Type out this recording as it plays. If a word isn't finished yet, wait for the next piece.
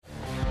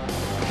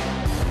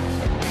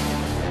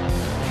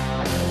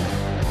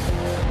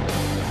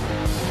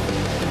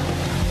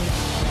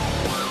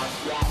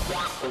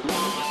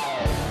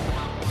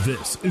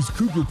This is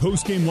Cougar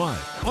Postgame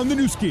Live on the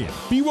new skin,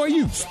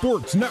 BYU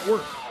Sports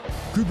Network.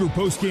 Cougar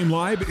Postgame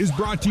Live is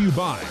brought to you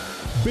by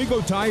Big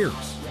O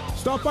Tires.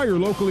 Stop by your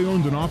locally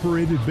owned and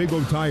operated Big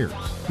O Tires,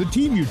 the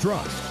team you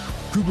trust.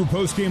 Cougar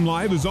Postgame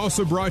Live is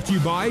also brought to you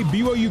by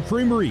BYU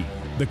Creamery,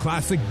 the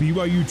classic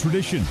BYU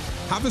tradition.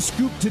 Have a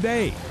scoop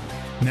today.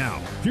 Now,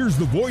 here's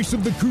the voice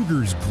of the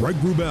Cougars, Greg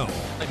Wrubell.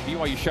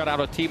 BYU shut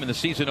out a team in the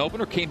season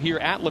opener, came here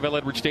at LaVell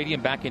Edwards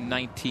Stadium back in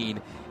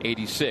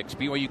 1986.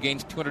 BYU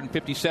gains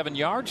 257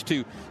 yards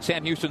to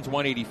Sam Houston's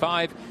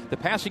 185. The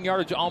passing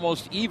yardage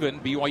almost even.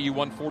 BYU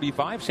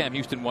 145, Sam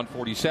Houston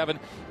 147.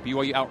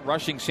 BYU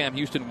out-rushing Sam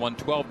Houston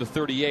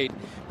 112-38.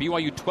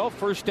 BYU 12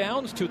 first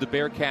downs to the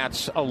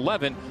Bearcats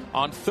 11.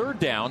 On third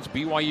downs,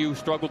 BYU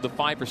struggled to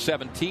 5 for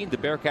 17. The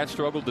Bearcats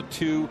struggled to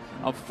 2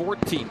 of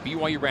 14.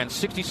 BYU ran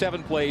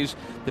 67 plays.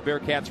 The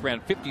Bearcats ran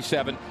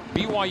 57.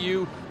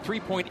 BYU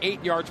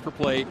 3.8 yards per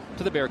play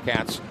to the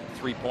Bearcats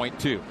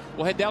 3.2.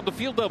 We'll head down to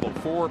field level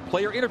for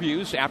player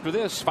interviews after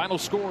this. Final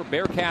score,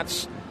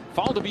 Bearcats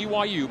fall to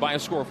BYU by a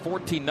score of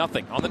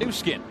 14-0 on the new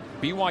skin,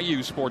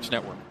 BYU Sports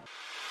Network.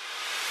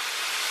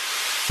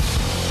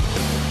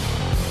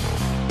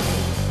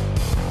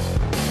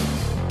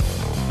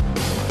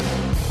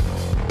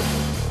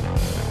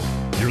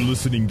 You're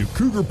listening to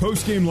Cougar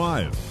Postgame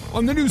Live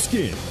on the new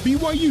skin,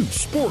 BYU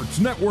Sports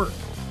Network.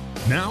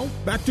 Now,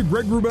 back to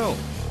Greg Wrubell.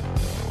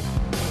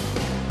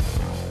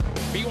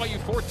 BYU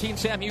 14,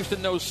 Sam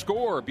Houston no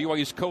score.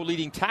 BYU's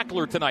co-leading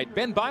tackler tonight,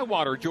 Ben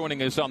Bywater,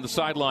 joining us on the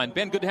sideline.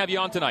 Ben, good to have you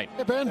on tonight.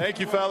 Hey, Ben. Thank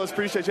you, fellas.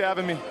 Appreciate you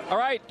having me. All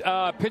right,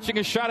 pitching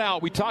a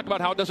shutout. We talked about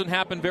how it doesn't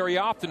happen very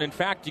often. In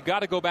fact, you got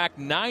to go back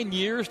 9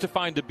 years to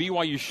find a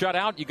BYU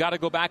shutout. You got to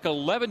go back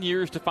 11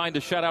 years to find a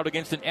shutout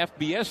against an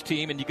FBS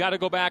team. And you got to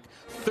go back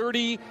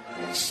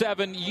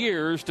 37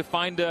 years to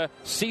find a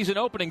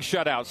season-opening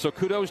shutout. So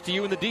kudos to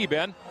you and the D,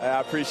 Ben.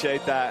 I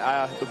appreciate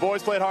that. The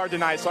boys played hard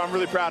tonight, so I'm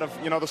really proud of,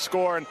 the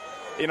score and,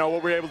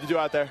 what we were able to do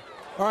out there.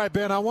 All right,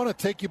 Ben, I want to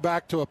take you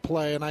back to a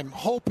play, and I'm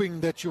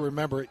hoping that you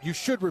remember it. You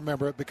should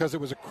remember it because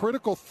it was a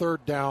critical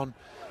third down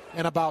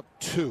and about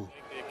 2.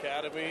 The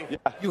academy. Yeah.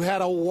 You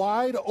had a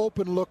wide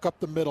open look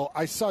up the middle.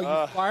 I saw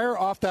you fire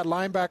off that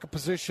linebacker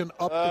position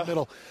up the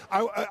middle.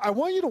 I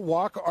want you to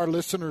walk our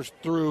listeners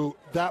through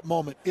that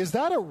moment. Is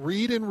that a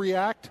read and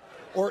react,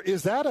 or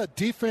is that a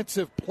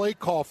defensive play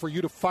call for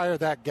you to fire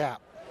that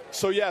gap?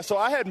 So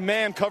I had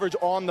man coverage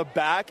on the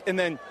back, and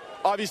then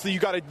obviously you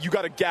got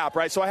a gap,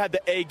 right? So I had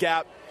the A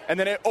gap, and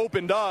then it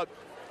opened up.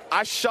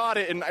 I shot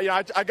it, and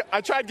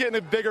I tried getting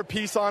a bigger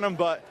piece on him,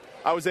 but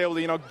I was able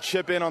to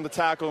chip in on the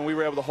tackle, and we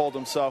were able to hold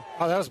him. So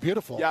that was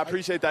beautiful. Yeah, I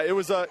appreciate that. It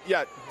was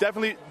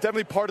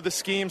definitely part of the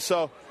scheme.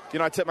 So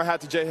I tip my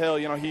hat to Jay Hill.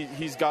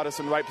 He's got us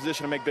in the right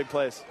position to make big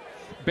plays.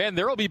 Ben,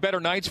 there will be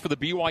better nights for the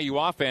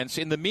BYU offense.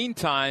 In the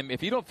meantime,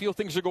 if you don't feel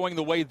things are going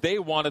the way they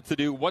want it to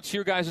do, what's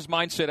your guys'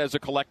 mindset as a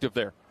collective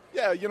there?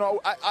 Yeah,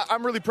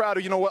 I'm really proud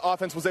of, what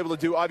offense was able to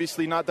do.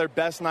 Obviously not their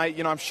best night.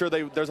 I'm sure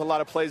there's a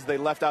lot of plays they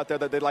left out there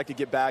that they'd like to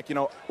get back,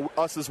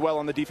 us as well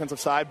on the defensive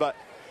side. But,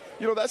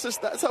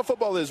 that's how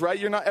football is,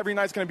 right? Not every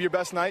night's going to be your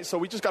best night. So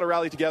we just got to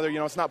rally together.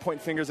 It's not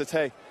pointing fingers. It's,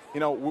 hey,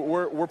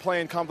 we're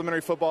playing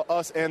complementary football,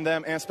 us and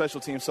them and special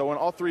teams. So when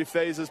all three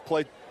phases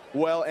play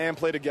well and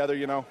play together,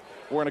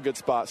 we're in a good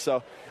spot.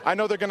 So I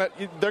know they're going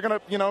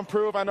to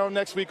improve. I know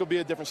next week will be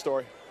a different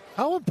story.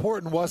 How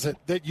important was it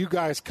that you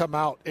guys come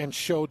out and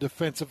show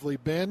defensively,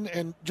 Ben,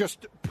 and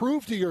just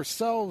prove to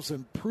yourselves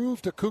and prove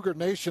to Cougar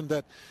Nation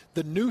that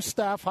the new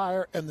staff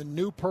hire and the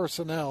new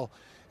personnel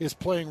is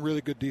playing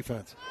really good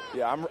defense?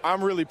 Yeah,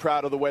 I'm really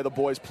proud of the way the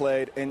boys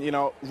played, and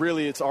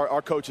really it's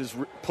our coaches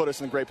put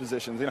us in great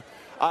positions.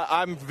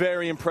 I'm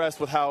very impressed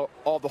with how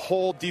the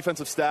whole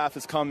defensive staff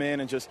has come in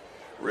and just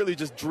really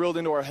just drilled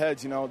into our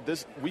heads.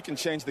 We can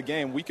change the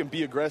game, we can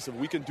be aggressive,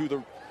 we can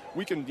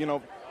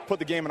put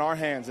the game in our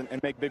hands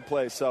and make big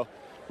plays. So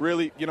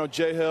really,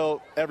 Jay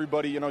Hill,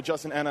 everybody,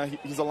 Justin Enna,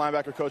 he's a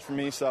linebacker coach for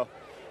me. So,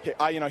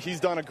 he's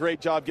done a great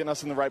job getting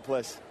us in the right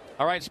place.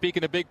 All right,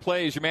 speaking of big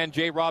plays, your man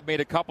J-Rob made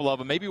a couple of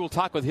them. Maybe we'll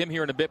talk with him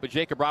here in a bit, but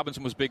Jacob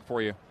Robinson was big for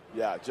you.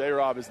 Yeah,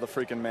 J-Rob is the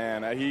freaking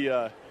man. He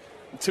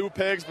 2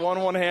 picks,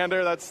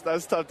 one-hander,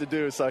 that's tough to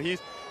do. So he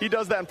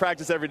does that in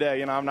practice every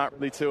day. I'm not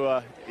really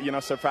too,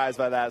 surprised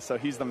by that. So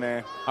he's the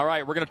man. All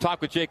right, we're going to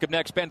talk with Jacob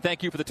next. Ben,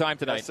 thank you for the time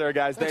tonight. Yes, sir,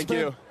 guys. Thank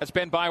you. That's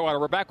Ben Bywater.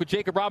 We're back with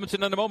Jacob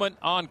Robinson in a moment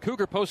on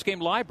Cougar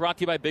Postgame Live, brought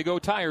to you by Big O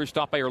Tires.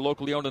 Stop by your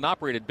locally owned and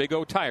operated Big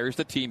O Tires,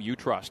 the team you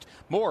trust.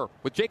 More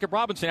with Jacob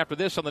Robinson after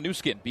this on the new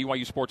skin,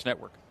 BYU Sports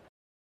Network.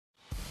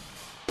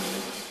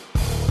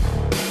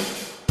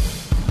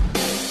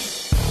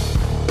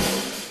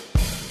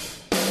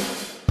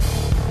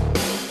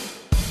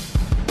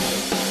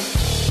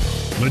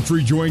 Let's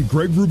rejoin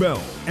Greg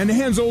Wrubell and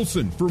Hans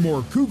Olsen for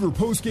more Cougar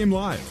Postgame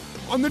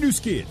Live on the new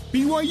skin,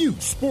 BYU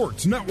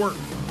Sports Network.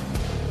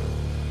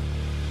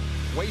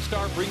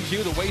 Waystar brings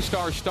you the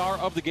Waystar Star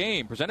of the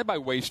Game, presented by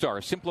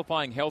Waystar,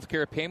 simplifying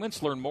healthcare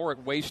payments. Learn more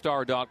at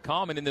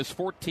waystar.com. And in this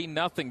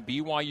 14-0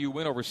 BYU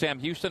win over Sam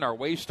Houston, our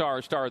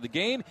Waystar Star of the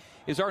Game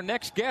is our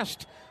next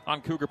guest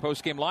on Cougar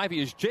Postgame Live.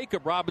 He is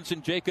Jacob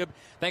Robinson. Jacob,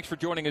 thanks for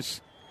joining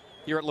us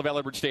here at LaVell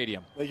Edwards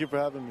Stadium. Thank you for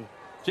having me.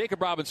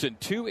 Jacob Robinson,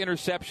 2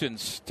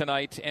 interceptions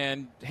tonight,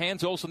 and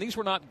Hans Olsen, these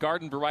were not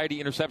garden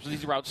variety interceptions.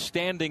 These were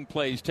outstanding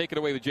plays. Take it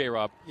away with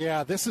J-Rob.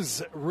 Yeah, this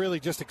is really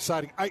just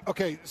exciting.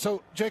 Okay,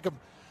 so Jacob,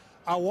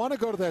 I want to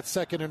go to that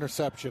second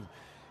interception.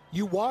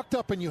 You walked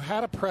up and you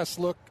had a press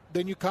look,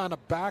 then you kind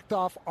of backed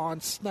off on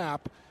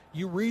snap.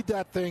 You read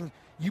that thing.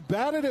 You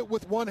batted it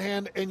with one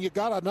hand, and you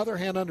got another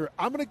hand under it.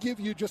 I'm going to give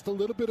you just a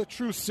little bit of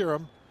truth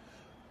serum.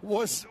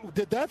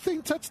 Did that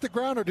thing touch the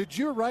ground, or did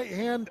your right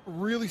hand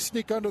really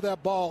sneak under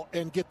that ball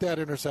and get that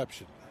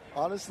interception?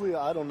 Honestly,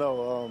 I don't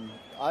know.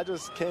 I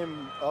just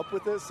came up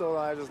with it, so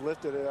I just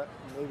lifted it.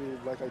 Maybe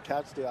like I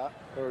catched it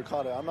or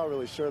caught it. I'm not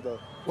really sure, though.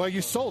 Well,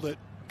 you sold it,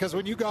 because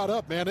when you got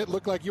up, man, it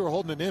looked like you were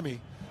holding an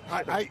Emmy.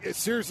 I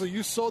seriously,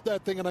 you sold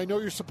that thing, and I know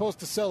you're supposed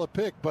to sell a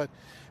pick, but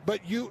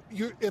you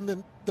and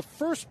then the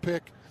first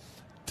pick,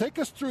 take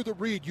us through the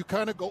read. You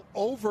kind of go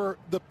over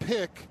the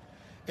pick,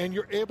 and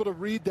you're able to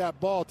read that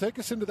ball. Take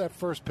us into that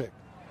first pick.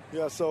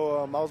 Yeah, so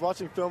I was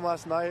watching film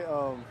last night.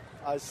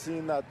 I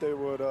seen that they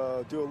would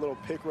do a little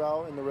pick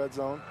route in the red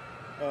zone.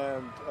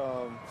 And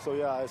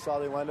I saw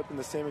they lined up in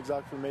the same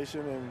exact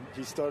formation, and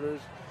he stuttered,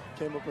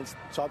 came up and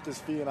chopped his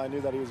feet, and I knew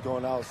that he was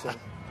going out.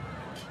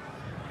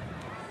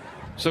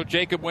 So,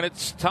 Jacob, when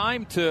it's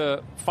time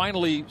to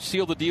finally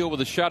seal the deal with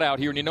a shutout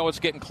here and you know it's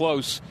getting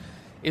close,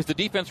 is the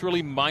defense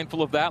really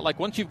mindful of that? Like,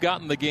 once you've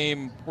gotten the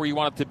game where you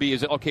want it to be,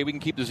 is it, okay, we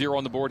can keep the 0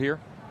 on the board here?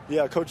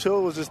 Yeah, Coach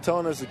Hill was just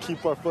telling us to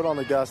keep our foot on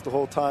the gas the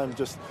whole time,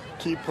 just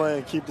keep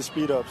playing, keep the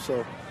speed up.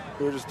 So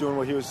we were just doing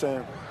what he was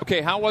saying.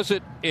 Okay, how was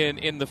it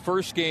in the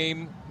first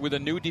game with a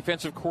new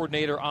defensive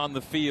coordinator on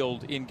the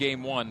field in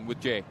game 1 with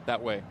Jay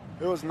that way?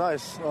 It was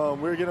nice. We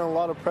were getting a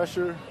lot of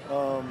pressure.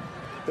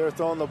 They were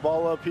throwing the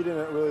ball up. He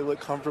didn't really look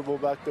comfortable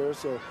back there,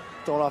 so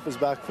throwing off his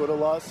back foot a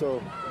lot.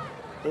 So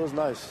it was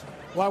nice.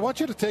 Well, I want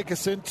you to take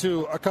us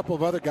into a couple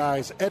of other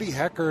guys. Eddie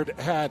Heckard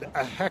had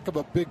a heck of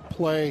a big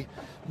play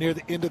near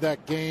the end of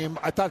that game.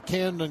 I thought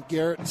Camden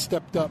Garrett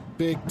stepped up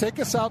big. Take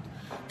us out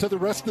to the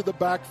rest of the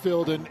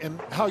backfield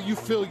and how you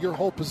feel your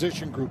whole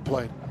position group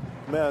played.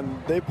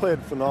 Man, they played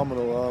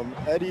phenomenal.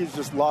 Eddie's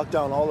just locked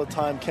down all the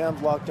time.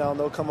 Cam's locked down.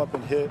 They'll come up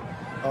and hit.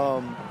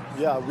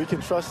 We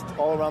can trust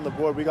all around the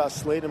board. We got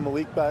Slade and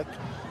Malik back,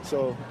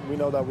 so we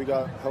know that we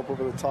got help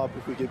over the top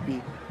if we get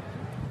beat.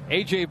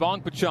 A.J.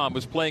 Vongpacham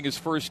was playing his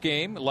first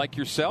game, like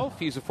yourself.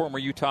 He's a former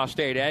Utah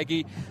State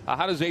Aggie.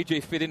 How does A.J.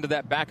 fit into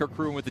that backer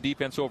crew and with the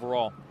defense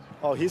overall?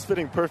 Oh, he's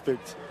fitting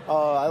perfect.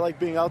 I like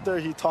being out there.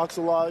 He talks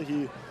a lot.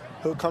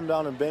 He'll come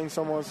down and bang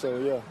someone. So,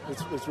 yeah,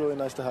 it's really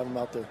nice to have him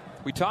out there.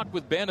 We talked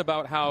with Ben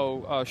about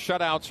how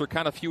shutouts are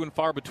kind of few and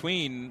far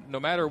between. No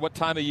matter what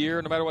time of year,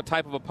 no matter what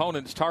type of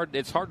opponent,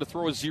 it's hard to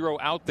throw a 0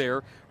 out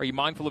there. Are you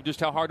mindful of just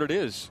how hard it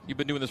is? You've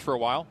been doing this for a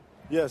while.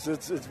 Yes,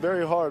 it's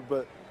very hard,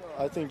 but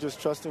I think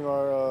just trusting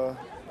our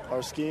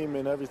scheme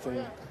and everything,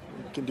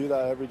 we can do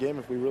that every game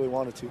if we really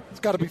wanted to. It's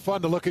got to be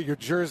fun to look at your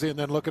jersey and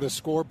then look at a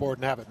scoreboard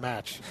and have it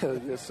match.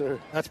 Yes, sir.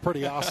 That's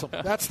pretty awesome.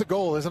 That's the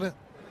goal, isn't it?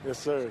 Yes,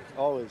 sir.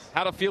 Always.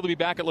 How'd it feel to be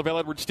back at LaVell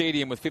Edwards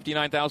Stadium with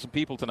 59,000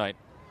 people tonight?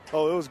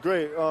 Oh, it was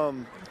great.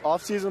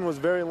 Off-season was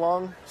very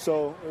long,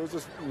 so it was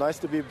just nice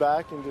to be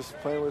back and just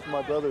playing with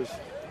my brothers.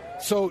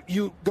 So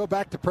you go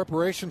back to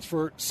preparations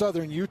for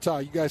Southern Utah.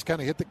 You guys kind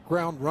of hit the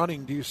ground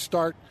running. Do you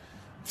start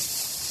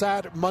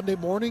Monday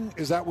morning?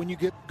 Is that when you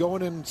get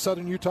going in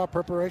Southern Utah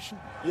preparation?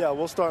 Yeah,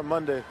 we'll start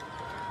Monday.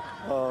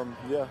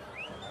 Yeah.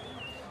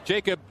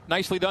 Jacob,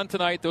 nicely done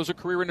tonight. Those are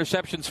career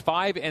interceptions,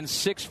 5 and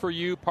 6 for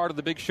you, part of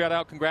the big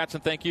shutout. Congrats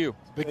and thank you.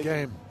 Big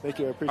game. Thank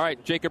you. I appreciate it. All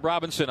right, Jacob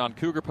Robinson on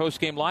Cougar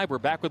Postgame Live. We're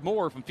back with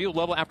more from Field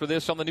Level after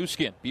this on the new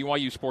skin,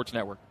 BYU Sports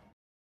Network.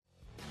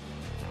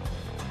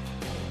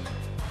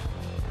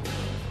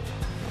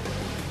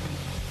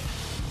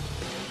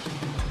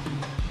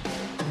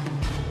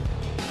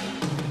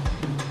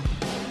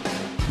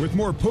 With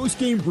more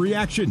post-game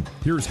reaction,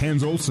 here's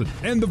Hans Olsen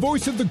and the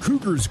voice of the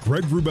Cougars,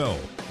 Greg Wrubell,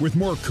 with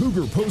more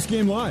Cougar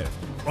Post-Game Live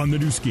on the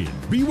new skin,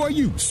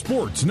 BYU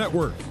Sports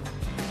Network.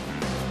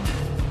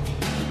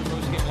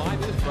 Post-Game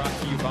Live is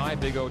brought to you by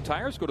Big O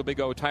Tires. Go to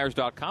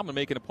BigOTires.com and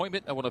make an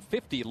appointment at one of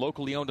 50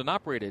 locally owned and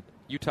operated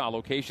Utah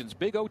locations.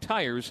 Big O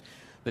Tires,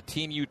 the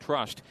team you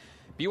trust.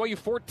 BYU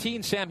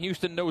 14, Sam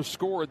Houston no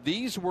score.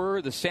 These were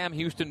the Sam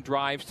Houston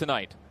drives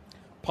tonight.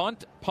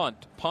 Punt,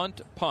 punt, punt,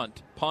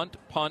 punt, punt,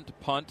 punt,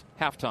 punt,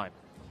 halftime.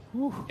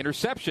 Ooh.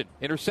 Interception,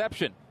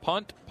 interception,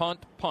 punt,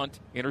 punt, punt,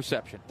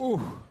 interception.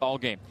 Ooh. All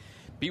game.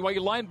 BYU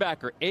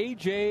linebacker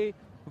A.J.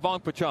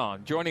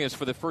 Vongpacham joining us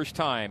for the first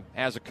time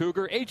as a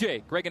Cougar.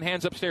 A.J., Greg and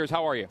Hans upstairs,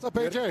 how are you? What's up,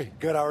 A.J.?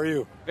 Good, how are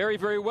you? Very,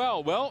 very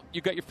well. Well,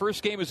 you got your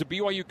first game as a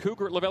BYU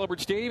Cougar at LaVell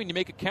Edwards Stadium, and you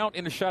make it count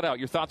in a shutout.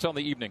 Your thoughts on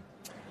the evening?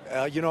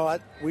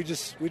 We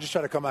just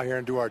try to come out here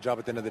and do our job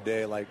at the end of the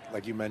day, like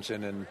you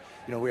mentioned, and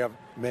we have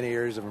many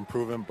areas of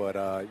improvement, but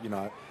at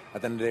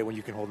the end of the day, when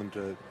you can hold them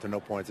to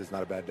no points, it's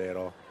not a bad day at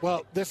all.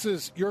 Well, this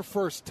is your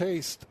first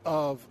taste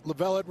of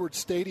LaVell Edwards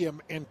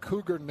Stadium and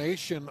Cougar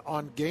Nation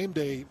on game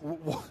day.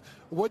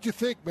 What'd you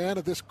think, man,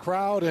 of this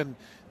crowd and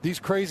these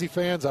crazy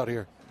fans out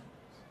here?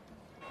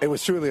 It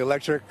was truly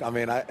electric. I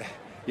mean,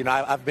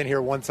 I've been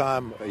here one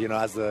time,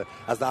 as the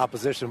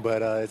opposition,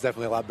 but it's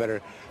definitely a lot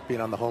better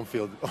being on the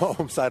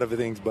home side of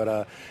things.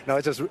 But no,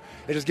 it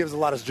just gives a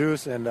lot of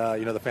juice, and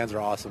the fans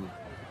are awesome.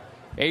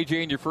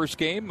 AJ, in your first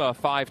game,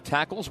 5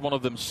 tackles, one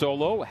of them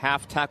solo,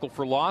 half tackle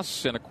for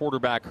loss, and a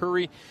quarterback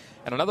hurry.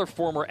 And another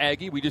former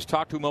Aggie we just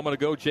talked to a moment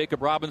ago,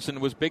 Jacob Robinson,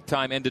 was big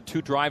time, ended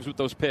 2 drives with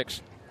those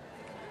picks.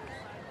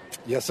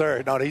 Yes,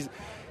 sir. No,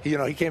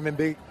 he came in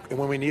big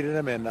when we needed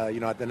him, and at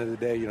the end of the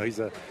day, he's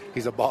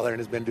a baller and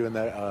has been doing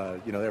that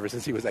ever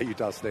since he was at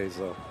Utah State.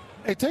 So.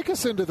 Hey, take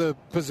us into the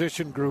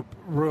position group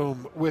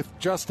room with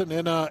Justin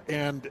Inna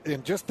and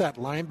just that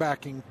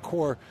linebacking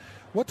core.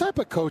 What type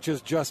of coach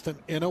is Justin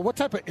Inna? What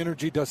type of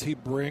energy does he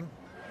bring?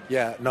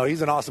 Yeah, no,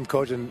 he's an awesome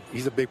coach, and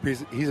he's a big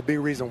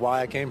reason why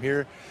I came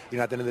here.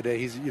 At the end of the day,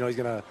 he's going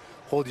to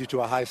hold you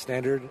to a high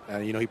standard,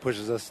 and he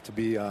pushes us to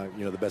be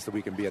the best that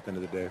we can be at the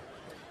end of the day.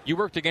 You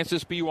worked against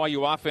this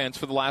BYU offense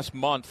for the last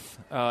month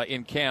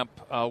in camp.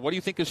 What do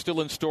you think is still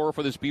in store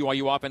for this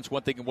BYU offense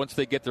once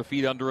they get their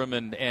feet under them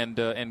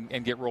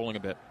and get rolling a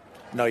bit?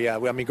 No, yeah.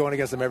 Going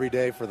against them every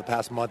day for the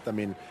past month,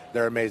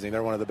 they're amazing.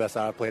 They're one of the best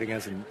I've played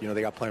against, and, they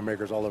got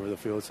playmakers all over the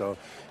field. So,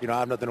 I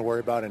have nothing to worry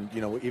about. And,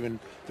 even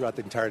throughout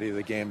the entirety of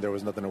the game, there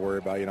was nothing to worry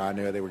about. I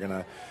knew they were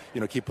going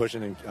to, keep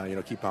pushing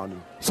and, keep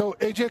pounding. So,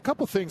 AJ, a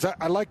couple things.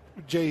 I like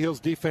Jay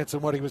Hill's defense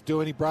and what he was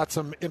doing. He brought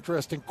some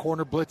interesting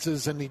corner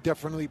blitzes, and he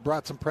definitely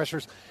brought some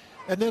pressures.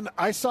 And then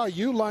I saw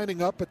you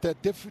lining up at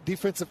that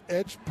defensive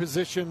edge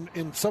position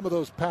in some of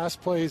those pass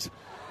plays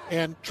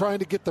and trying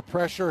to get the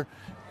pressure.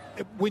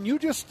 When you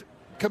just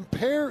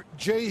compare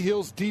Jay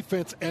Hill's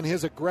defense and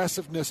his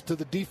aggressiveness to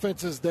the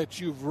defenses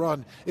that you've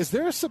run, is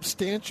there a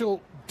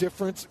substantial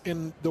difference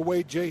in the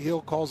way Jay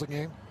Hill calls a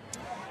game?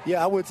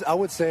 Yeah, I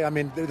would say,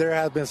 there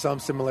have been some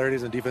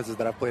similarities in defenses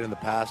that I've played in the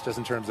past, just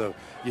in terms of,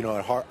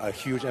 a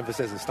huge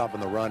emphasis in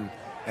stopping the run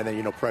and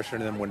then, pressuring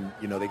them when,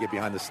 they get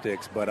behind the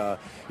sticks. But,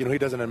 he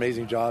does an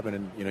amazing job,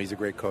 and, he's a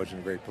great coach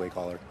and a great play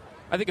caller.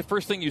 I think the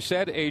first thing you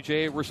said,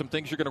 AJ, were some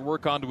things you're going to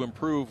work on to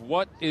improve.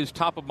 What is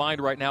top of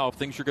mind right now of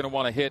things you're going to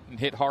want to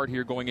hit hard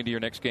here going into your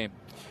next game?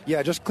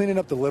 Yeah, just cleaning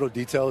up the little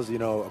details,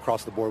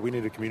 across the board. We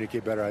need to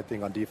communicate better, I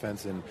think, on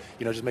defense and,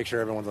 just make sure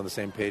everyone's on the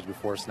same page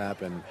before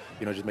snap and,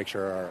 just make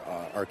sure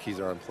our keys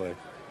are in play.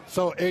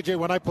 So, AJ,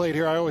 when I played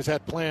here, I always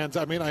had plans.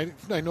 I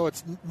know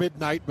it's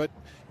midnight, but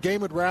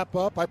game would wrap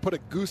up. I put a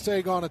goose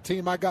egg on a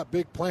team. I got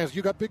big plans.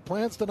 You got big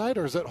plans tonight,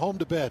 or is it home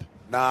to bed?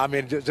 Nah,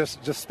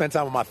 just spend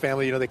time with my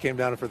family. They came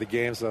down for the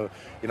game, so,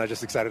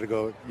 just excited to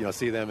go,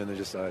 see them and then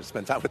just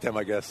spend time with them,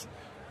 I guess.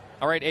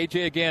 All right,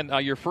 AJ, again,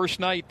 your first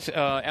night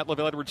at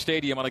LaVell Edwards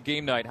Stadium on a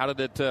game night. How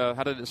did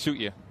it suit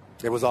you?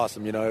 It was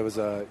awesome. It was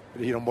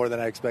more than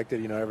I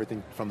expected.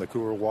 Everything from the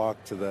Cougar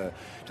walk to the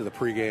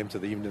pregame to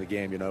the evening of the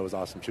game. It was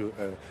awesome.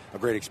 A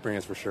great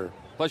experience for sure.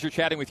 Pleasure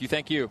chatting with you.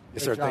 Thank you.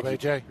 Yes, sir. Good job,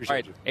 Thank AJ. You. All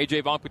right,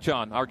 AJ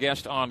Vongpachan, our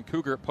guest on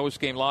Cougar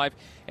Postgame Live.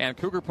 And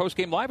Cougar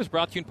Postgame Live is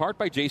brought to you in part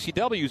by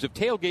JCW's. If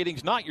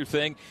tailgating's not your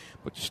thing,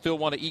 but you still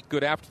want to eat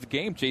good after the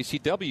game,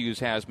 JCW's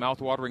has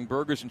mouth-watering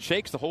burgers and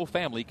shakes the whole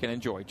family can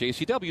enjoy.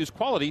 JCW's,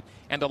 quality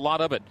and a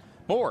lot of it.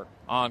 More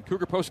on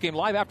Cougar Postgame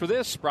Live after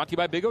this, brought to you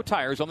by Big O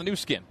Tires on the new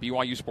skin,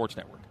 BYU Sports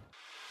Network.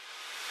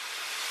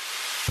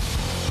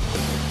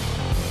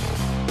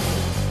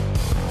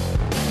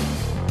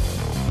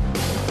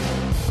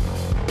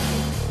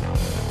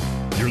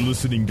 You're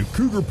listening to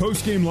Cougar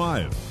Postgame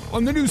Live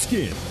on the new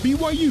skin,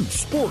 BYU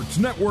Sports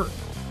Network.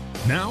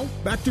 Now,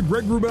 back to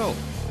Greg Wrubell.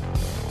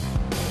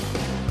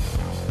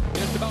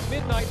 It's about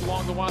midnight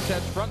along the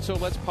Wasatch Front, so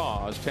let's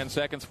pause 10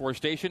 seconds for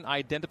station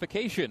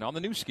identification on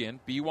the new skin,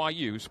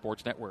 BYU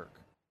Sports Network.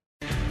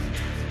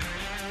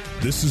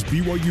 This is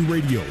BYU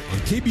Radio on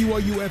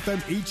KBYU FM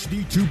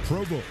HD2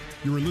 Provo.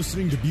 You are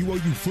listening to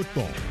BYU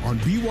football on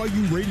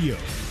BYU Radio.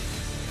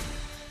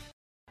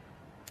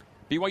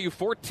 BYU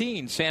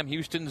 14, Sam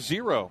Houston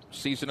 0.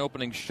 Season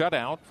opening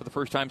shutout for the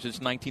first time since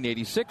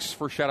 1986.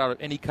 First shutout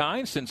of any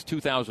kind since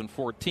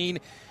 2014.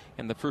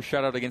 And the first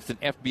shutout against an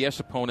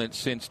FBS opponent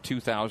since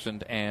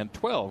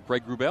 2012.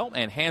 Greg Wrubell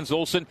and Hans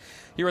Olsen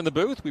here in the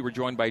booth. We were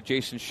joined by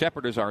Jason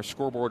Shepard as our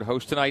scoreboard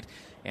host tonight.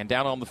 And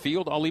down on the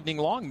field all evening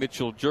long,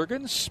 Mitchell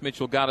Juergens.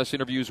 Mitchell got us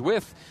interviews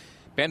with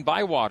Ben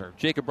Bywater,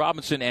 Jacob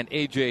Robinson, and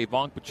AJ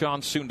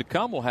Vongpachan soon to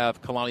come. We'll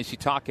have Kalani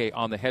Sitake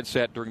on the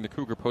headset during the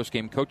Cougar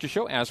postgame coaches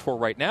show. As for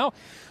right now,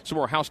 some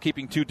more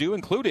housekeeping to do,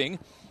 including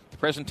the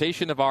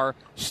presentation of our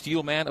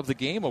Steel Man of the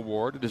Game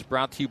Award. It is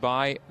brought to you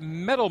by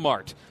Metal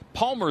Mart,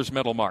 Palmer's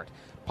Metal Mart.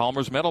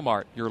 Palmer's Metal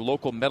Mart, your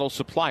local metal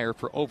supplier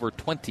for over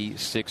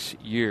 26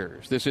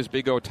 years. This is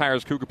Big O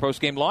Tires Cougar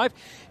Postgame Live.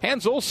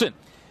 Hans Olsen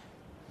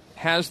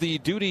has the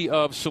duty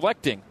of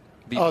selecting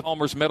the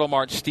Palmer's Metal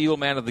Mart Steel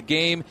Man of the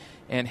Game,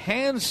 and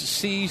Hans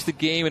sees the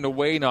game in a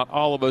way not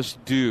all of us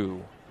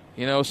do.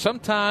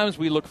 Sometimes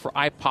we look for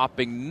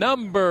eye-popping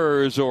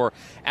numbers or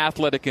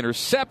athletic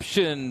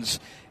interceptions,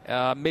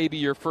 maybe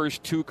your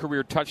first 2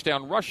 career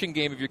touchdown rushing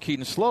game if you're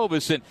Keaton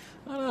Slovis. And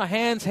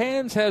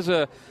Hans has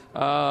a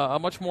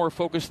much more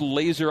focused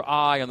laser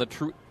eye on the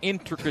true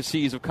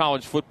intricacies of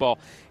college football.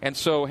 And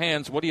so,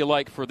 Hans, what do you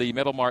like for the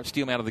Metal Mart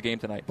Steel Man of the Game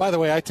tonight? By the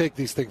way, I take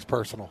these things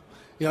personal.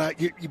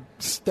 You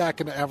stack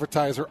an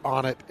advertiser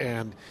on it,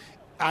 and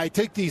I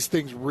take these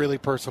things really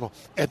personal.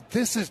 And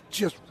this is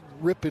just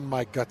ripping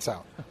my guts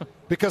out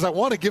because I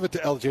want to give it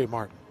to L.J.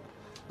 Martin.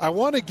 I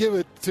want to give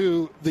it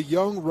to the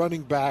young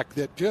running back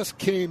that just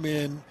came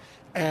in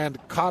and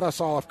caught us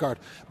all off guard.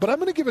 But I'm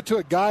going to give it to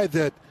a guy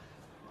that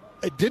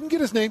didn't get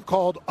his name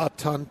called a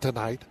ton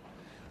tonight,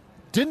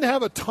 didn't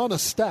have a ton of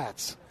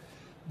stats,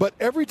 but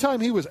every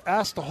time he was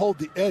asked to hold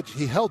the edge,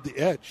 he held the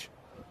edge.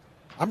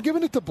 I'm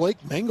giving it to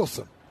Blake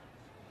Mangelson.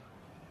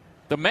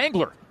 The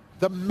Mangler.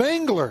 The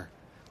Mangler.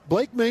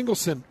 Blake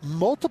Mangelson,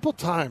 multiple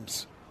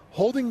times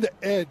holding the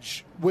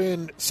edge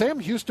when Sam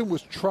Houston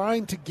was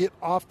trying to get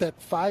off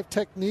that 5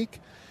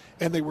 technique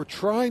and they were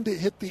trying to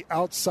hit the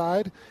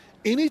outside.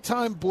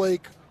 Anytime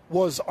Blake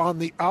was on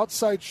the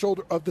outside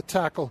shoulder of the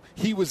tackle,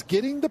 he was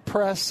getting the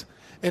press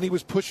and he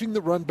was pushing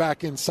the run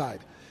back inside.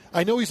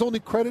 I know he's only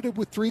credited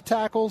with 3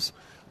 tackles,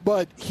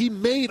 but he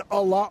made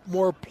a lot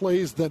more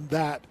plays than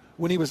that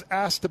when he was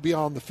asked to be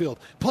on the field.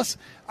 Plus,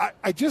 I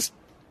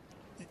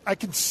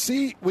can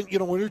see when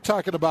you're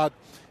talking about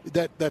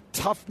that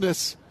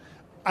toughness,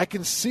 I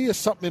can see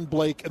something in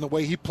Blake and the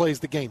way he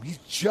plays the game. He's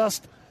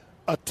just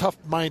a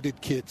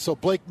tough-minded kid. So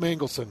Blake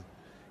Mangelson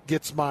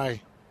gets my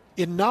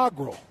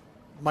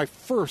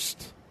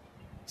first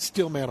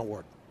Steelman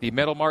Award. The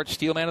Metal Mart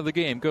Steelman of the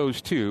Game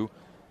goes to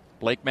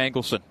Blake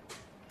Mangelson.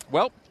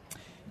 Well,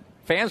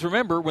 fans,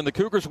 remember, when the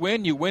Cougars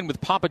win, you win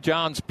with Papa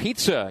John's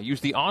Pizza.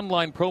 Use the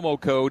online promo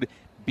code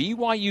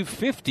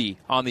BYU50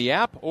 on the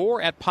app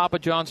or at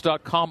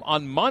papajohns.com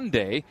on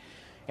Monday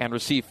and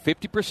receive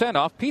 50%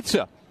 off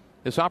pizza.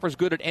 This offer is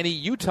good at any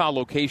Utah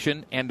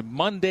location and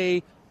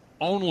Monday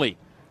only.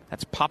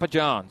 That's Papa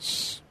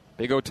John's.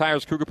 Big O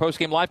Tires Cougar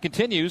Postgame Live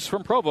continues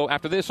from Provo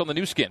after this on the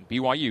new skin,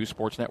 BYU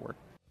Sports Network.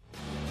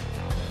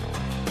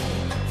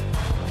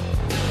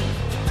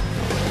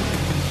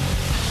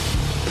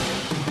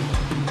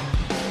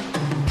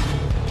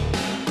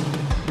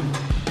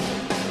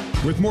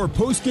 With more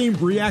post-game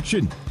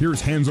reaction,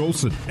 here's Hans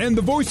Olsen and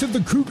the voice of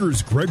the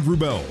Cougars, Greg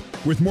Wrubell,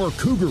 with more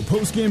Cougar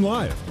Post-Game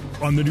Live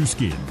on the new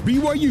skin,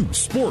 BYU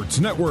Sports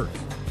Network.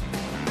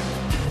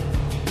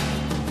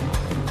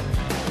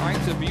 All right,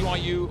 so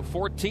BYU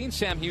 14,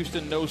 Sam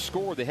Houston no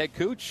score. The head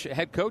coach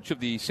of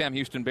the Sam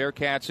Houston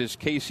Bearcats is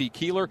Casey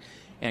Keeler,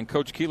 and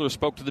Coach Keeler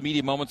spoke to the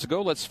media moments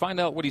ago. Let's find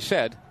out what he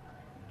said.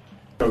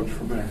 Coach,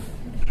 from there.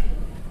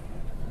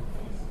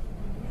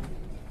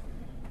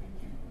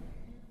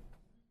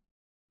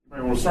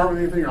 I want to start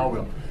with anything, I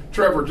will.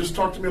 Trevor, just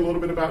talk to me a little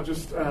bit about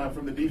just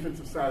from the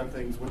defensive side of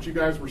things, what you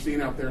guys were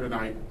seeing out there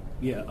tonight.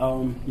 Yeah,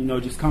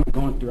 just kind of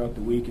going throughout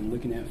the week and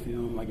looking at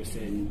film, like I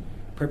said, and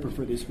prepping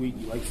for this week.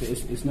 Like I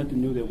said, it's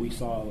nothing new that we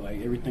saw.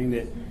 Like everything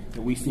that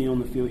we seen on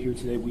the field here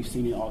today, we've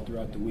seen it all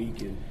throughout the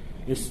week, and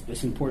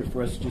it's important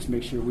for us to just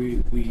make sure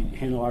we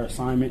handle our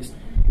assignments,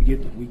 we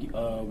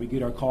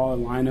get our call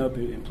and line up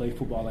and play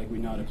football like we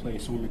know how to play,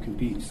 so we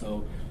compete.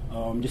 So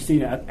just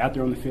seeing it out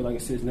there on the field, like I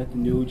said, it's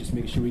nothing new. Just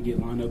making sure we get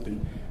lined up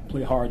and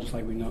play hard, just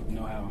like we know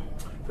how.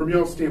 From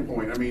your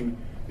standpoint, I mean,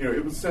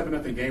 it was a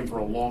 7-0 game for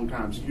a long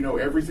time. So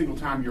every single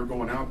time you're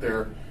going out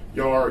there,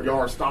 y'all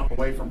are a stop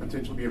away from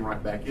potentially being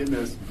right back in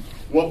this.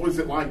 What was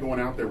it like going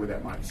out there with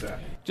that mindset?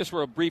 Just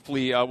real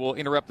briefly, we'll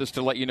interrupt this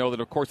to let you know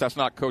that, of course, that's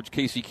not Coach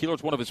Casey Keeler.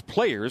 It's one of his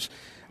players.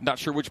 Not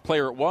sure which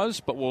player it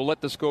was, but we'll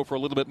let this go for a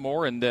little bit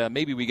more, and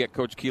maybe we get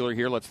Coach Keeler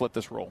here. Let's let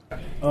this roll.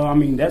 I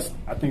think that's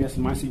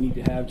the mindset you need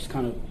to have, just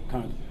kind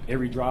of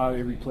every drive,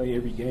 every play,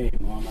 every game.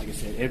 Like I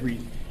said,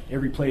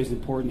 every play is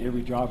important,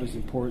 every drive is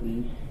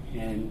important.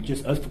 And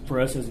just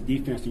for us as a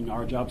defense,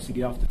 our job is to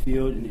get off the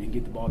field and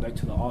get the ball back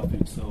to the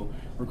offense. So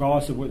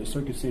regardless of what the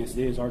circumstance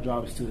is, our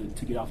job is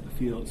to get off the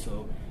field.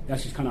 So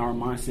that's just kind of our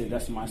mindset.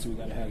 That's the mindset we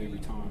got to have every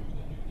time.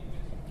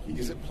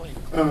 Is it playing?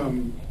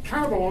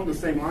 Kind of along the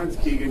same lines,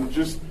 Keegan,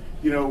 just,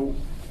 even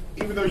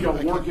though y'all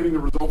weren't getting the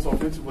results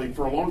offensively,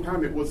 for a long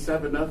time it was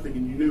 7-0, and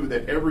you knew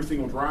that every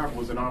single drive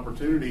was an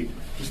opportunity.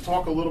 Just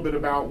talk a little bit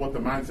about what the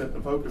mindset,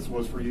 the focus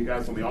was for you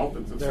guys on the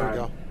offensive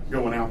side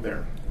going out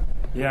there.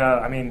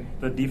 Yeah,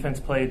 the defense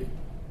played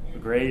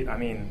great.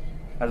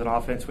 As an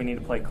offense, we need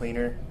to play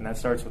cleaner, and that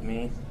starts with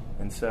me.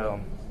 And so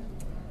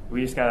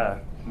we just got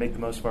to make the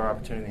most of our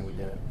opportunity. We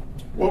did it.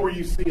 What were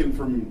you seeing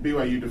from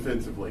BYU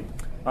defensively?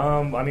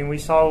 We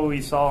saw what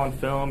we saw on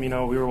film. We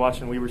were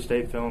watching Weber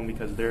State film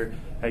because their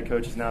head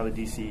coach is now the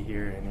DC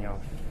here. And,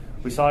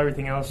 we saw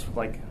everything else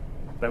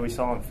that we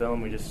saw on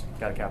film. We just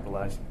got to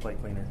capitalize and play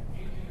cleaner.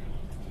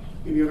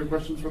 Any other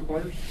questions for the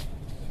players?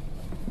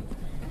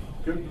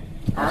 Good.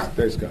 All right.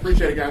 Thanks, guys.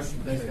 Appreciate it, guys.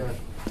 Thanks, guys.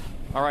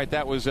 All right,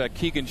 that was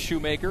Keegan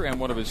Shoemaker and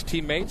one of his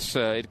teammates.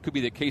 It could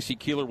be that Casey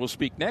Keeler will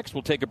speak next.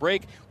 We'll take a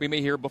break. We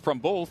may hear from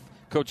both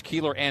Coach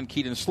Keeler and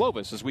Keaton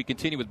Slovis as we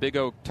continue with Big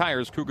O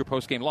Tires Cougar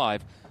Postgame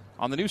Live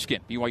on the new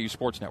skin, BYU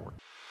Sports Network.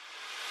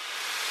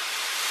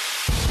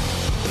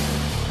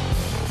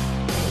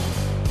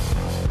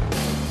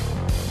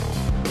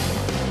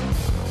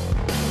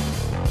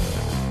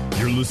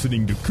 You're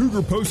listening to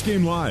Cougar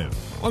Postgame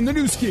Live on the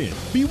new skin,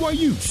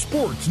 BYU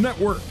Sports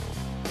Network.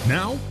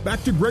 Now,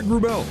 back to Greg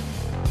Wrubell.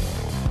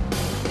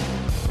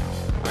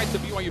 All right, so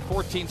BYU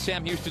 14,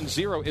 Sam Houston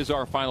 0 is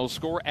our final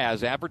score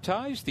as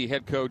advertised. The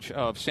head coach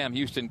of Sam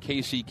Houston,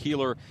 Casey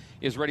Keeler,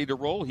 is ready to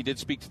roll. He did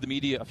speak to the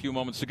media a few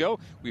moments ago.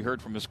 We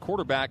heard from his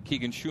quarterback,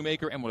 Keegan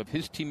Shoemaker, and one of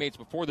his teammates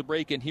before the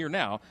break. And here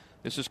now,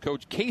 this is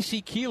Coach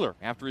Casey Keeler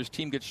after his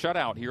team gets shut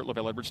out here at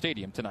LaVell Edwards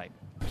Stadium tonight.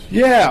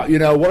 Yeah,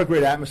 what a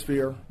great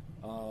atmosphere.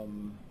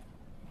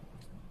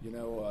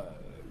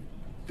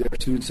 Their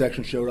student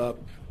section showed up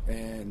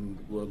and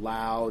were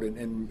loud,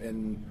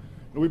 and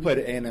we played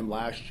at A&M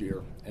last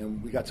year,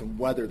 and we got some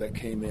weather that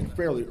came in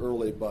fairly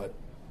early, but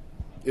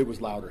it was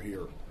louder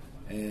here.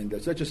 And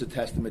it's just a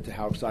testament to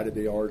how excited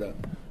they are to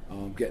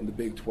get in the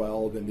Big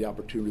 12 and the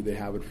opportunity they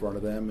have in front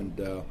of them. And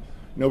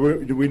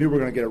we knew we were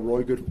going to get a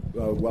really good,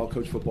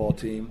 well-coached football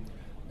team,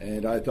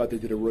 and I thought they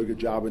did a really good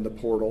job in the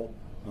portal,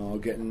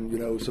 getting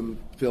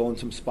filling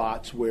some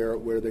spots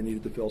where they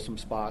needed to fill some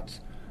spots.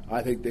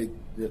 I think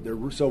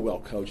they're so well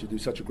coached. They do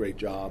such a great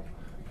job.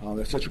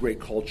 There's such a great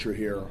culture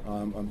here.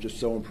 I'm just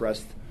so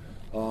impressed,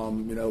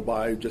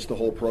 by just the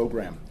whole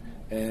program.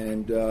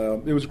 And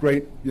it was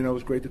great. It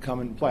was great to come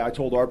and play. I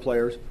told our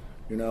players,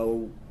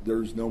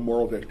 there's no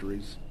moral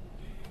victories,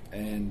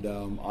 and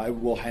I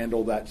will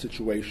handle that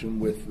situation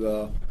with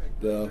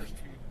the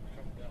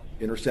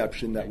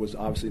interception that was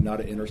obviously not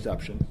an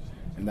interception,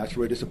 and that's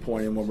really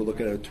disappointing when we're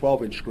looking at a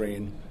 12-inch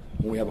screen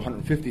when we have a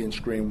 150-inch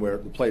screen where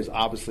the play is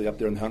obviously up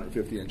there in the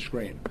 150-inch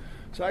screen.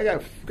 So I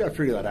got to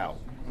figure that out.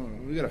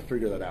 We got to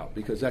figure that out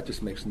because that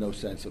just makes no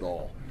sense at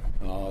all.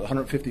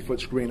 150-foot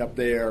screen up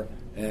there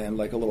and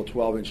like a little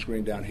 12-inch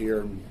screen down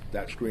here, and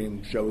that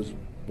screen shows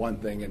one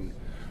thing. And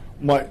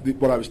what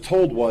I was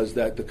told was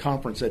that the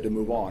conference had to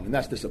move on, and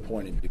that's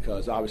disappointing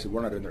because obviously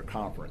we're not in their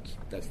conference.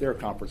 That's their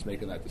conference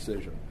making that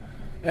decision.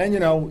 And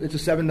it's a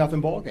 7-0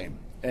 ball game,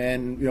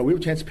 and we have a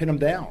chance to pin them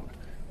down,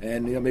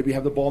 and maybe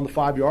have the ball on the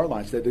 5-yard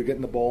line instead they're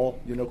getting the ball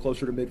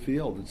closer to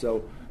midfield. And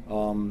so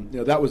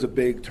that was a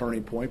big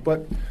turning point.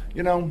 But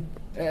we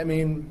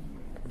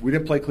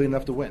didn't play clean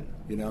enough to win,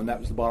 and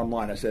that was the bottom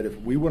line. I said, if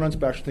we win on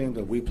special teams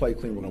and we play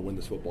clean, we're going to win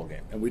this football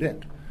game. And we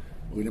didn't.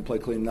 We didn't play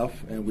clean enough,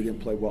 and we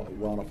didn't play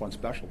well enough on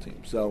special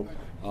teams. So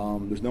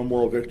there's no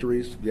moral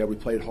victories. Yeah, we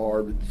played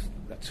hard.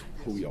 That's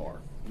who we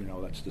are.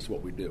 That's just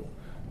what we do.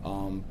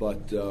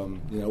 But we're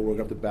going to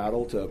have to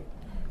battle to,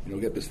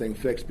 get this thing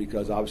fixed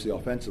because obviously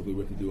offensively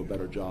we have to do a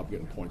better job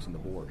getting points on the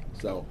board.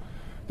 So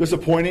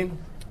disappointing.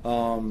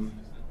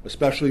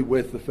 Especially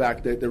with the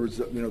fact that there was,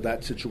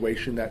 that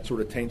situation that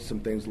sort of taints some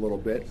things a little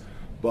bit,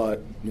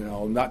 but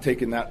not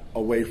taking that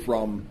away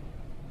from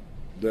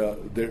their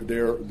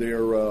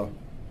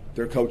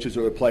coaches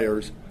or the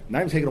players, not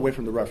even taking away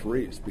from the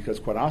referees, because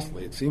quite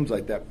honestly, it seems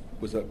like that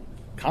was a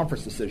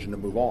conference decision to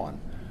move on,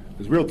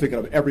 because we were thinking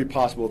of every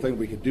possible thing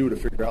we could do to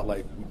figure out,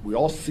 like, we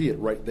all see it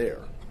right there.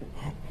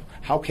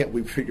 How can't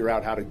we figure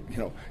out how to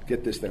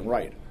get this thing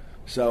right?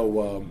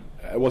 So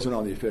it wasn't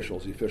on the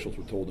officials. The officials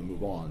were told to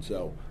move on.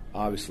 So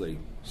obviously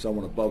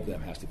someone above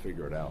them has to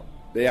figure it out.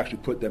 They actually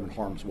put them in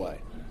harm's way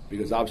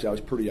because obviously I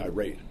was pretty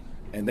irate,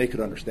 and they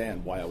could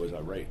understand why I was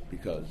irate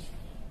because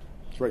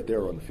it's right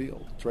there on the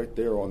field. It's right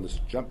there on this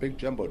big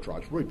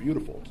jumbotron. It's really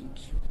beautiful.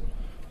 It's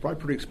probably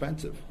pretty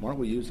expensive. Why don't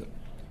we use it?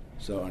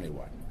 So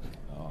anyway,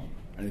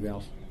 anything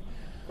else?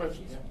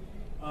 Questions?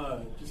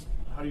 Just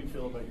how do you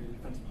feel about your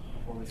defensive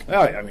performance?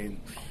 I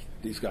mean,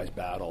 these guys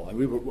battle.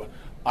 And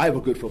I have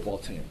a good football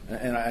team,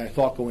 and I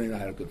thought going in I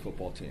had a good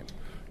football team.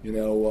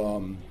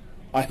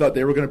 I thought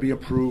they were going to be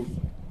improved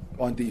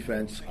on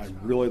defense. I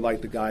really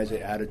liked the guys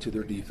they added to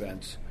their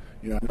defense.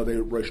 I know they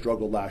really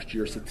struggled last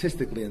year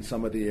statistically in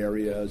some of the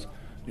areas.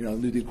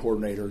 New D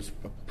coordinator's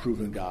a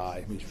proven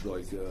guy. He's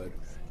really good.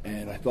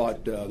 And I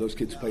thought those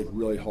kids played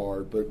really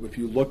hard. But if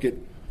you look at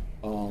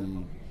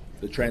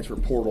the transfer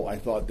portal, I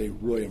thought they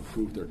really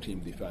improved their team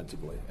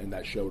defensively, and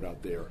that showed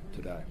out there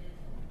today.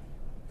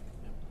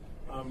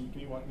 Can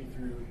you walk me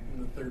through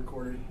in the third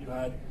quarter? You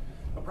had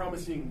a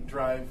promising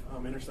drive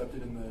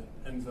intercepted in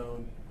the end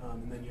zone,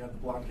 and then you had the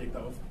block kick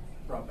that was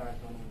brought back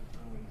on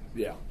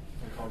yeah.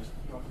 Walk me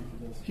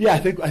through this. Yeah, I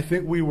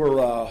think we were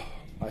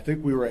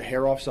a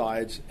hair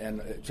offsides,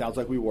 and it sounds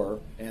like we were,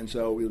 and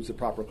so it was a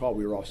proper call.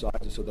 We were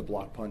offsides, and so the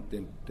block punt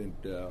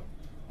the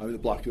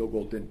block field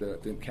goal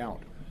didn't count,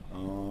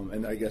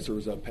 and I guess there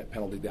was a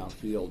penalty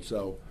downfield.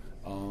 So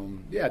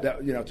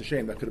it's a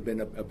shame. That could have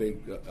been a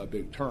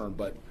big turn,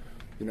 but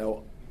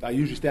I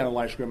usually stand on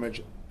line of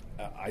scrimmage.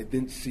 I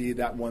didn't see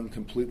that one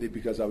completely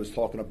because I was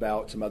talking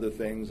about some other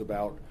things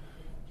about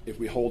if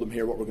we hold them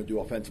here, what we're going to do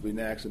offensively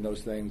next and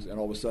those things. And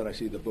all of a sudden I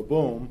see the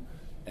boom,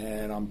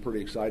 and I'm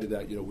pretty excited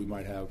that, we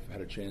might have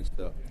had a chance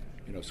to,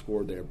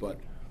 score there. But,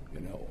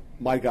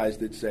 my guys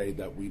did say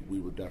that we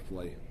were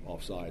definitely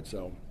offside.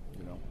 So,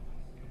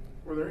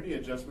 Were there any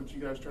adjustments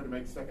you guys tried to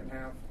make second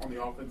half on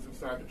the offensive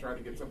side to try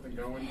to get something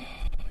going?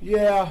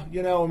 Yeah,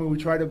 we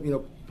tried to, play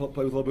with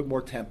a little bit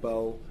more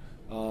tempo.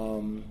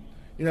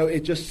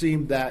 It just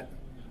seemed that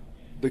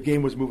the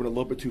game was moving a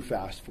little bit too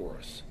fast for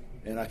us.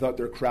 and I thought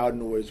their crowd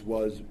noise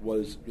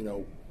was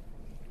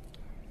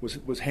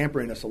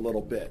hampering us a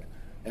little bit.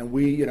 And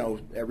we,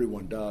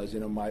 everyone does.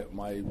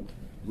 My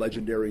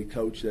legendary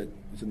coach that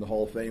is in the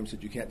Hall of Fame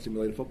said you can't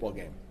simulate a football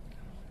game.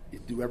 You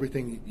do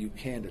everything you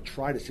can to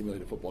try to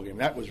simulate a football game.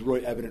 That was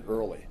really evident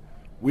early.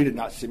 We did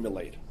not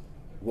simulate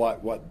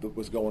what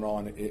was going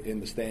on in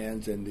the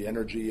stands and the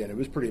energy, and it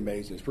was pretty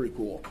amazing. It's pretty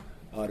cool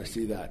to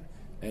see that.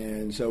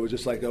 And so it was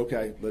just like,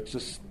 okay, let's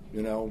just,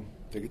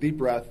 take a deep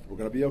breath. We're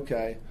going to be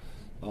okay.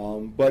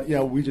 But,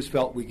 we just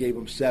felt we gave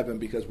them 7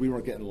 because we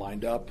weren't getting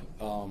lined up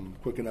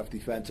quick enough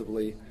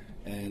defensively.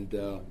 And,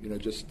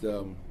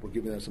 we're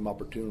giving them some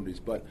opportunities.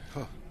 But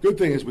good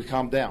thing is we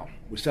calmed down.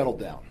 We settled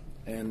down.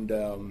 And,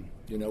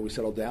 we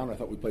settled down. I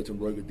thought we played some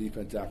really good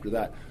defense after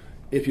that.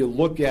 If you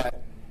look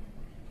at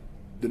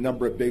the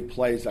number of big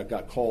plays that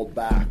got called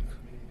back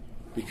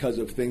because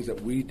of things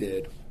that we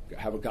did,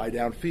 have a guy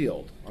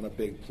downfield on a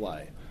big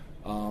play.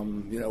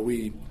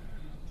 We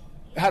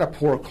had a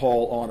poor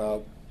call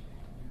on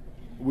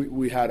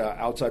we had an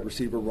outside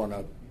receiver run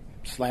a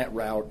slant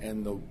route,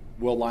 and the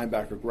Will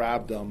linebacker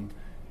grabbed him,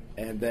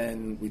 and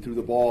then we threw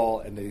the ball,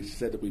 and they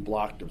said that we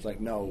blocked him. It's like,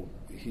 no,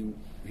 he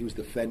was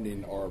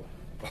defending our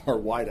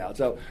wideout.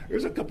 So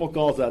there's a couple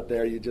calls out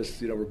there you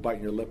just were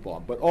biting your lip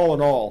on. But all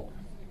in all,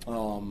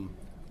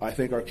 I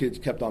think our kids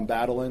kept on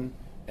battling,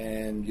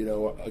 and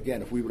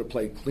again, if we would have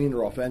played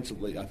cleaner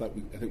offensively, I think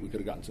we could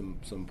have gotten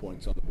some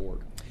points on the board.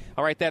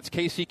 All right, that's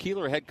Casey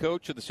Keeler, head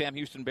coach of the Sam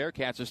Houston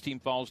Bearcats. His team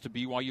falls to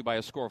BYU by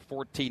a score of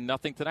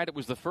 14-0 tonight. It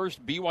was the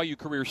first BYU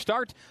career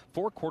start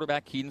for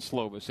quarterback Keaton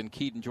Slovis. And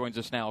Keaton joins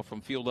us now from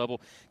field level.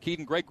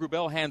 Keaton, Greg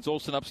Grubel, Hans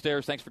Olsen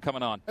upstairs. Thanks for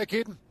coming on. Hey,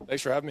 Keaton.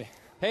 Thanks for having me.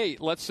 Hey,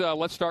 let's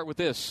start with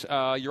this.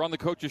 You're on the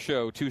Coaches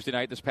Show Tuesday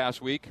night this past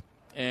week.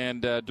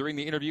 And during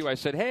the interview, I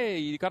said, hey,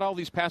 you got all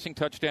these passing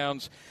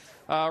touchdowns.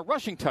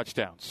 Rushing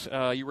touchdowns.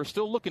 You were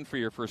still looking for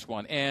your first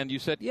one. And you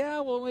said,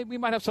 yeah, well, we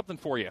might have something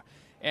for you.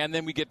 And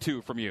then we get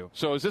 2 from you.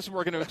 So is this what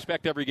we're going to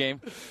expect every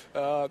game?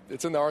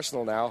 It's in the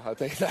arsenal now, I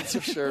think that's for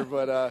sure.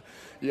 But, I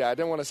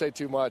didn't want to say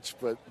too much.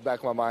 But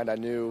back in my mind, I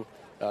knew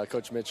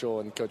Coach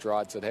Mitchell and Coach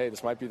Rod said, hey,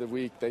 this might be the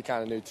week. They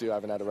kind of knew, too. I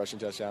haven't had a rushing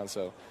touchdown.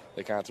 So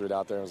they kind of threw it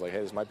out there and was like, hey,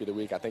 this might be the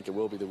week. I think it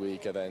will be the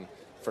week. And then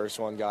first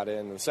one got in.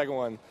 And the second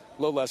one,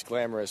 a little less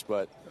glamorous,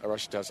 but a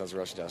rushing touchdown is a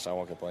rushing touchdown, so I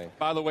won't complain.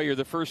 By the way, you're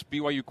the first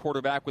BYU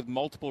quarterback with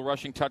multiple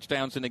rushing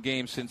touchdowns in a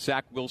game since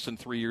Zach Wilson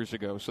 3 years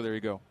ago. So there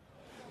you go.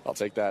 I'll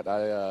take that.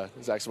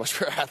 Zach's a much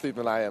better athlete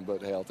than I am,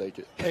 but, hey, I'll take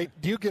it. Hey,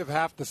 do you give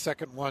half the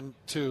second one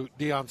to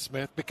Deion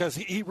Smith? Because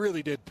he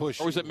really did push.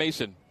 Or was it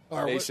Mason?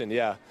 Mason,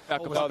 yeah.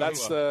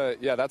 That's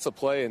the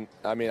play. And,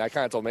 I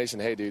kind of told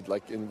Mason, hey, dude,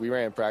 we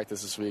ran in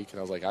practice this week, and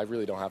I was like, I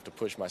really don't have to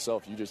push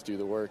myself. You just do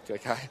the work.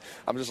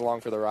 I'm just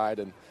along for the ride,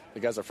 and the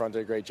guys up front did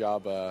a great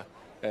job.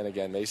 And,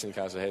 again, Mason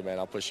kind of said, hey, man,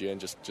 I'll push you in.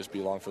 Just be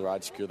along for the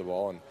ride, secure the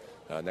ball.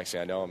 And next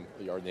thing I know,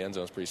 the yard in the end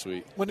zone is pretty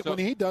sweet. When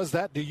he does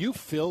that, do you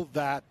feel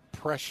that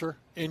pressure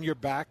in your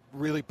back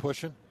really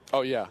pushing?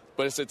 Oh, yeah.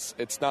 But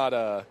it's not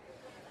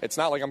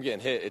like I'm getting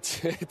hit.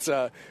 It's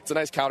a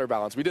nice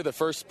counterbalance. We did the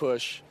first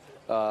push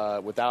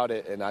without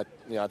it, and I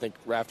think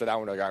right after that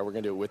one, we're going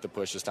to do it with the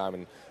push this time,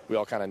 and we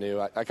all kind of knew.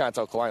 I kind of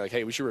told Kalani,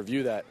 hey, we should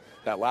review that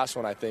last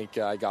one. I think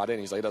I got in.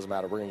 He's like, it doesn't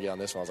matter. We're going to get on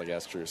this one. I was like, yeah,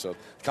 that's true. So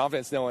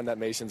confidence knowing that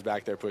Mason's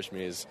back there pushed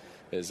me is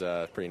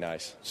pretty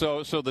nice.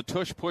 So the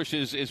tush push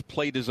is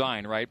play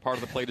design, right? Part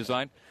of the play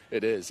design?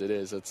 It is.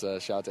 It's a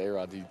shout out to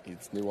A-Rod.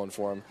 He's a new one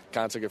for him.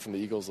 Kind of took it from the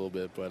Eagles a little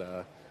bit,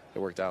 but it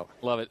worked out.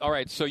 Love it. All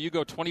right, so you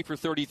go 20 for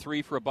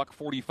 33 for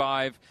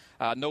 $145.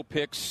 No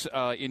picks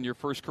in your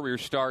first career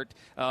start.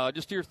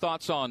 Just your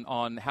thoughts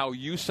on how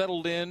you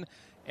settled in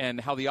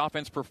and how the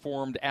offense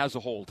performed as a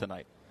whole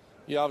tonight.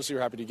 Yeah, obviously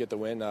we're happy to get the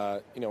win.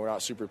 We're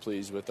not super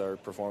pleased with our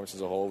performance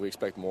as a whole. We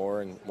expect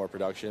more and more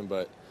production,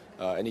 but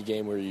any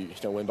game where you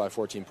win by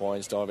 14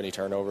 points, don't have any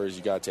turnovers,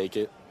 you got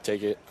to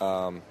take it.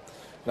 And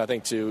I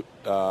think, too,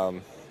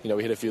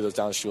 we hit a few of those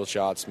downfield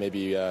shots.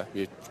 Maybe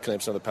we clean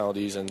up some of the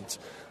penalties, and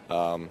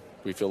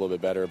we feel a little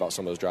bit better about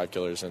some of those drive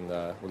killers, and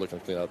we're looking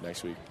to clean up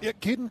next week. Yeah,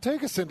 Keaton,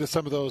 take us into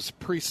some of those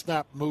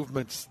pre-snap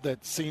movements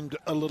that seemed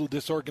a little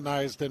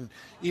disorganized and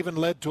even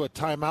led to a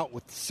timeout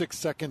with 6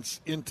 seconds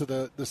into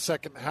the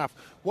second half.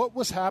 What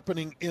was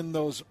happening in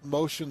those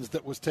motions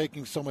that was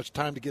taking so much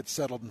time to get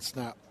settled and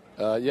snap?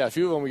 A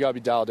few of them we got to be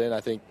dialed in. I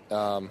think,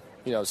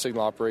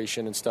 signal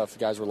operation and stuff, the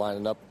guys were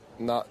lining up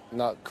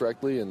not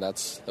correctly, and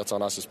that's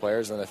on us as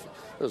players. And if there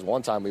was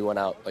one time we went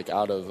out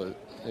of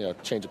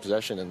change of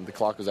possession, and the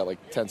clock was at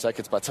 10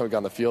 seconds by the time we got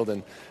on the field,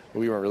 and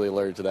we weren't really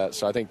alerted to that.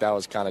 So I think that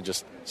was kind of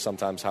just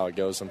sometimes how it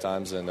goes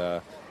sometimes, and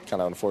kind of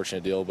an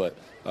unfortunate deal. But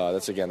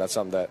that's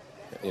something that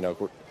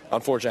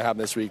unfortunate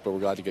happened this week, but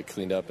we're glad to get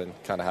cleaned up and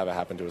kind of have it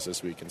happen to us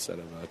this week instead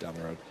of down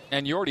the road.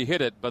 And you already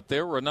hit it, but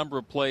there were a number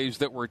of plays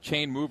that were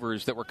chain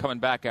movers that were coming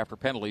back after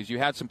penalties. You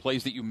had some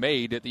plays that you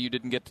made that you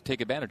didn't get to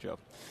take advantage of.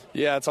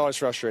 Yeah, it's always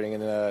frustrating,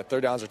 and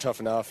third downs are tough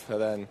enough. And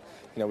then,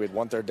 we had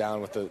one third down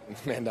with the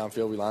man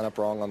downfield. We line up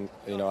wrong on,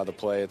 on the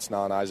play. It's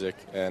not on Isaac,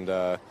 and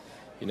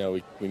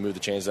we move the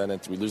chains then,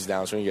 and we lose the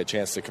down, so we get a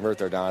chance to convert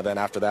third down. And then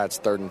after that, it's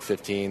 3rd and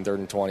 15, 3rd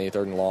and 20,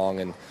 3rd and long,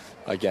 and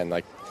again,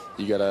 like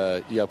you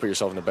gotta put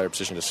yourself in a better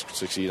position to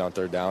succeed on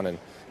third down. And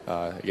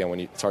again,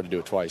 it's hard to do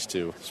it twice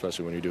too,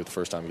 especially when you do it the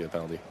first time you get a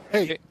penalty.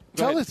 Hey,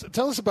 tell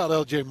us about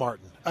L.J.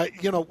 Martin.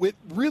 It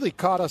really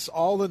caught us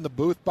all in the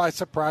booth by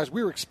surprise.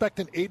 We were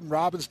expecting Aiden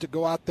Robbins to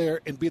go out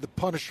there and be the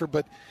punisher,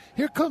 but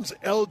here comes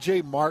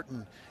L.J.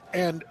 Martin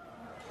and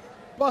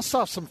busts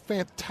off some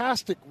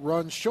fantastic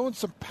runs, showing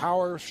some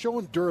power,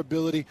 showing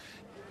durability.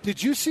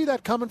 Did you see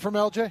that coming from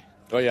L.J.?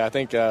 Oh, yeah. I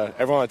think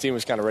everyone on the team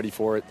was kind of ready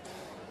for it.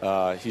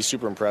 He's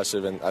super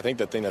impressive, and I think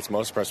the thing that's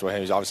most impressive with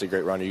him, he's obviously a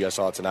great runner. You guys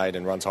saw it tonight,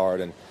 and runs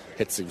hard and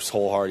hits his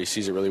hole hard. He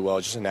sees it really well.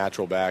 He's just a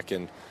natural back,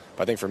 and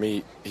I think for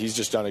me, he's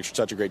just done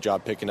such a great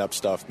job picking up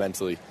stuff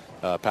mentally,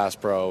 pass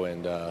pro,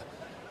 and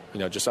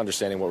just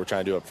understanding what we're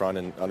trying to do up front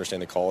and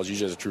understanding the calls.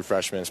 Usually as a true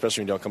freshman,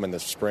 especially when you don't come in the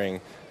spring,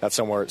 that's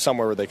somewhere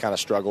where they kind of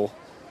struggle,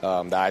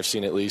 that I've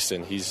seen at least,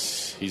 and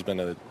he's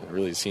been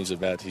really seems a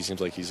vet. He seems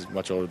like he's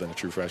much older than a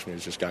true freshman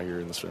who's just got here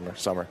in the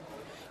summer.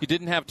 You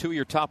didn't have two of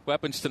your top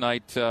weapons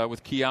tonight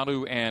with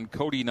Keanu and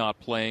Cody not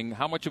playing.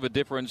 How much of a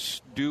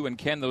difference do and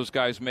can those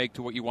guys make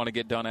to what you want to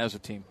get done as a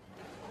team?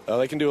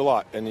 They can do a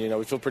lot, and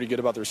we feel pretty good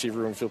about the receiver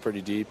room. We feel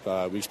pretty deep.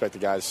 We expect the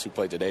guys who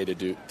played today to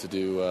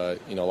do a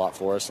lot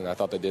for us, and I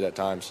thought they did at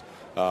times.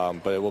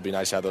 But it will be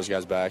nice to have those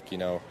guys back.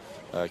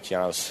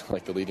 Keanu's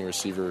like the leading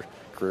receiver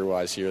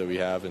career-wise here that we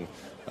have, and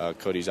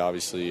Cody's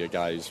obviously a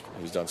guy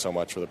who's done so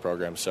much for the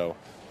program. So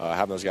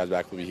having those guys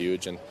back will be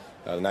huge. And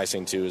the nice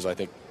thing too is I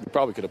think we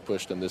probably could have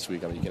pushed them this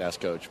week. I mean, you can ask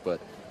Coach, but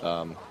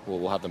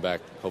we'll have them back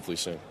hopefully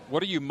soon.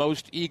 What are you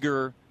most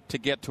eager to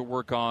get to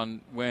work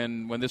on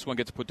when this one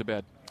gets put to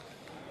bed?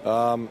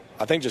 I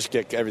think just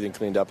get everything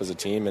cleaned up as a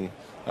team, and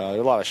there are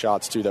a lot of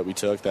shots too that we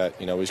took that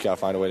we just got to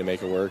find a way to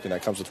make it work, and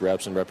that comes with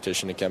reps and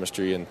repetition and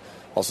chemistry, and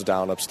also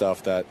down up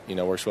stuff that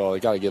works well.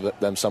 You got to give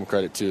them some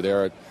credit too.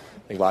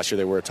 I think last year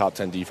they were a top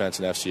 10 defense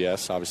in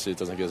FCS. Obviously, it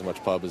doesn't get as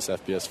much pub as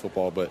FBS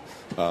football, but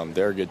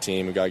they're a good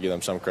team. We got to give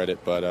them some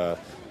credit. But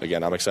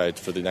again, I'm excited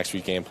for the next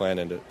week game plan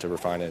and to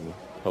refine it and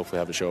hopefully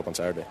have it show up on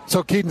Saturday.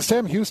 So, Keaton,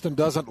 Sam Houston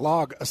doesn't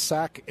log a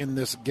sack in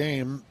this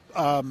game.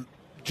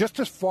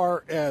 Just as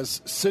far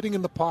as sitting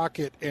in the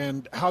pocket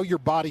and how your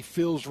body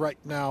feels right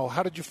now,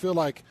 how did you feel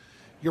like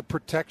your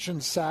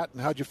protection sat,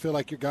 and how did you feel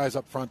like your guys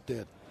up front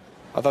did?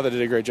 I thought they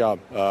did a great job.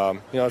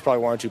 There's probably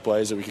one or two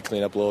plays that we could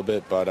clean up a little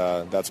bit,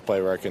 but that's a play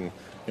where I can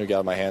get out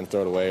of my hand,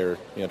 throw it away, or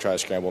try to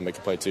scramble and make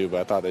a play too. But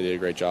I thought they did a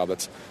great job.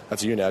 That's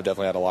a unit I've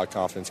definitely had a lot of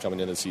confidence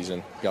coming into the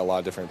season. Got a lot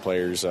of different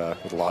players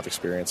with a lot of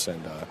experience,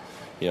 and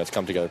it's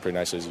come together pretty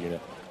nicely as a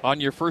unit. On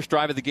your first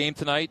drive of the game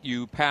tonight,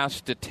 you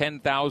passed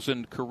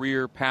 10,000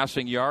 career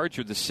passing yards.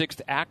 You're the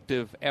sixth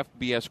active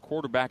FBS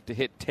quarterback to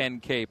hit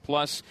 10K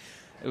plus.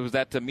 Was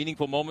that a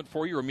meaningful moment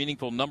for you, or a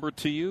meaningful number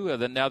to you,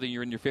 now that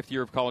you're in your fifth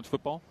year of college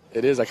football?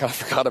 It is. I kind of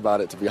forgot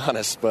about it, to be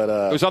honest. But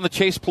it was on the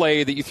chase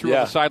play that you threw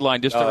on the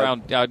sideline just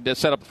around to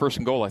set up the first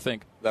and goal, I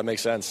think. That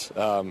makes sense.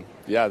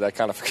 That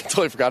kind of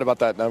totally forgot about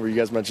that number. You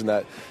guys mentioned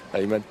that.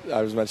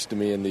 I was mentioned to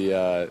me in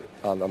the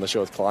on the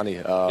show with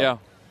Kalani.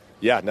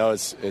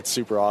 It's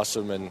super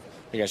awesome, and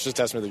again, it's just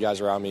a testament to the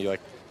guys around me.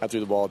 Like, I threw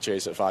the ball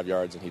chase at 5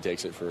 yards, and he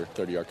takes it for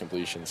 30-yard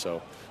completion.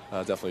 So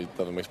definitely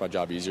makes my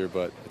job easier,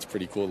 but it's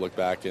pretty cool to look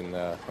back, and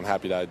I'm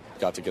happy that I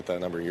got to get that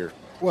number here.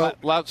 Well,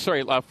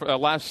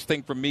 last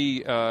thing from me,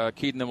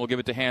 Keaton, then we'll give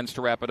it to Hans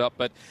to wrap it up.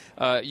 But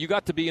you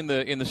got to be in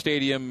the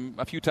stadium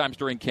a few times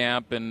during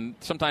camp, and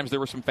sometimes there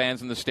were some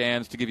fans in the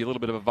stands to give you a little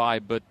bit of a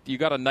vibe. But you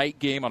got a night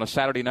game on a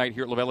Saturday night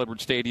here at LaVell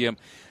Edwards Stadium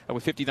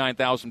with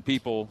 59,000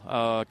 people.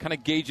 Kind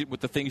of gauge it with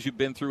the things you've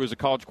been through as a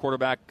college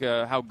quarterback,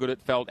 how good it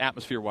felt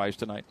atmosphere-wise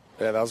tonight.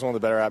 Yeah, that was one of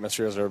the better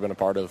atmospheres I've ever been a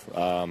part of.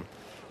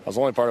 I was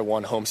only part of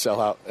one home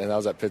sellout, and that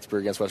was at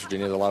Pittsburgh against West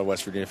Virginia. There were a lot of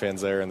West Virginia fans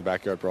there in the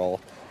backyard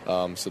brawl.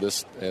 So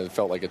this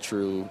felt like a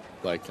true,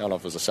 I don't know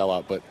if it was a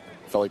sellout, but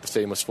it felt like the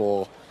stadium was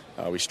full.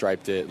 We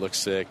striped it, looked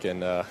sick,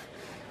 and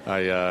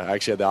I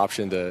actually had the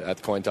option at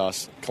the coin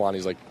toss.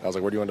 Kalani's I was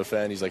like, where do you want to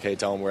defend? He's like, hey,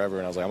 tell them wherever.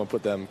 And I was like, I'm going to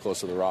put them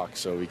close to the rock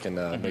so we can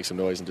make some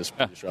noise and just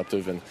be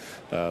disruptive. And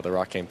the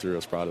rock came through. I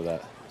was proud of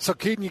that. So,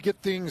 Keaton, you get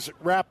things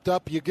wrapped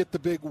up. You get the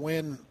big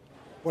win.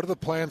 What are the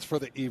plans for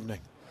the evening?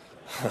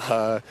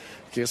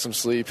 Get some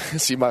sleep,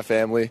 see my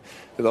family.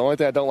 The only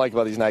thing I don't like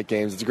about these night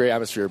games, it's a great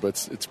atmosphere,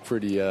 but it's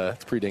pretty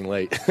dang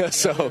late.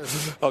 So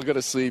I'll go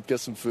to sleep, get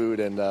some food,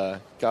 and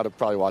got to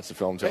probably watch the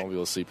film. I won't be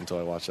able to sleep until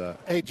I watch that.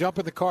 Hey, jump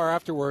in the car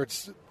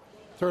afterwards.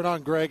 Turn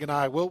on Greg and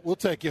I. We'll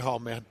take you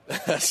home, man.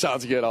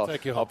 Sounds good.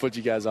 I'll put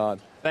you guys on.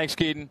 Thanks,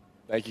 Keaton.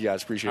 Thank you,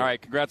 guys. Appreciate it. All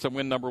right, congrats on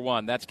win number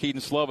one. That's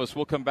Keaton Slovis.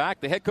 We'll come back.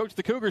 The head coach of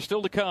the Cougars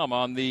still to come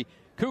on the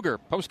Cougar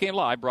Postgame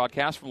Live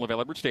broadcast from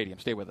LaVell Edwards Stadium.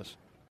 Stay with us.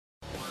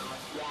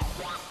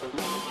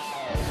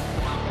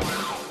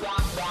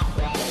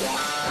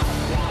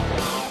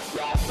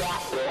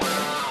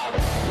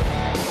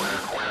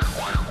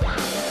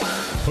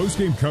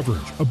 Postgame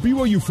coverage of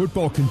BYU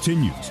football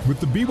continues with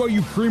the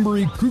BYU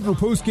Creamery Cougar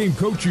Postgame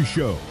Coaches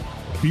Show.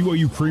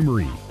 BYU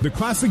Creamery, the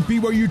classic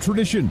BYU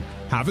tradition.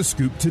 Have a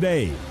scoop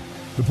today.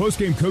 The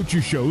Postgame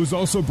Coaches Show is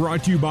also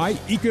brought to you by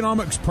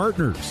Economics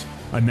Partners.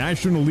 a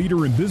national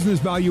leader in business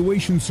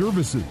valuation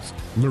services.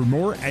 Learn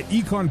more at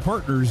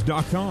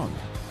econpartners.com.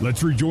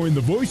 Let's rejoin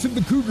the voice of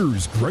the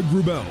Cougars, Greg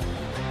Wrubell.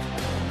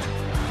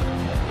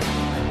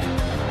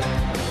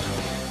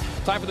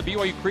 Time for the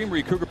BYU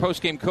Creamery Cougar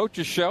Postgame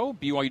Coaches Show.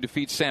 BYU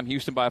defeats Sam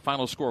Houston by a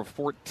final score of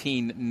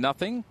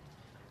 14-0.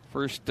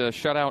 First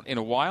shutout in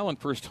a while and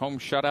first home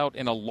shutout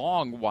in a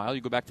long while.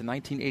 You go back to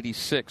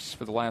 1986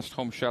 for the last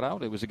home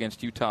shutout. It was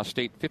against Utah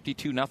State,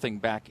 52-0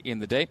 back in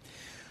the day.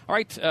 All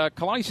right,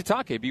 Kalani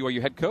Sitake,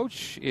 BYU head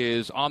coach,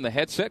 is on the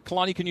headset.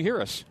 Kalani, can you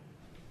hear us?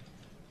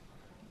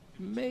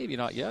 Maybe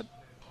not yet.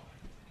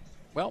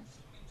 Well,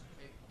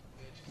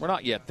 we're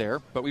not yet there,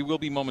 but we will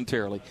be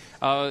momentarily.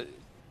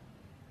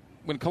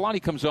 When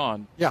Kalani comes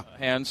on,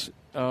 Hans,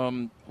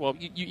 well,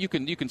 you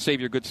can save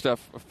your good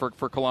stuff for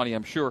Kalani,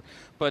 I'm sure.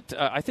 But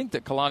I think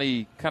that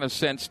Kalani kind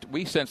of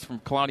we sensed from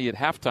Kalani at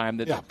halftime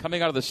that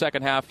coming out of the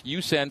second half,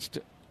 you sensed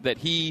that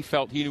he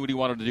felt he knew what he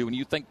wanted to do, and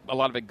you think a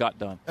lot of it got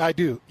done. I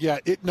do, yeah.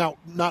 Now,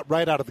 not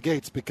right out of the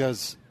gates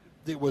because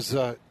it was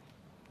an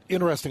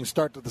interesting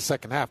start to the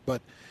second half,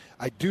 but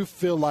I do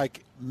feel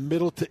like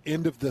middle to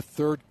end of the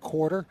third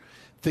quarter,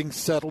 things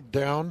settled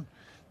down.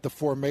 The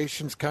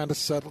formations kind of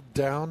settled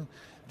down.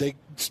 They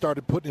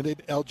started putting it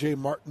in L.J.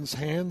 Martin's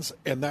hands,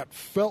 and that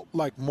felt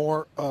like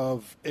more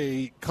of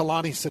a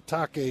Kalani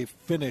Sitake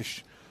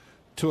finish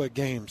to a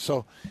game.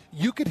 So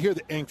you could hear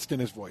the angst in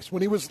his voice.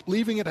 When he was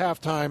leaving at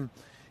halftime,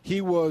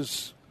 he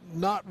was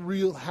not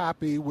real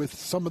happy with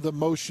some of the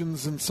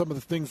motions and some of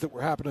the things that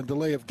were happening,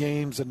 delay of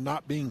games and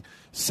not being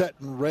set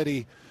and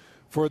ready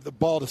for the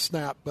ball to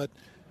snap. But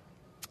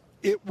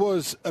it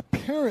was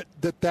apparent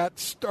that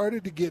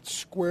started to get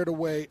squared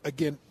away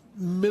again,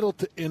 middle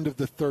to end of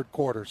the third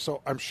quarter.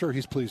 So I'm sure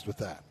he's pleased with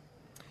that.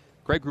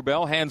 Greg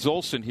Wrubell, Hans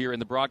Olsen here in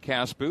the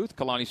broadcast booth.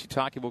 Kalani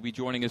Sitake will be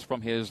joining us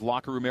from his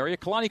locker room area.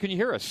 Kalani, can you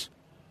hear us?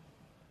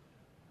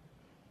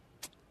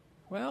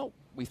 Well,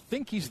 we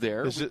think he's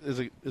there. Is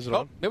it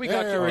on? There we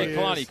got you. Hey,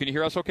 Kalani, can you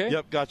hear us okay?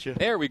 Yep, got you.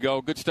 There we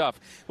go. Good stuff.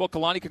 Well,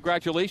 Kalani,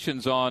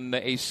 congratulations on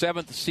a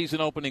 7th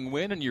season-opening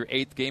win and your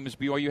 8th game as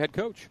BYU head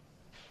coach.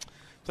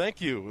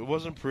 Thank you. It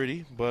wasn't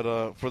pretty,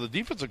 but for the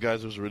defensive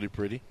guys, it was really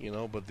pretty,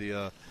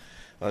 but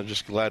I'm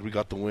just glad we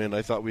got the win.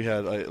 I thought we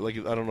had, I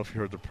don't know if you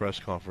heard the press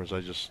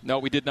conference. No,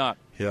 we did not.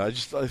 Yeah,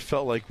 I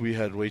felt like we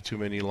had way too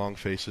many long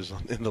faces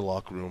in the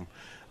locker room,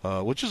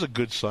 which is a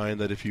good sign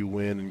that if you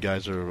win and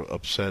guys are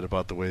upset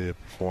about the way they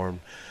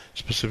perform,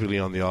 specifically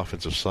on the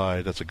offensive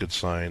side, that's a good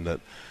sign that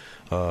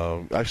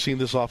I've seen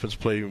this offense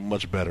play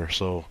much better.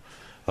 So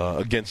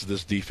against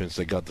this defense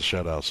that got the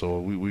shutout. So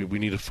we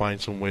need to find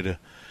some way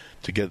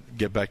to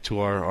get back to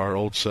our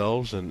old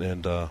selves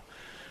and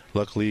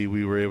luckily,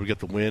 we were able to get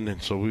the win,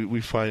 and so we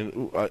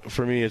find,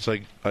 for me, it's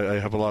like I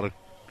have a lot of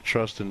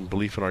trust and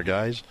belief in our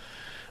guys.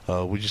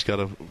 We just got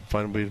to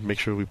find a way to make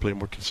sure we play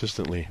more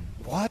consistently.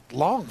 What?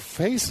 Long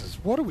faces?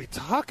 What are we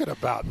talking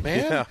about,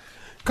 man? Yeah.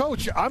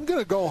 Coach, I'm going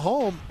to go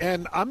home,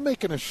 and I'm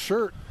making a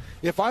shirt.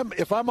 If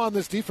I'm on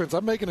this defense,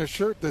 I'm making a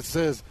shirt that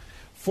says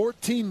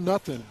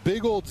 14-0,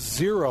 big old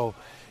 0.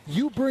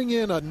 You bring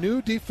in a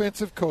new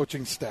defensive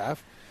coaching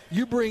staff.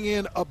 You bring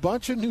in a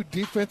bunch of new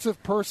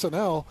defensive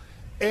personnel,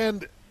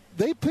 and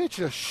they pitch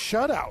a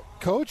shutout,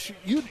 Coach.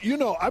 You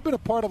know, I've been a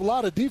part of a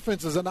lot of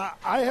defenses, and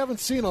I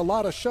haven't seen a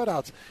lot of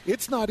shutouts.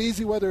 It's not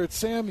easy whether it's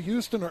Sam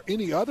Houston or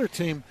any other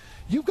team.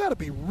 You've got to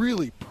be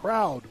really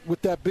proud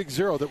with that big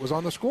 0 that was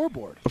on the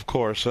scoreboard. Of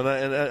course, and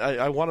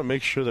I want to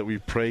make sure that we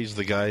praise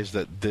the guys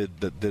that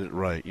did it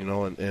right,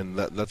 and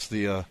that's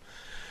the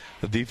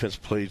defense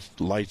played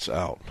lights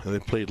out. They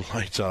played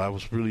lights out. I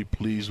was really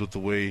pleased with the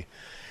way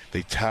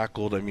they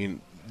tackled. I mean,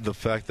 the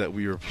fact that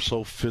we were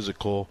so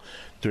physical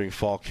during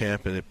fall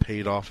camp, and it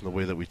paid off in the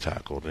way that we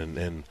tackled.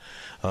 And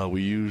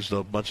we used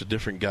a bunch of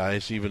different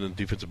guys, even in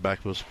defensive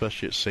backfield,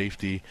 especially at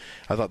safety.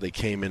 I thought they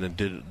came in and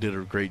did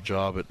a great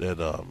job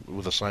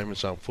with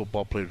assignments on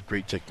football, played with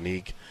great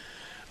technique.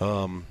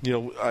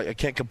 I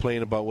can't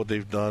complain about what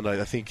they've done.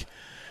 I think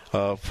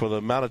for the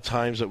amount of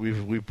times that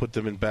we've put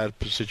them in bad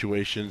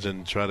situations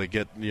and try to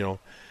get,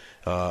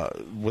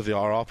 with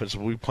our offense,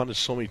 we punted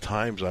so many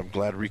times. I'm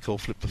glad Rico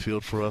flipped the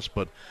field for us,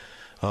 but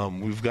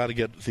we've got to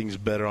get things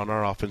better on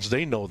our offense.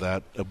 They know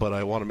that, but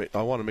I want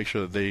to make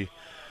sure that they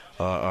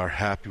are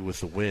happy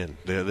with the win.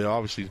 They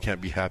obviously can't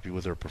be happy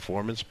with their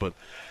performance, but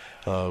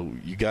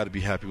you got to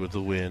be happy with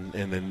the win,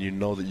 and then you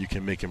know that you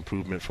can make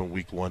improvement from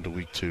week 1 to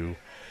week 2.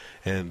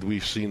 And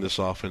we've seen this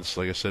offense,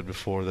 like I said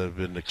before, that have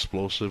been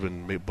explosive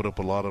and put up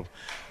a lot of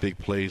big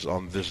plays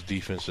on this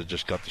defense that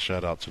just got the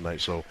shutout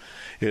tonight. So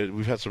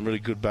we've had some really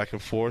good back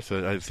and forth.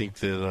 I think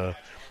that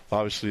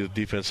obviously the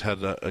defense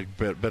had a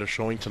better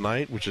showing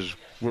tonight, which is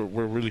we're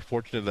really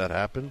fortunate that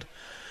happened.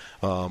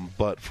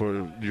 But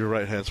for your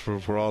right hands,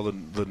 for all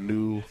the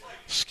new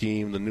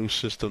scheme, the new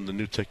system, the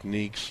new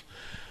techniques,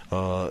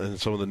 and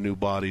some of the new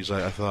bodies,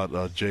 I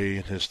thought Jay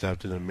and his staff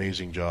did an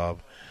amazing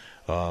job.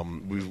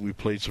 We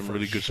played some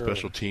really good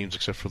special teams,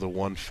 except for the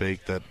one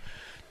fake that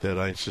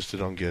I insisted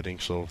on getting.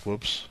 So,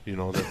 whoops,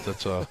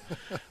 that's. But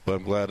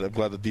I'm glad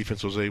the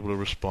defense was able to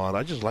respond.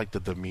 I just like the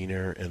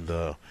demeanor and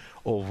the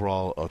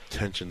overall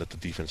attention that the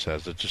defense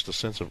has. There's just a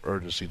sense of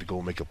urgency to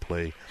go make a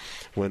play.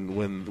 When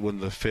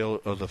the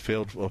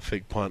failed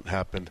fake punt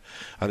happened,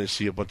 I didn't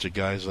see a bunch of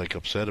guys like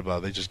upset about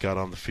it. They just got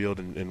on the field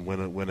and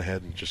went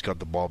ahead and just got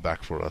the ball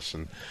back for us.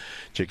 And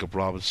Jacob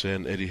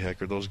Robinson, Eddie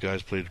Hecker, those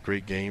guys played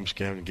great games.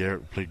 Cameron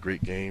Garrett played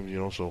great games.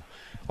 So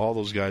all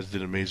those guys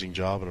did an amazing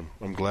job, and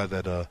I'm glad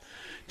that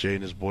Jay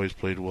and his boys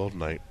played well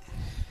tonight.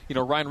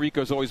 Ryan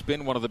Rico's always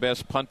been one of the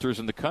best punters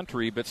in the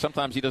country, but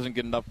sometimes he doesn't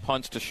get enough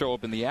punts to show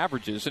up in the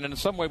averages. And in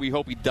some way we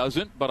hope he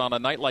doesn't, but on a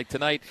night like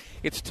tonight,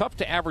 it's tough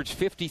to average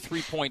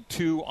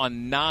 53.2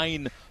 on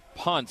 9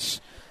 punts.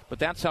 But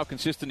that's how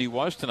consistent he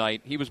was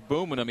tonight. He was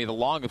booming. He had a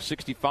long of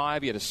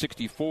 65. He had a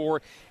 64.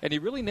 And he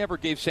really never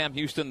gave Sam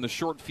Houston the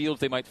short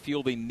fields they might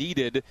feel they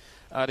needed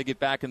to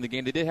get back in the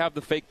game. They did have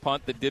the fake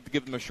punt that did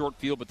give them a short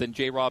field, but then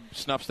J-Rob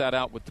snuffs that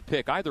out with the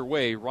pick. Either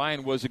way,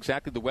 Ryan was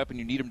exactly the weapon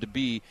you need him to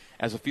be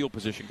as a field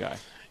position guy.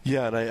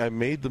 Yeah, and I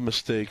made the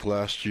mistake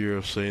last year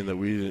of saying that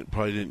we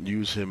probably didn't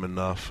use him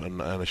enough,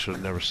 and I should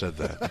have never said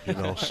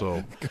that.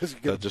 So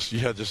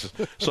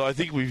so I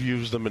think we've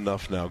used them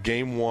enough now.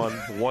 Game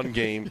one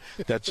game,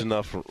 that's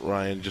enough.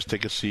 Ryan, just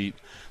take a seat.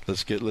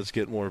 Let's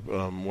get more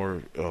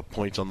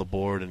points on the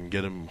board and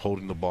get him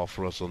holding the ball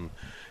for us on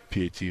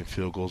PAT and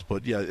field goals.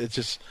 But yeah, it's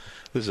just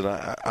listen.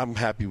 I'm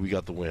happy we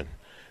got the win.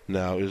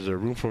 Now, is there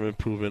room for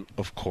improvement?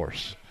 Of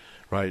course.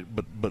 Right,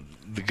 but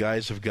the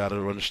guys have got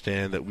to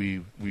understand that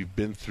we've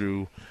been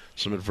through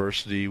some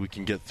adversity. We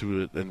can get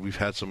through it, and we've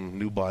had some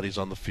new bodies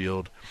on the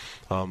field.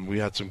 We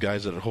had some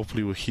guys that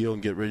hopefully will heal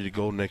and get ready to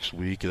go next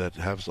week that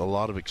have a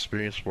lot of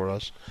experience for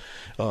us,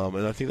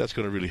 and I think that's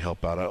going to really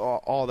help out.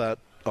 All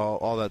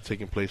that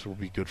taking place will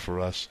be good for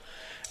us,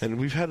 and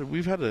we've had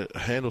to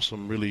handle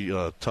some really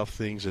tough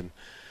things. And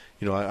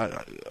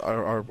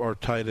our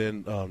tight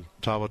end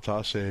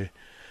Tavatase.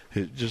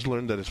 He just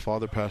learned that his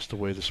father passed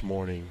away this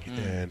morning,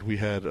 and we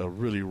had a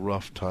really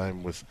rough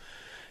time with,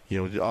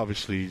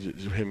 obviously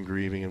him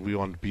grieving, and we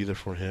wanted to be there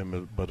for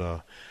him.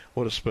 But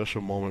what a special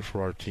moment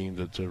for our team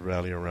to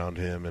rally around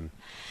him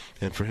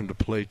and for him to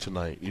play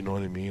tonight. You know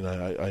what I mean?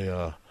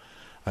 I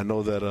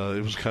know that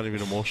it was kind of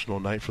an emotional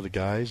night for the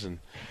guys, and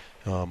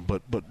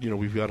but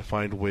we've got to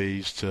find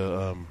ways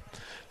to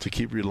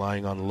keep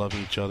relying on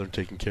loving each other and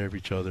taking care of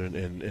each other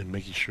and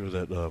making sure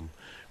that.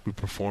 We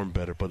perform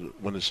better,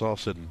 but when it's all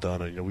said and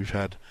done, we've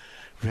had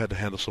to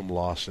handle some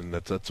loss, and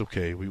that's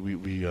okay.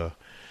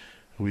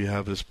 We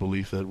have this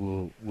belief that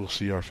we'll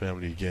see our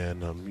family again.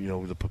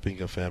 The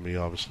Papinga family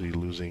obviously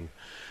losing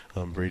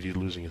Brady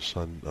losing his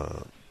son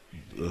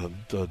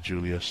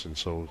Julius, and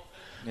so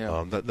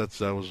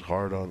that was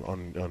hard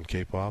on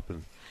K-pop,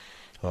 and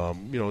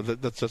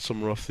that's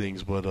some rough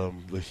things. But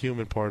the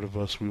human part of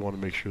us, we want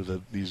to make sure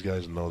that these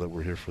guys know that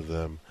we're here for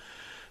them.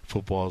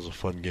 Football is a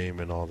fun game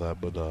and all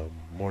that, but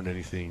more than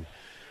anything,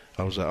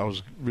 I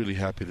was really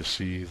happy to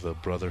see the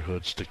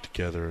brotherhood stick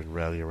together and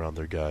rally around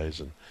their guys,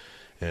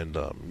 and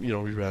we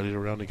rallied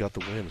around and got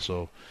the win.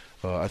 So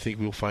I think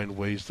we'll find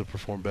ways to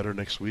perform better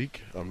next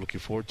week. I'm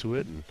looking forward to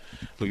it, and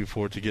looking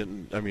forward to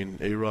getting.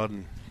 A-Rod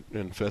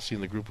and Fessy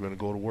and the group are going to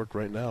go to work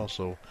right now,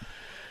 so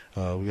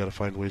we got to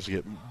find ways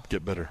to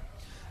get better.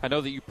 I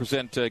know that you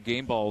present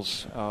game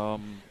balls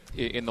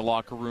in the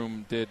locker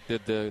room. Did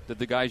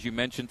the guys you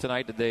mentioned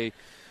tonight?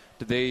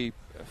 Did they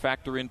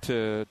factor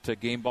into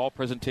game ball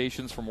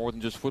presentations for more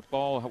than just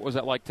football? What was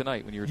that like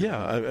tonight when you were doing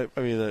that?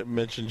 I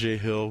mentioned Jay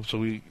Hill. So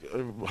we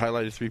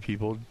highlighted 3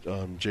 people,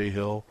 Jay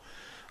Hill,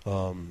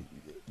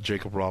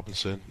 Jacob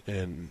Robinson,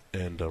 and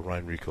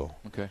Ryan Rico.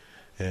 Okay.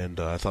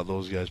 And I thought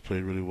those guys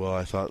played really well.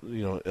 I thought,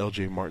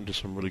 L.J. Martin did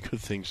some really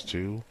good things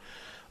too.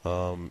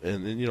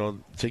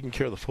 And taking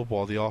care of the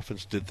football, the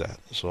offense did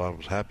that. So I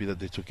was happy that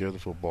they took care of the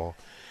football.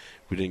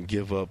 We didn't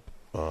give up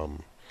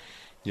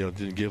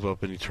didn't give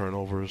up any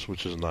turnovers,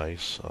 which is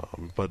nice.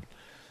 But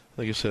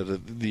like I said,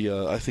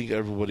 I think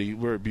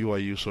we're at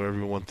BYU, so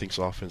everyone thinks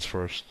offense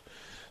first.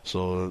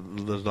 So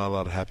there's not a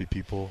lot of happy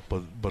people,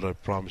 but I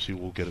promise you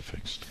we'll get it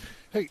fixed.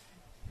 Hey,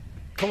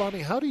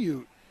 Kalani, how do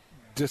you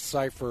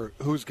decipher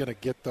who's going to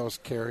get those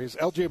carries?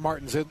 L.J.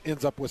 Martin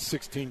ends up with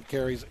 16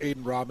 carries.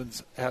 Aiden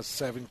Robbins has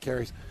 7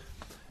 carries.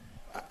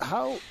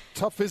 How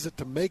tough is it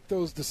to make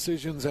those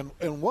decisions,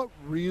 and what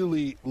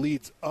really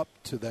leads up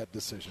to that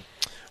decision?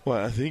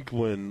 Well, I think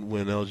when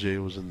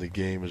LJ was in the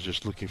game, is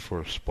just looking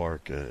for a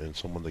spark and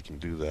someone that can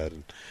do that.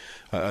 And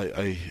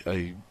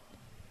I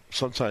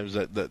sometimes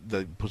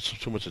that puts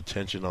too much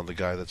attention on the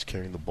guy that's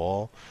carrying the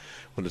ball,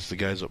 when it's the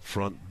guys up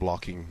front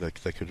blocking that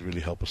could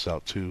really help us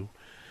out too.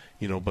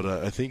 But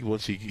I think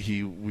once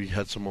we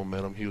had some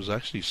momentum, he was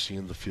actually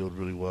seeing the field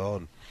really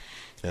well,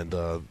 and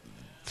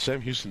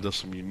Sam Houston does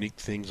some unique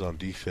things on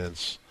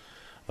defense,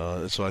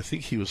 and so I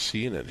think he was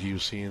seeing it. He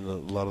was seeing a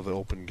lot of the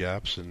open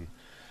gaps, and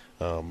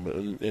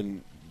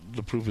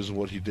the proof is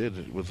what he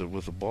did with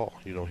the ball.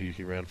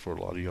 He ran for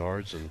a lot of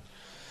yards and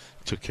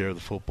took care of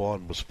the football,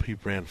 and he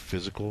ran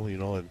physical.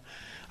 And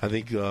I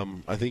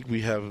think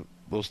we have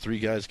those 3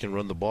 guys can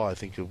run the ball. I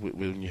think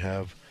when you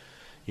have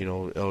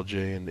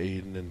LJ and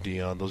Aiden and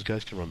Dion, those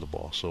guys can run the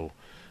ball. So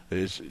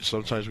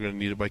sometimes we're going to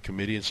need it by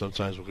committee, and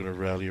sometimes we're going to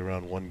rally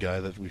around one guy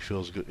that we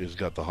feel has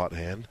got the hot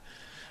hand.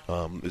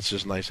 It's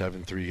just nice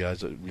having 3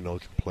 guys that we know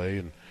can play,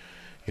 and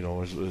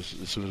as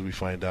soon as we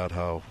find out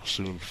how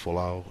soon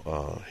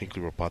Folau,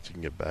 Hinckley, Rapazzi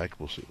can get back,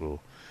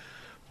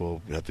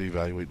 we'll have to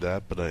evaluate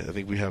that. But I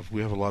think we have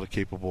a lot of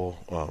capable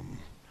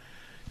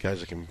guys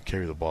that can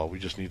carry the ball. We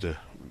just need to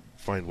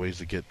find ways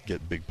to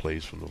get big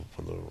plays from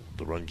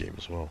the run game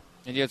as well.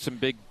 And you had some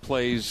big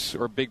plays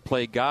or big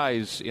play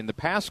guys in the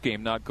pass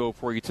game not go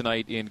for you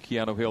tonight in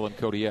Keanu Hill and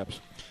Cody Epps.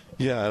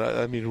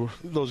 Yeah, I mean,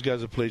 those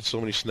guys have played so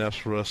many snaps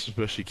for us,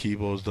 especially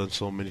Kibo has done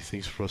so many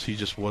things for us. He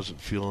just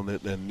wasn't feeling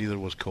it, and neither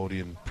was Cody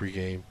in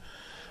pregame.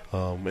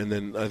 And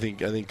then I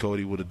think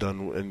Cody would have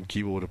done, and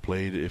Kibo would have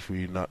played if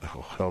we not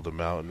held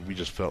him out, and we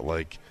just felt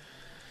like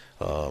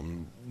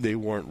they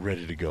weren't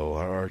ready to go.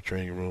 Our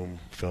training room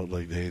felt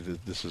like, hey,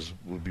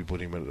 would be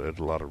putting him at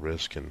a lot of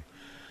risk, and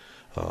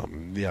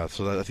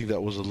so I think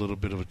that was a little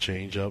bit of a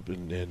change up,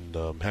 and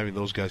having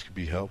those guys could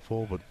be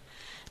helpful. But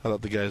I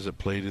thought the guys that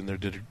played in there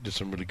did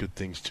some really good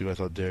things too. I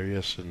thought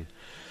Darius and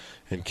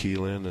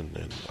Keelan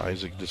and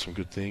Isaac did some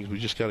good things. We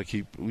just got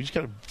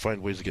to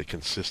find ways to get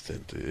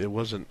consistent.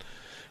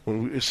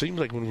 It seemed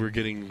like when we were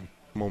getting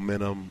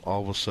momentum,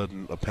 all of a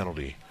sudden a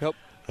penalty. Yep.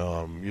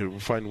 We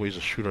find ways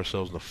to shoot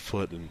ourselves in the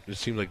foot, and it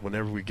seemed like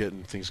whenever we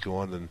getting things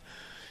going, then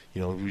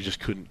we just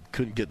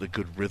couldn't get the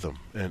good rhythm,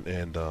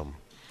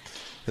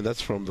 and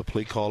that's from the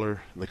play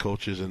caller and the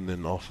coaches, and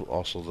then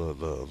also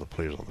the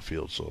players on the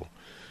field. So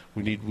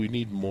we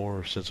need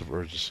more sense of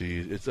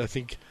urgency. I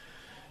think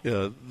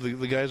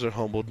the guys are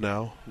humbled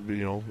now.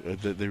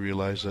 That they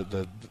realize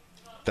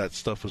that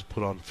stuff was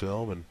put on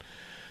film, and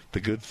the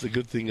good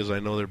thing is I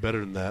know they're better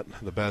than that.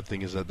 The bad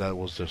thing is that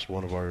was just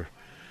one of our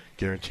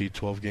guaranteed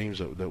 12 games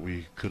that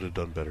we could have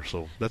done better.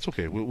 So that's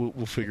okay.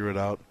 We'll figure it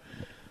out.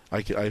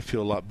 I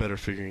feel a lot better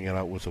figuring it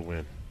out with a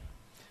win.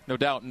 No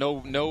doubt.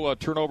 No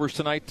turnovers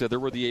tonight. There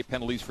were the 8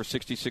 penalties for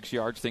 66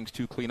 yards. Things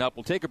to clean up.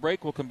 We'll take a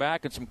break. We'll come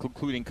back and some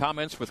concluding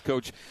comments with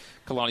Coach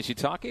Kalani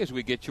Sitake as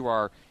we get to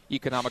our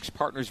Economics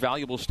Partners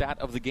valuable stat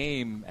of the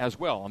game as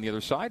well. On the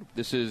other side,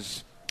 this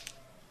is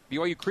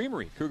BYU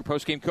Creamery, Cougar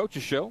Postgame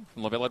Coaches Show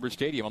from LaVell Edwards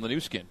Stadium on the new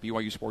skin,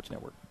 BYU Sports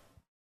Network.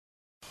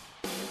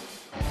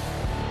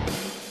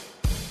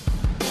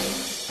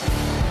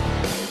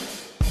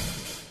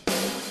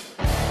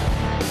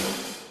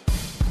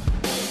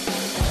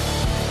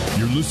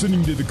 You're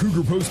listening to the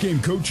Cougar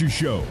Postgame Coaches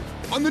Show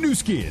on the new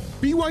skin,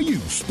 BYU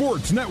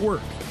Sports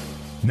Network.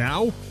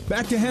 Now,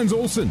 back to Hans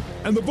Olsen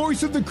and the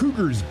voice of the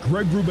Cougars,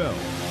 Greg Wrubell.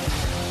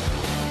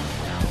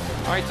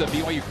 All right, the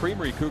BYU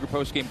Creamery Cougar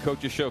Postgame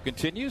Coaches Show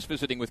continues,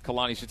 visiting with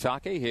Kalani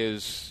Sitake.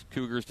 His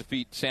Cougars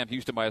defeat Sam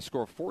Houston by a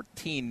score of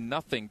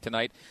 14-0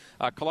 tonight.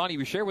 Kalani,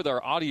 we share with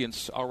our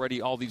audience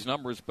already all these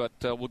numbers, but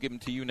we'll give them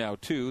to you now,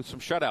 too. Some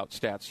shutout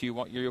stats.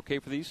 You okay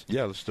for these?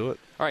 Yeah, let's do it.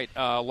 All right,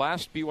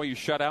 last BYU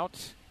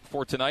shutout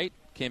for tonight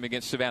came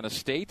against Savannah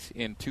State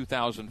in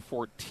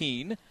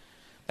 2014.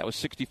 That was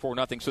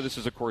 64-0. So this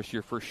is, of course,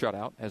 your first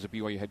shutout as a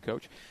BYU head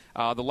coach.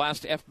 The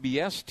last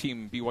FBS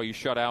team BYU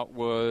shutout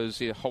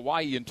was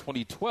Hawaii in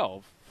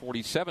 2012,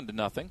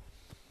 47-0.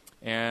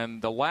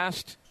 And the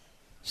last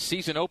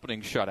season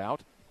opening shutout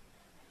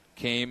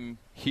came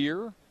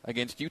here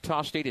against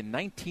Utah State in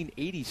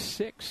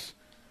 1986,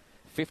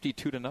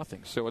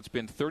 52-0. So it's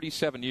been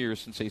 37 years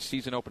since a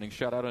season opening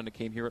shutout, and it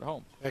came here at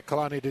home. Hey,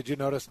 Kalani, did you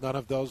notice none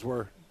of those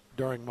were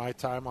during my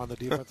time on the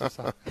defensive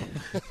side?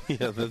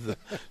 Yeah, the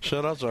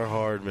shutouts are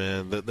hard,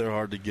 man. They're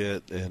hard to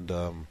get, and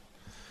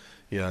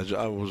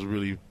I was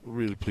really,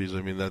 really pleased.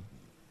 I mean, that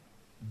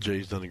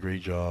Jay's done a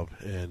great job,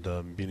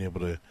 and being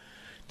able to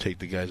take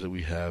the guys that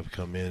we have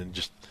come in,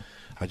 and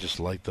I just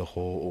like the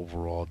whole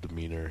overall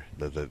demeanor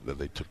that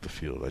they took the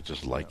field. I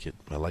just like it.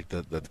 I like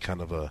that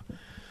kind of a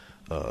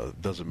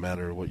doesn't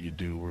matter what you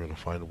do, we're going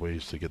to find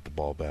ways to get the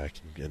ball back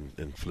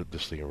and flip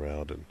this thing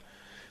around. And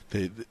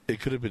it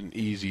could have been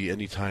easy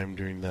any time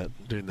during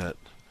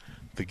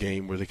the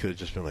game where they could have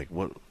just been like,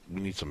 "What?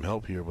 We need some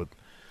help here," but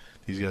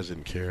these guys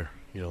didn't care.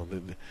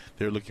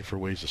 They're looking for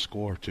ways to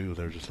score too.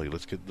 They're just like,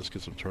 let's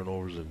get some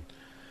turnovers, and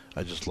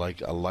I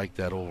like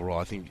that overall.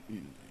 I think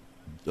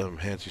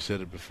Hansi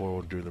said it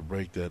before during the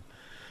break that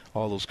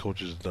all those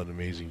coaches have done an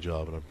amazing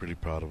job, and I'm pretty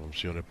proud of them.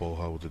 Sione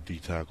Poha with the D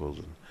tackles,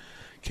 and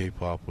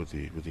K-Pop with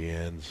the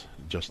ends,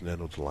 Justin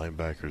End with the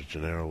linebackers,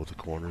 Gennaro with the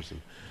corners,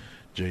 and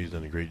Jay's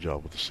done a great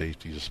job with the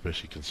safeties,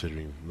 especially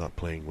considering not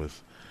playing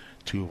with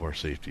 2 of our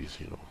safeties,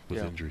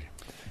 with injury.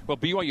 Well,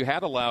 BYU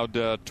had allowed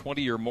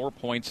 20 or more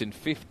points in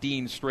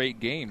 15 straight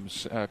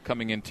games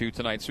coming into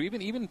tonight. So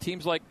even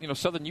teams like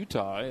Southern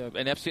Utah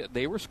and FC,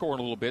 they were scoring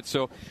a little bit.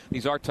 So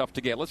these are tough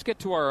to get. Let's get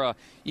to our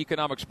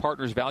Economics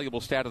Partners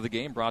valuable stat of the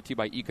game, brought to you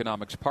by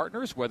Economics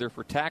Partners. Whether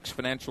for tax,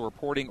 financial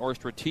reporting, or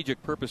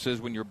strategic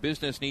purposes, when your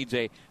business needs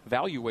a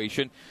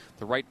valuation,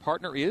 the right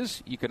partner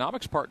is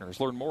Economics Partners.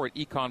 Learn more at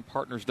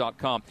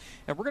econpartners.com.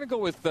 And we're going to go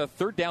with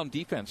third down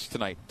defense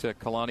tonight,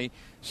 Kalani.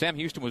 Sam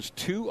Houston was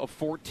 2 of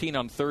 14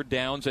 on third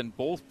downs, and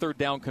both third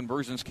down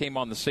conversions came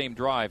on the same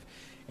drive.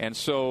 And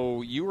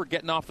so you were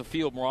getting off the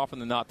field more often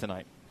than not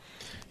tonight.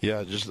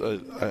 Yeah, just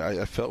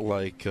I felt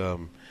like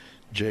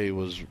Jay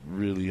was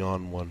really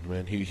on one,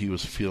 man. He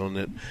was feeling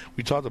it.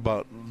 We talked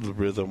about the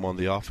rhythm on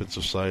the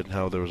offensive side and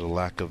how there was a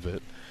lack of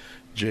it.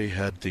 Jay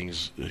had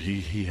things.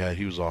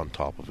 He was on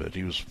top of it.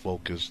 He was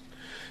focused.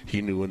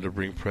 He knew when to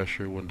bring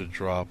pressure, when to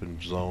drop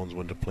in zones,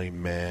 when to play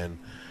man,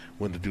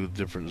 when to do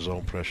different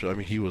zone pressure. I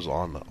mean, he was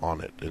on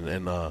it,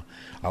 and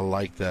I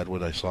liked that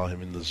when I saw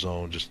him in the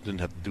zone. Just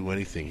didn't have to do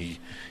anything.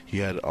 He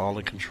had it all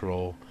in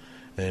control,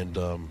 and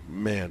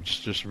man,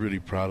 just really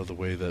proud of the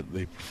way that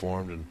they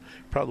performed, and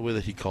proud of the way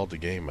that he called the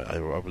game. I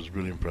was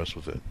really impressed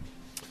with it.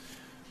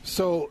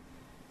 So,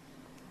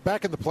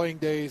 back in the playing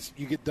days,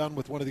 you get done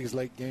with one of these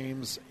late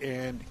games,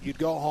 and you'd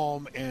go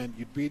home and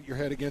you'd beat your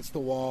head against the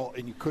wall,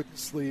 and you couldn't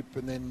sleep,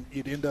 and then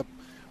you'd end up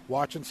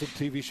watching some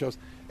TV shows.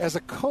 As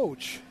a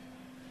coach,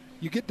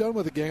 you get done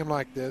with a game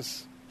like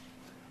this,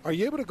 are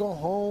you able to go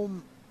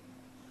home,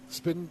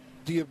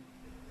 do you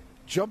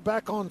jump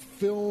back on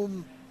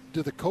film?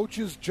 Do the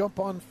coaches jump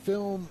on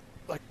film?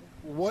 Like,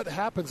 what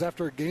happens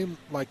after a game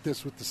like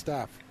this with the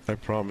staff? I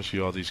promise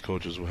you all these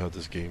coaches will have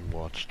this game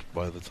watched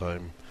by the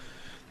time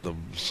the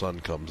sun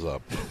comes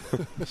up.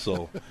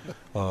 So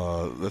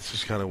that's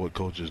just kind of what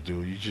coaches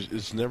do.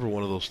 It's never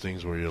one of those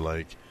things where you're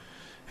like,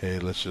 hey,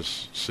 let's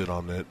just sit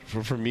on it.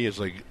 For me, it's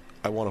like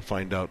I want to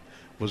find out,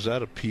 was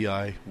that a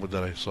PI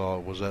that I saw?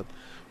 Was that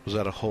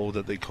a hold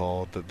that they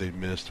called that they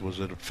missed? Was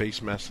it a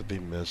face mask that they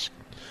missed?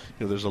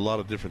 You know, there's a lot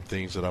of different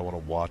things that I want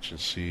to watch and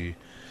see.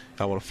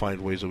 I want to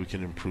find ways that we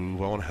can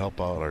improve. I want to help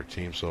out our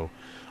team. So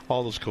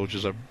all those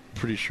coaches, I'm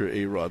pretty sure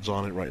A-Rod's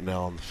on it right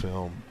now on the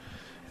film,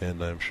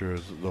 and I'm sure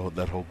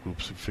that whole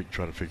group's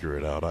trying to figure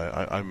it out.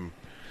 I'm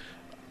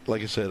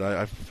like I said,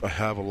 I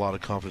have a lot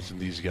of confidence in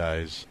these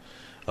guys.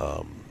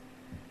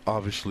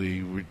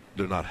 Obviously,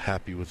 they're not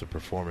happy with the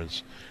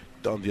performance.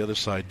 On the other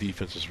side,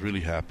 defense is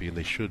really happy, and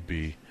they should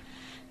be.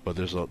 But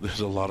there's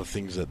a lot of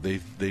things that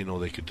they know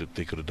they could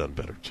have done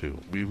better too.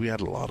 We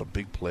had a lot of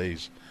big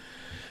plays,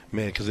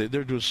 man, because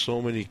they're doing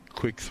so many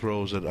quick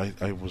throws that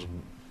I was.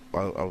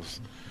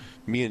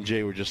 Me and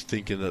Jay were just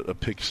thinking that a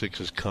pick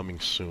six is coming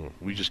soon.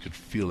 We just could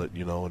feel it,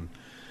 you know. And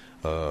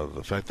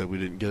the fact that we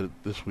didn't get it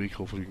this week,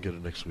 hopefully we can get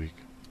it next week.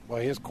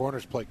 Well, his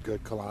corners played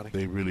good, Kalani.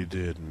 They really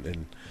did,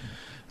 and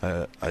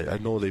I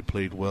know they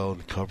played well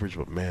in coverage,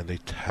 but, man, they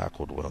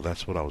tackled well.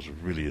 That's what I was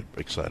really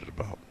excited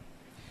about.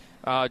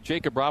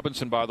 Jacob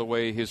Robinson, by the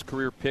way, his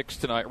career picks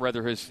tonight,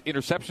 rather his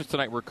interceptions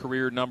tonight were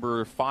career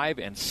number 5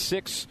 and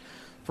 6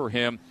 for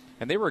him,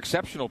 and they were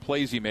exceptional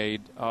plays he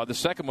made. The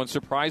second one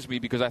surprised me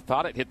because I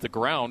thought it hit the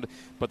ground,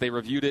 but they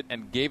reviewed it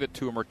and gave it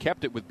to him or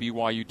kept it with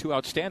BYU. 2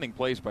 outstanding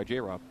plays by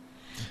J-Rob.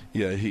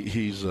 Yeah,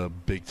 he's a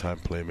big-time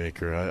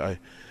playmaker. I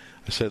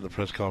said in the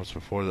press conference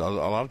before that a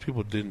lot of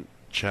people didn't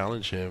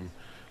challenge him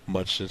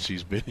much since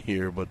he's been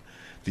here, but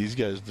these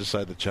guys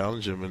decided to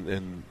challenge him,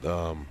 and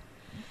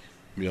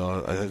you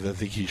know, I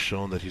think he's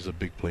shown that he's a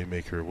big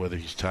playmaker, whether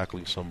he's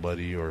tackling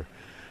somebody or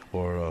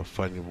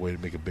finding a way to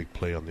make a big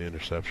play on the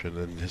interception.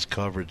 And his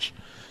coverage,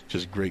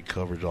 just great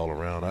coverage all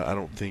around. I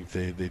don't think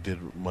they did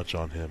much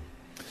on him.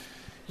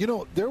 You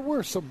know, there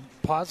were some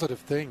positive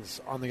things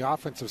on the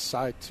offensive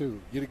side, too.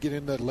 You get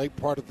in the late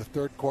part of the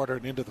third quarter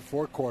and into the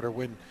fourth quarter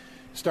when you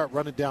start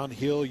running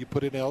downhill, you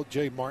put in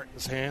L.J.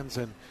 Martin's hands,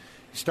 and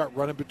you start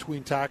running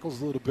between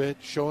tackles a little bit,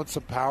 showing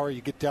some power. You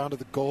get down to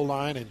the goal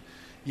line, and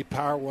you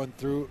power one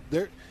through.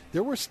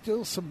 There were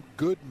still some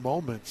good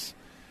moments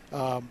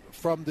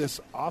from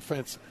this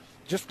offense.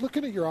 Just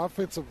looking at your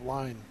offensive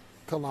line,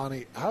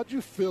 Kalani, how'd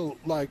you feel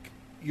like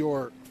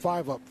your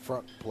 5 up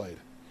front played?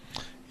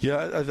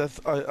 Yeah,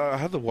 I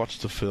had to watch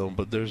the film,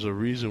 but there's a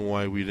reason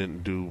why we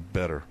didn't do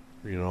better,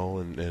 you know,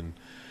 and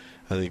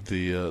I think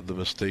the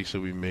mistakes that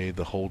we made,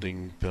 the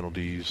holding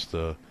penalties,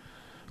 I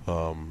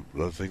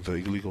think the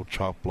illegal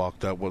chop block,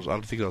 I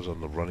don't think that was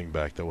on the running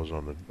back, that was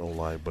on the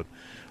O-line, but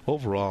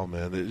overall,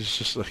 man, it's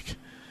just like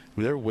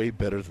they're way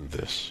better than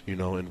this, you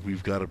know, and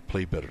we've got to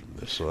play better than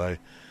this. So I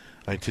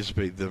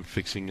anticipate them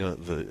fixing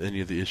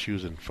any of the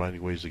issues and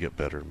finding ways to get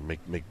better and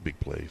make big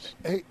plays.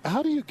 Hey,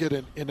 how do you get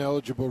an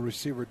ineligible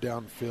receiver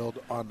downfield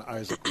on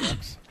Isaac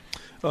Rex?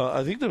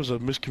 I think there was a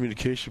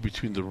miscommunication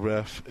between the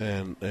ref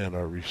and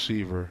our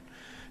receiver.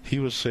 He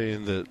was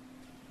saying that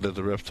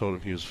the ref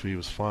told him he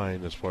was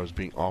fine as far as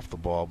being off the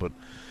ball, but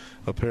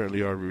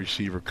apparently our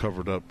receiver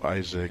covered up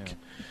Isaac.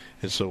 Yeah.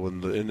 And so when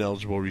the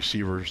ineligible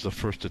receiver is the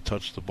first to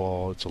touch the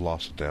ball, it's a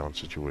loss of down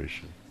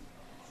situation.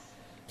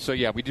 So,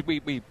 yeah, we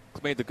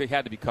made he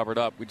had to be covered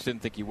up. We just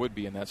didn't think he would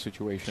be in that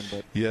situation.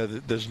 But yeah,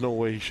 there's no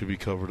way he should be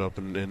covered up.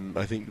 And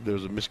I think there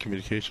was a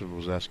miscommunication.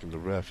 Was asking the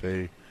ref,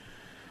 hey,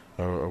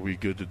 are we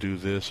good to do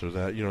this or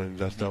that? You know, and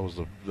that was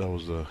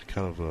the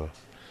kind of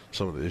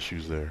some of the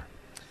issues there.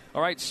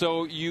 All right,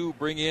 so you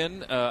bring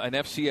in an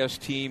FCS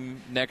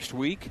team next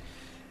week,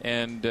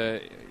 and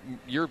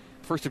your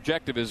first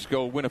objective is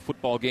go win a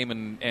football game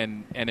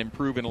and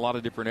improve in a lot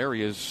of different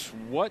areas.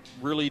 What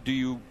really do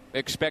you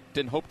expect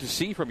and hope to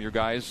see from your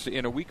guys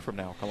in a week from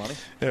now,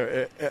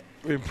 Kalani?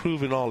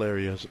 Improve in all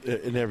areas,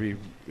 in every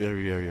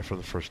area from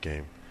the first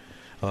game.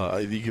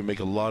 You can make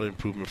a lot of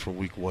improvement from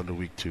week 1 to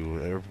week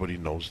 2. Everybody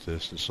knows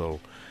this, and so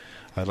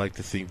I'd like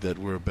to think that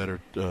we're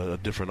a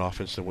different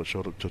offense than what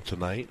showed up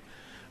tonight,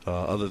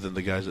 other than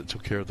the guys that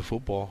took care of the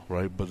football,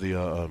 right? But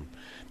the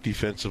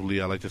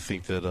defensively, I like to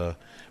think that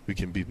we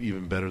can be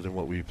even better than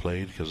what we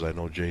played, because I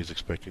know Jay's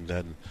expecting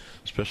that. And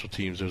special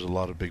teams, there's a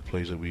lot of big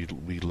plays that we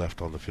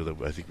left on the field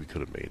that I think we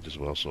could have made as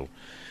well. So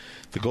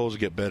the goal is to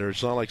get better.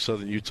 It's not like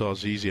Southern Utah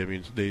is easy. I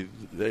mean, the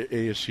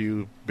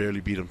ASU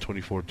barely beat them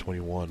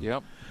 24-21.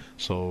 Yep.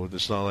 So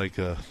it's not like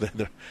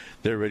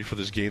they're ready for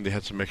this game. They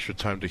had some extra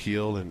time to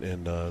heal,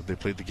 and they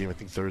played the game, I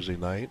think, Thursday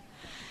night.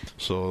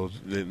 So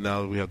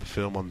now that we have the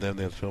film on them,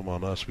 they have the film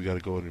on us. We got to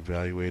go and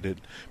evaluate it,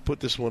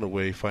 put this one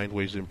away, find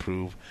ways to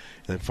improve,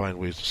 and then find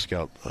ways to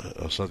scout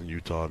Southern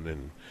Utah and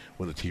then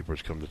when the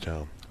T-Birds come to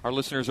town. Our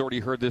listeners already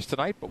heard this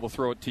tonight, but we'll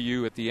throw it to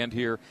you at the end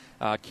here.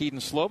 Keaton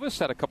Slovis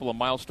had a couple of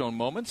milestone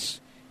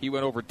moments. He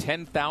went over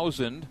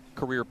 10,000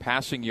 career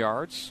passing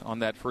yards on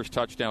that first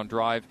touchdown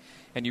drive.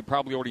 And you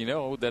probably already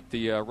know that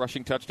the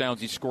rushing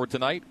touchdowns he scored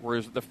tonight were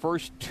the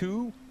first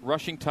 2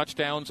 rushing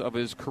touchdowns of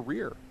his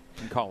career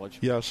in college.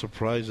 Yeah, I was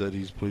surprised that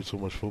he's played so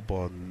much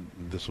football, and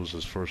this was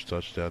his first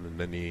touchdown, and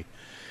then he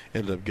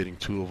ended up getting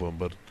 2 of them.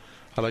 But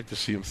I like to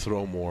see him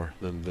throw more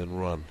than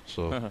run.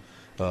 So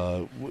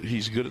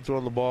he's good at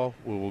throwing the ball.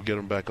 We'll get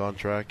him back on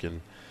track,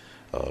 and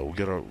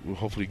we'll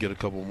hopefully get a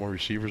couple more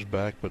receivers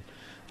back. But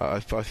I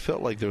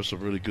felt like there were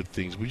some really good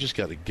things. We just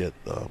got to get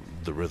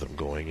the rhythm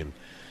going, and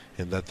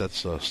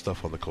that's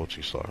stuff on the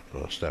coaching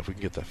staff. We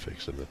can get that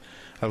fixed, and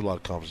I have a lot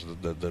of confidence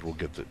that we'll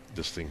get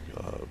this thing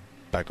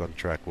back on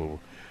track with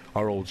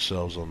our old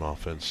selves on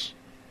offense.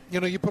 You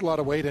know, you put a lot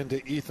of weight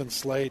into Ethan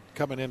Slade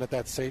coming in at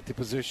that safety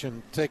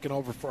position, taking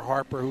over for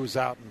Harper, who's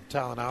out, and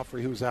Talon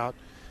Alfrey, who's out.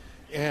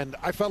 And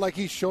I felt like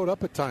he showed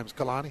up at times,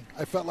 Kalani.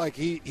 I felt like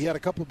he had a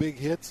couple of big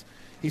hits.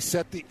 He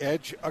set the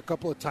edge a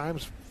couple of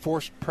times,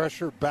 forced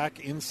pressure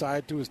back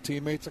inside to his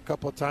teammates a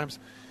couple of times.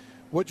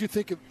 What do you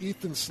think of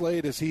Ethan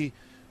Slade as he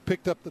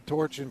picked up the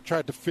torch and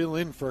tried to fill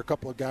in for a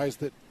couple of guys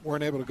that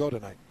weren't able to go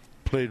tonight?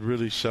 Played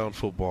really sound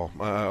football.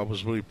 I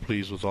was really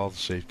pleased with all the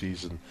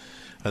safeties, and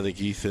I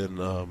think Ethan,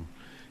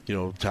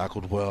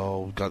 tackled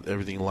well, got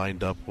everything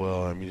lined up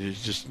well. I mean, he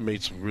just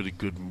made some really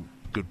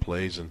good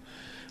plays, and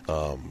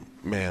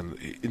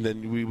and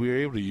then we were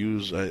able to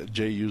use.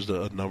 Jay used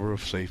a number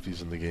of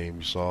safeties in the game.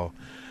 You saw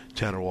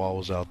Tanner Wall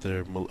was out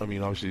there. I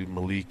mean, obviously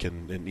Malik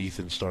and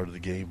Ethan started the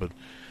game, but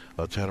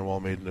Tanner Wall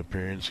made an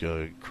appearance.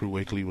 Crew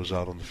Wakely was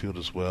out on the field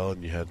as well,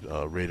 and you had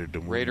Raider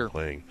Demoon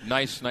playing.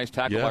 Nice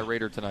tackle by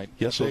Raider tonight.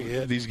 Yeah, so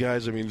these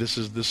guys, I mean, this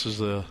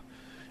is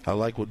I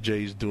like what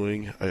Jay's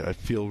doing. I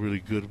feel really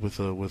good with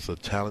the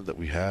talent that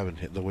we have and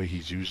the way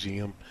he's using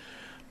them.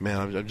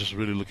 Man, I'm just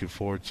really looking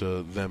forward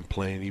to them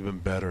playing even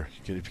better,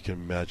 if you can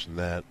imagine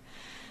that.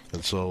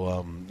 And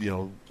so,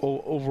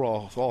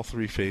 overall, all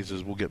 3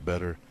 phases will get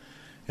better,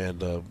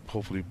 and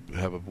hopefully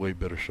have a way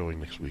better showing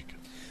next week.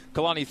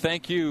 Kalani,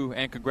 thank you,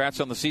 and congrats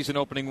on the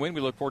season-opening win.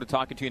 We look forward to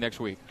talking to you next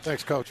week.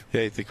 Thanks, Coach.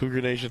 Hey, the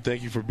Cougar Nation,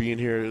 thank you for being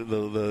here.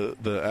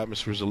 The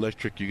atmosphere is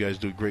electric. You guys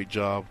do a great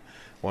job.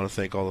 I want to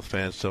thank all the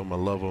fans. Tell them I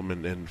love them,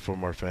 and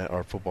from our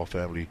football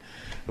family,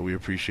 and we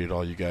appreciate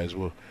all you guys.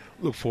 We'll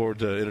look forward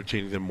to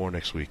entertaining them more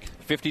next week.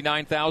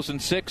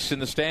 59,006 in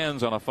the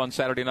stands on a fun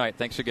Saturday night.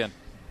 Thanks again.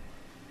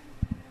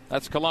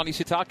 That's Kalani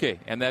Sitake,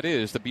 and that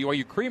is the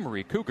BYU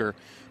Creamery Cougar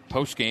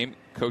postgame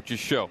coaches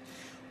show.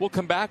 We'll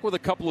come back with a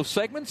couple of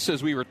segments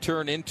as we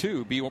return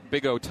into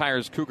Big O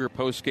Tires Cougar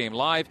Postgame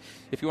Live.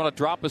 If you want to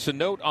drop us a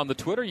note on the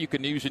Twitter, you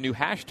can use a new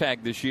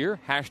hashtag this year,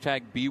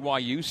 hashtag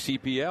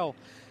BYUCPL.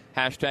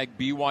 Hashtag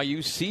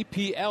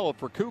BYUCPL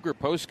for Cougar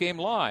Postgame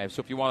Live.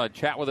 So if you want to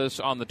chat with us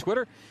on the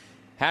Twitter,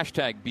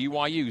 hashtag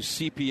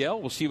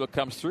BYUCPL. We'll see what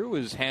comes through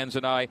as Hans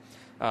and I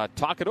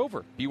talk it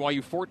over.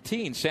 BYU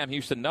 14, Sam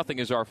Houston nothing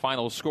is our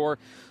final score.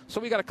 So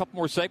we got a couple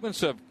more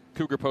segments of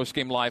Cougar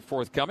Postgame Live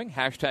forthcoming.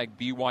 Hashtag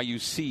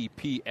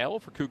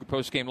BYUCPL for Cougar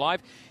Postgame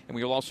Live. And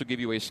we will also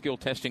give you a skill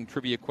testing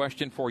trivia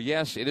question for,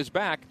 yes, it is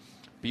back,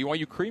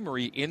 BYU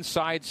Creamery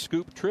Inside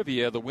Scoop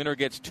Trivia. The winner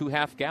gets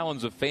 2.5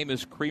 gallons of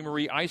famous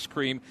Creamery ice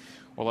cream.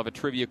 We'll have a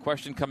trivia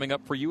question coming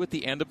up for you at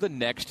the end of the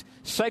next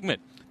segment.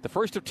 The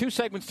first of 2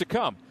 segments to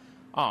come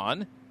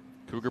on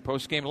Cougar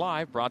Postgame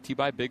Live, brought to you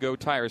by Big O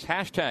Tires.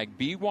 Hashtag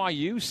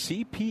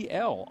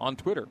BYUCPL on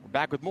Twitter. We're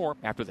back with more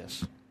after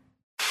this.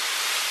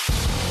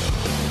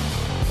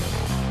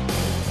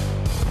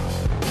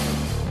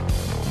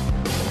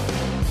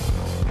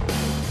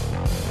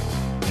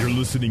 You're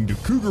listening to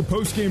Cougar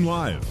Postgame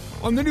Live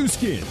on the new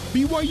skin,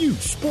 BYU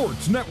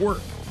Sports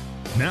Network.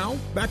 Now,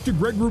 back to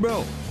Greg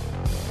Wrubell.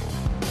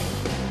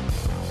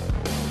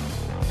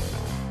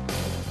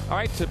 All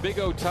right, to Big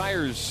O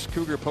Tires,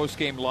 Cougar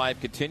Postgame Live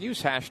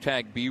continues.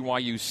 Hashtag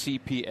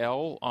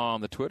BYUCPL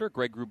on the Twitter.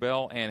 Greg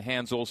Wrubell and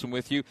Hans Olsen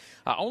with you.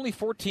 Only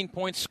 14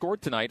 points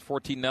scored tonight.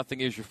 14-0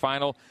 is your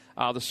final.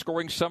 The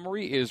scoring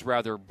summary is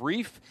rather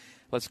brief.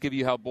 Let's give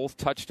you how both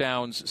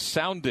touchdowns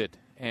sounded.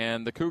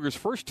 And the Cougars'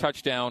 first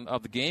touchdown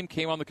of the game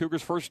came on the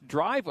Cougars' first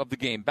drive of the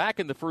game.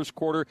 Back in the first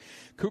quarter,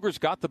 Cougars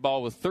got the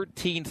ball with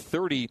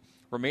 13:30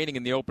 remaining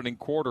in the opening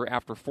quarter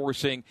after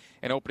forcing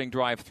an opening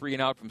drive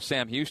 3-and-out from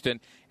Sam Houston.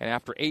 And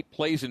after 8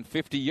 plays and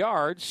 50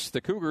 yards,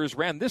 the Cougars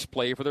ran this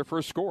play for their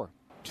first score.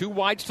 2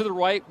 wides to the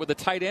right with a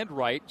tight end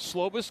right.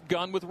 Slovis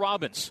gun with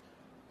Robbins.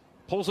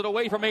 Pulls it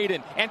away from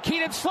Aiden. And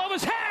Keaton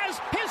Slovis has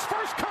his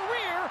first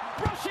career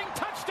rushing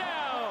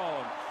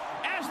touchdown.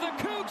 As the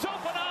Cougs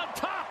open on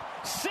top,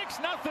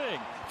 6-0.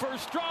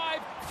 First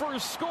drive,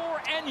 first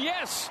score, and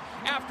yes,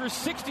 after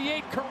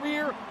 68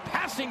 career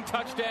passing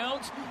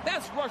touchdowns,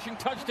 that's rushing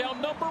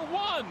touchdown number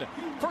 1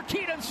 for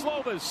Keaton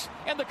Slovis,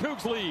 and the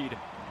Cougs lead.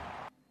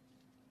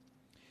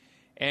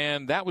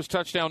 And that was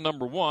touchdown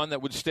number 1.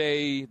 That would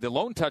stay the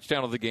lone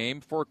touchdown of the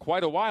game for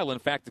quite a while. In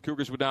fact, the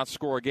Cougars would not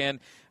score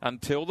again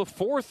until the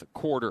fourth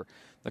quarter.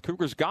 The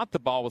Cougars got the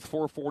ball with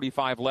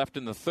 4:45 left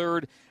in the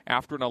third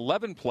after an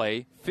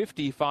 11-play,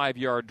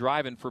 55-yard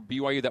drive. And for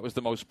BYU, that was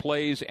the most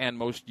plays and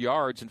most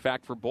yards. In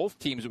fact, for both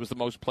teams, it was the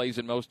most plays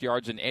and most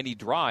yards in any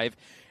drive.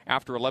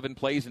 After 11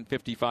 plays and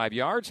 55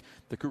 yards,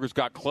 the Cougars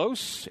got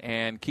close,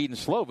 and Keaton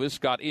Slovis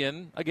got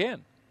in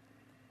again.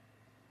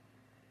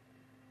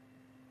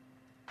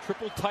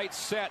 Triple tight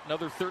set,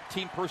 another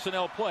 13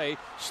 personnel play.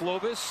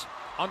 Slovis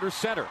under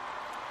center.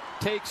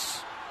 Takes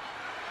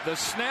the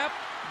snap,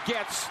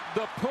 gets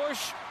the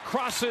push,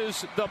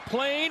 crosses the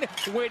plane,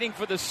 waiting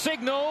for the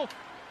signal,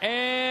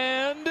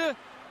 and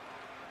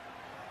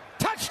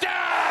touchdown!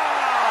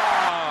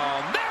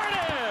 There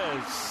it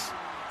is!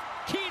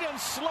 Keaton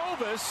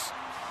Slovis,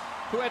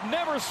 who had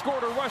never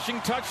scored a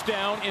rushing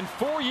touchdown in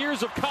 4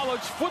 years of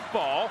college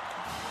football,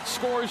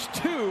 scores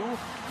 2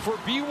 for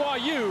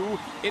BYU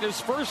in his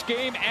first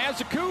game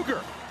as a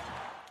Cougar.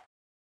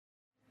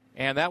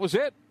 And that was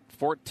it.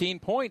 14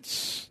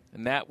 points.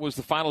 And that was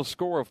the final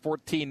score of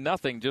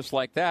 14-0, just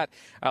like that.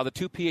 The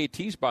 2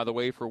 PATs, by the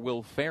way, for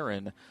Will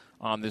Farron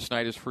on this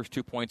night, his first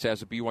 2 points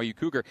as a BYU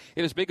Cougar.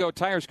 It is Big O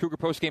Tires Cougar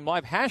Postgame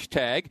Live,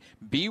 hashtag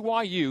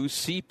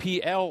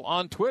BYUCPL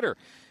on Twitter.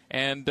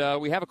 And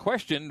we have a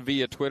question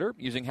via Twitter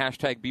using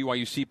hashtag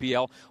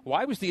BYUCPL.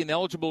 Why was the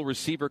ineligible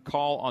receiver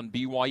call on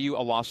BYU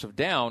a loss of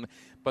down,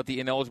 but the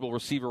ineligible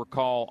receiver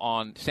call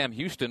on Sam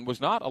Houston was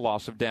not a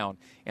loss of down?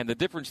 And the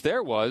difference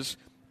there was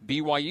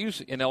BYU's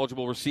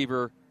ineligible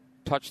receiver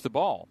touched the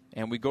ball.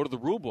 And we go to the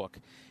rule book,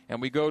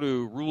 and we go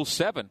to Rule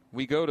 7.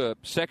 We go to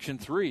Section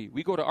 3.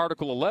 We go to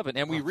Article 11,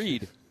 and we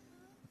read.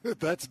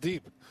 That's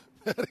deep.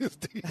 That is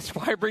deep. That's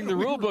why I bring the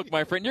rule book,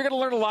 my friend. You're going to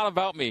learn a lot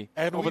about me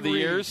over the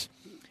years.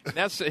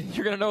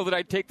 You're going to know that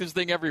I take this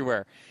thing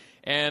everywhere.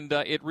 And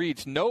it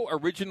reads, no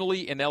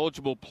originally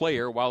ineligible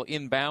player while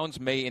inbounds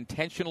may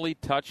intentionally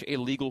touch a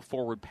legal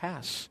forward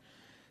pass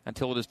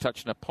until it has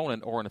touched an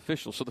opponent or an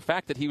official. So the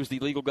fact that he was the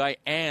legal guy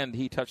and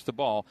he touched the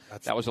ball,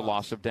 that was a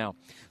loss of down.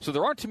 So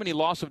there aren't too many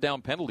loss of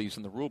down penalties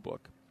in the rule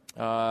book.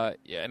 An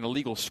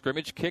illegal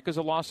scrimmage kick is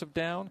a loss of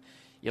down.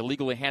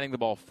 Illegally handing the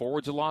ball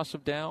forward is a loss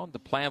of down. The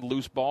planned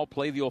loose ball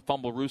play, the old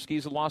fumble-rooski,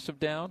 is a loss of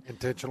down.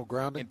 Intentional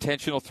grounding.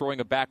 Intentional throwing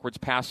a backwards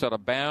pass out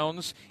of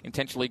bounds.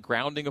 Intentionally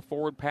grounding a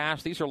forward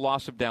pass. These are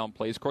loss of down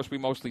plays. Of course, we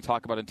mostly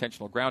talk about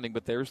intentional grounding,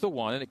 but there's the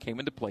one, and it came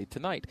into play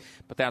tonight.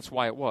 But that's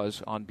why it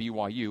was on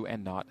BYU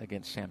and not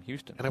against Sam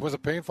Houston. And it was a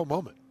painful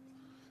moment.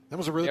 That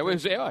was a really.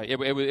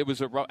 It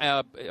was a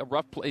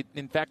rough play.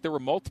 In fact, there were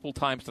multiple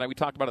times tonight we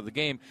talked about it in the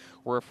game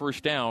where a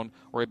first down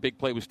or a big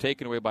play was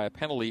taken away by a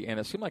penalty, and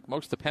it seemed like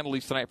most of the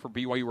penalties tonight for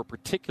BYU were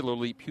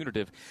particularly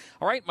punitive.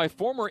 All right, my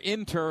former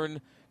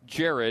intern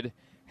Jared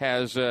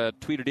has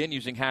tweeted in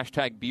using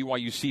hashtag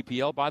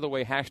BYUCPL. By the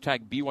way,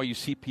 hashtag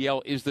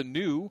BYUCPL is the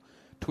new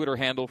Twitter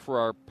handle for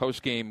our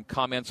postgame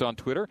comments on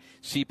Twitter.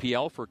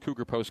 CPL for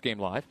Cougar Postgame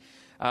Live.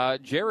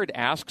 Jared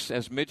asks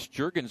as Mitch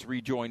Juergens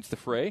rejoins the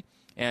fray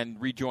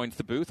and rejoins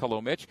the booth.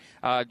 Hello, Mitch.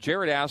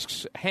 Jared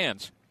asks,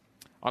 Hans,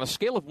 on a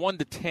scale of 1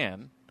 to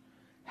 10,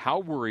 how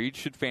worried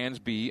should fans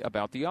be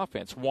about the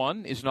offense?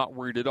 1 is not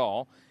worried at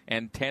all,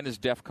 and 10 is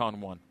DEFCON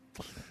 1.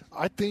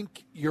 I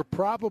think you're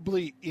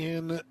probably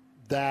in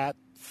that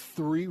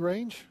 3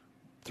 range,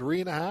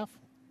 3.5.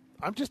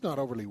 I'm just not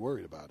overly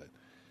worried about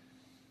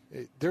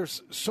it.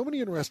 There's so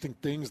many interesting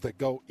things that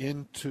go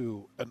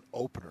into an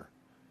opener,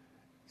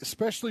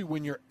 especially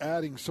when you're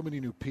adding so many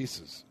new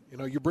pieces. You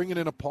know, you're bringing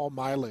in a Paul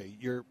Miley,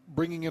 you're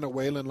bringing in a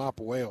Waylon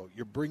Lapueo,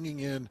 you're bringing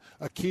in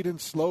a Keaton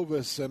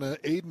Slovis and a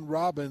Aiden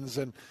Robbins,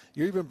 and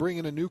you're even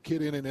bringing a new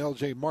kid in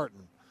LJ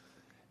Martin.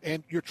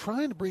 And you're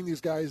trying to bring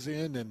these guys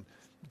in and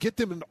get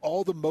them in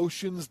all the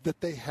motions that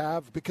they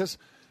have, because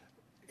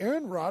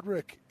Aaron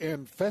Roderick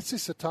and Fesi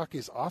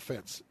Sitake's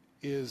offense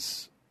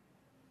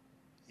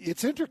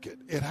it's intricate.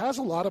 It has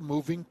a lot of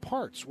moving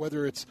parts,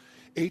 whether it's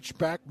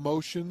H-back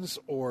motions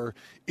or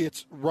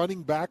it's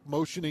running back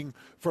motioning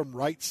from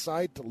right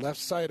side to left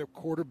side of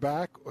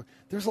quarterback.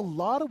 There's a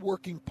lot of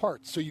working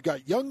parts. So you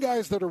got young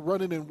guys that are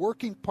running in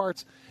working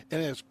parts,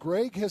 and as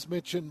Greg has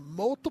mentioned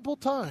multiple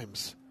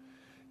times,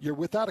 you're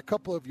without a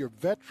couple of your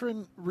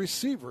veteran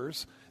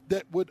receivers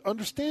that would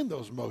understand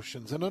those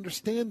motions and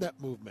understand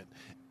that movement.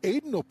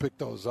 Aiden will pick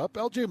those up.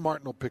 LJ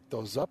Martin will pick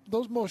those up.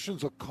 Those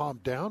motions will calm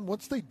down.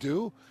 Once they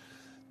do,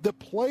 the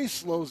play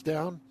slows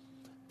down,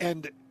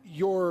 and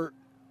your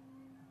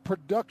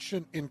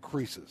production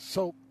increases.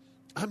 So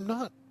I'm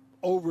not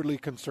overly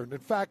concerned. In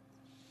fact,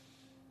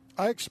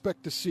 I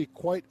expect to see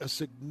quite a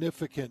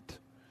significant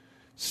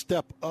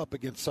step up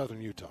against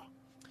Southern Utah.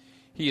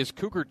 He is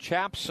Cougar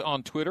Chaps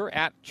on Twitter,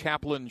 at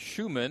Chaplain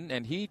Schumann,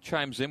 and he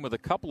chimes in with a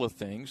couple of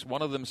things.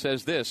 One of them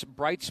says this,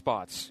 bright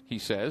spots, he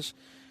says.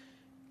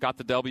 Got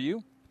the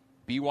W.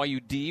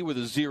 BYU D with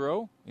a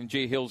 0 in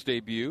Jay Hill's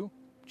debut.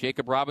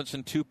 Jacob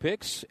Robinson, 2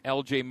 picks.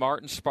 L.J.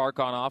 Martin, spark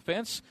on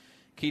offense.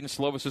 Keaton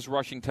Slovis's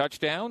rushing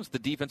touchdowns. The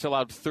defense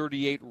allowed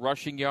 38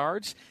 rushing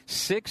yards,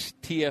 6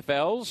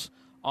 TFLs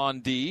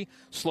on D.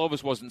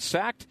 Slovis wasn't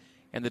sacked,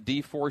 and the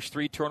D forced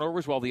 3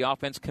 turnovers while the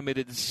offense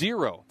committed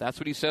 0. That's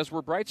what he says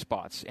were bright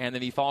spots. And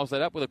then he follows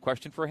that up with a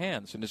question for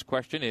Hans. And his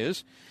question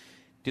is,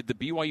 did the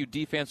BYU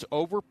defense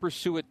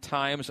over-pursue at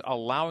times,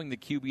 allowing the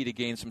QB to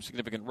gain some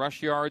significant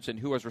rush yards, and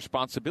who has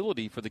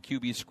responsibility for the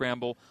QB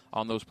scramble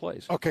on those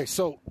plays? Okay,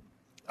 so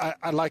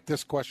I like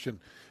this question.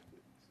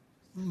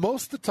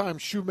 Most of the time,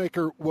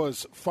 Shoemaker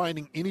was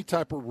finding any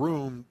type of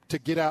room to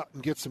get out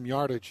and get some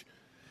yardage.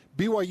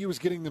 BYU was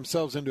getting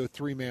themselves into a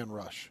 3-man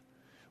rush.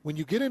 When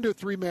you get into a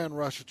 3-man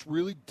rush, it's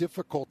really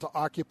difficult to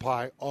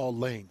occupy all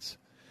lanes.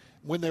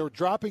 When they were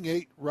dropping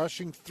 8,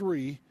 rushing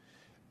 3,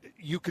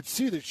 you could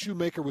see that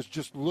Shoemaker was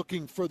just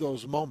looking for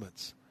those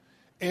moments.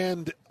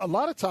 And a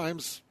lot of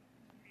times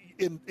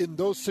in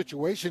those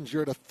situations,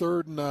 you're at a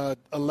 3rd and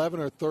 11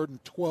 or 3rd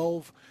and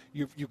 12.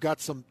 You've got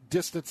some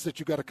distance that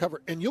you've got to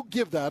cover. And you'll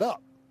give that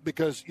up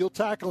because you'll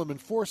tackle them and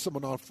force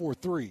someone on a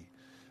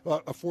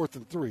 4th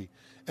and 3.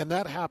 And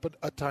that happened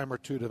a time or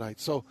two tonight.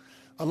 So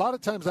a lot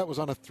of times that was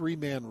on a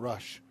 3-man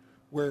rush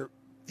where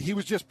he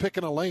was just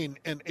picking a lane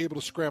and able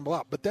to scramble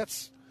out. But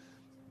that's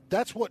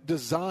what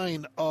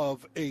design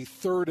of a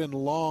 3rd and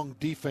long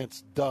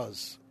defense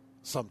does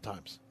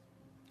sometimes.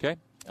 Okay.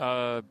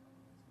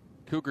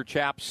 Cougar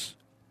Chaps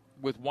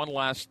with one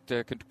last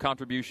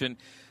contribution,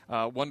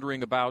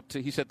 wondering about,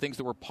 he said things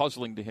that were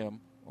puzzling to him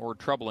or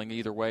troubling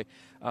either way.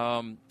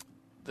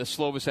 The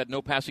Slovis had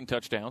no passing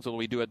touchdowns, although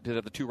he did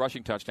have the 2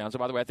 rushing touchdowns. And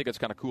by the way, I think it's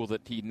kind of cool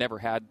that he never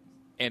had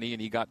any,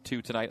 and he got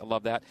 2 tonight. I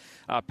love that.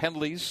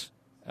 Penalties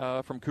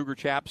from Cougar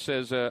Chap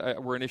says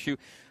were an issue.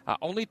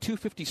 Only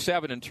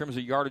 257 in terms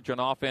of yardage on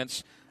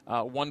offense,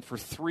 1 for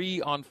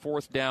 3 on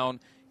 4th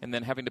down, and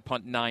then having to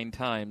punt 9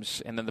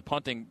 times. And then the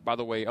punting, by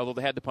the way, although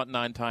they had to punt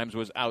 9 times,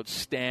 was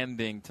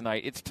outstanding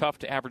tonight. It's tough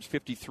to average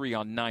 53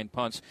 on 9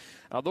 punts.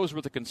 Those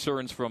were the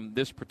concerns from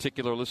this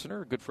particular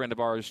listener, a good friend of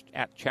ours,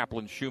 at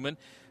Chaplain Schumann.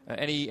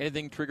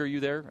 Anything trigger you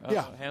there,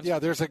 Hans? Yeah.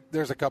 There's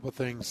a couple of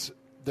things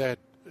that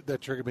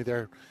triggered me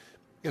there.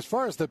 As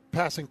far as the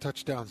passing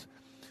touchdowns,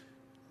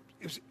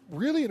 it was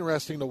really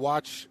interesting to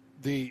watch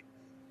the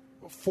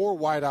 4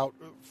 wideout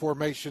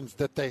formations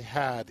that they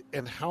had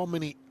and how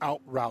many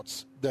out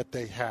routes that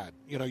they had.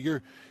 You know,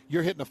 you're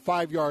hitting a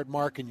 5-yard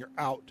mark and you're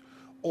out,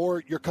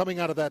 or you're coming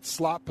out of that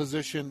slot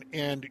position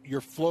and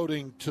you're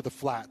floating to the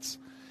flats,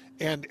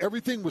 and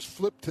everything was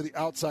flipped to the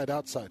outside.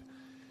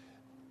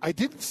 I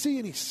didn't see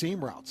any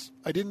seam routes.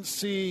 I didn't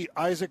see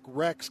Isaac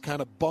Rex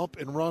kind of bump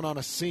and run on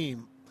a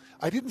seam.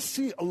 I didn't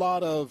see a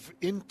lot of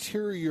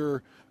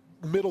interior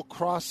middle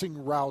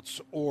crossing routes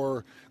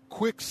or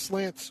quick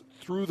slants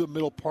through the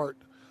middle part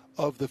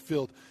of the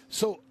field.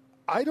 So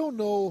I don't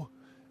know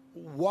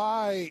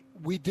why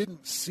we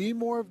didn't see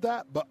more of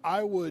that, but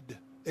I would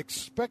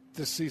expect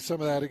to see some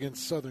of that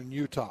against Southern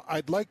Utah.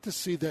 I'd like to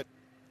see that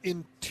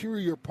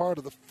interior part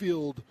of the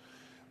field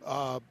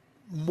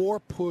more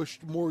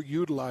pushed, more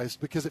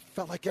utilized, because it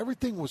felt like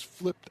everything was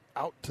flipped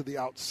out to the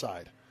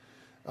outside.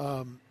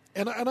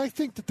 And I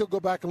think that they'll go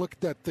back and look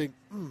at that thing,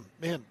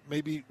 man,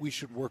 maybe we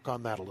should work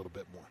on that a little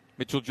bit more.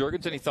 Mitchell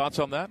Juergens, any thoughts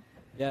on that?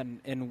 Yeah,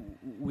 and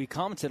we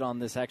commented on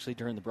this actually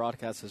during the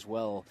broadcast as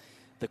well.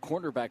 The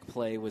cornerback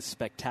play was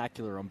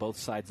spectacular on both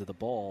sides of the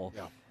ball,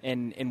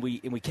 and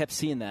we kept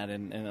seeing that.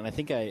 And I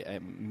think I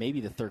maybe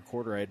the 3rd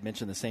quarter I had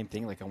mentioned the same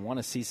thing. Like, I want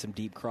to see some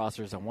deep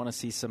crossers. I want to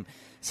see some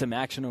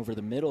action over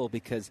the middle,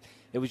 because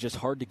it was just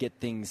hard to get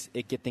things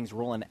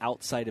rolling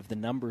outside of the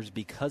numbers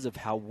because of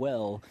how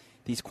well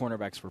these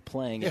cornerbacks were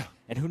playing. Yeah.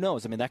 And who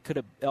knows? I mean, that could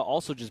have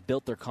also just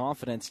built their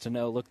confidence to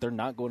know, look, they're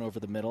not going over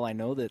the middle. I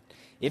know that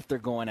if they're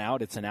going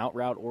out, it's an out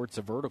route or it's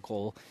a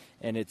vertical,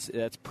 and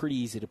that's pretty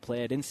easy to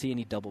play. I didn't see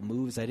any double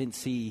moves. I didn't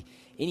see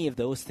any of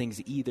those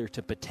things either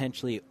to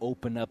potentially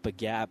open up a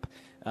gap.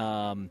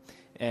 And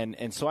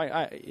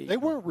so they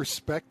weren't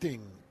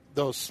respecting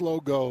those slow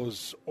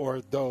goes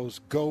or those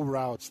go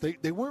routes.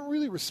 They weren't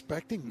really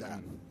respecting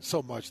that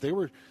so much. They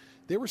were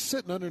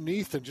sitting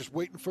underneath and just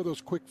waiting for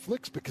those quick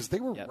flicks because they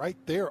were right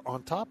there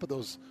on top of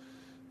those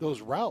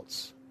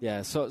routes.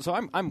 Yeah, so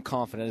I'm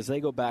confident as they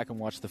go back and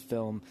watch the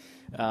film,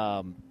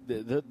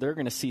 they're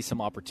going to see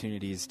some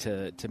opportunities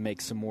to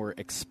make some more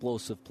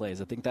explosive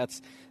plays. I think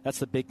that's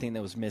the big thing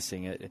that was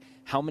missing.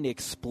 How many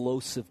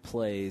explosive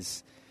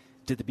plays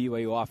did the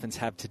BYU offense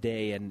have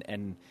today?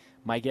 And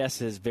my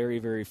guess is very,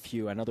 very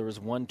few. I know there was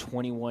one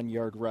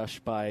 21-yard rush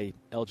by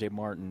L.J.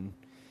 Martin,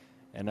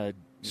 and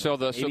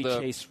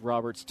Chase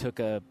Roberts took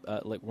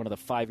like one of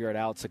the 5-yard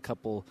outs, a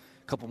couple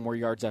more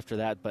yards after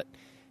that, but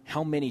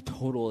how many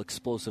total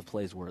explosive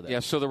plays were there? Yeah,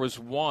 so there was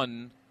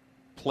one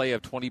play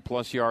of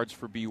 20-plus yards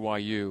for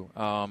BYU.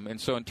 And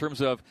so in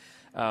terms of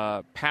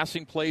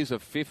passing plays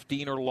of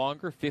 15 or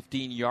longer,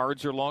 15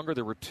 yards or longer,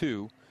 there were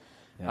two.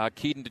 Yeah.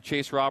 Keaton to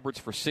Chase Roberts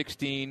for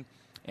 16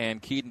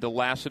 and Keaton to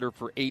Lassiter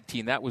for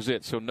 18. That was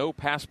it. So no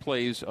pass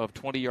plays of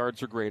 20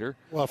 yards or greater.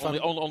 Well,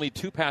 only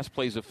two pass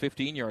plays of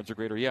 15 yards or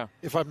greater, yeah.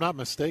 If I'm not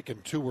mistaken,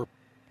 two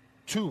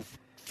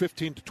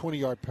 15 to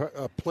 20-yard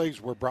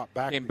plays were brought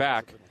back. Came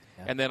back.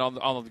 Yeah. And then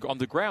on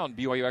the ground,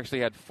 BYU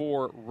actually had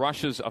 4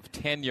 rushes of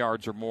 10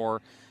 yards or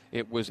more.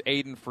 It was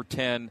Aiden for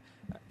 10,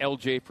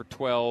 LJ for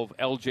 12,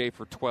 LJ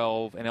for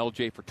 12, and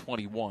LJ for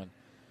 21.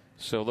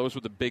 So those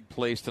were the big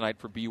plays tonight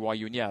for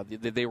BYU. And, yeah,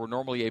 they were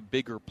normally a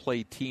bigger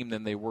play team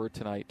than they were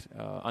tonight,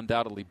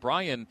 undoubtedly.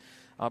 Brian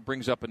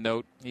brings up a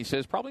note. He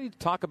says, probably need to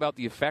talk about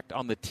the effect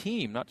on the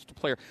team, not just a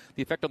player,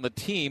 the effect on the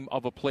team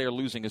of a player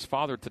losing his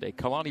father today.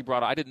 Kalani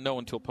brought up, I didn't know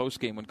until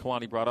postgame when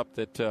Kalani brought up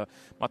that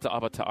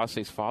Mata'aba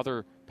Ta'ase's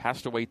father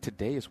passed away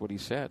today is what he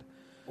said.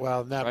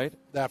 Well,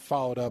 that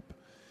followed up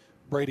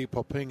Brady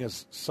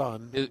Popinga's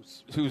son,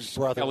 who's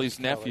Kelly's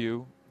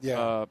nephew.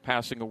 Yeah.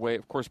 Passing away.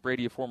 Of course,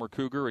 Brady, a former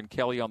Cougar, and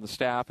Kelly on the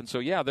staff. And so,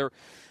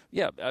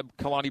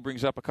 Kalani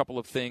brings up a couple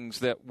of things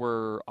that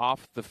were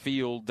off the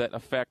field that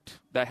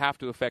have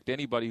to affect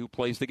anybody who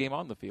plays the game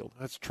on the field.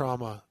 That's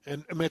trauma.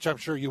 And, Mitch, I'm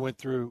sure you went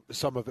through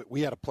some of it.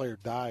 We had a player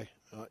die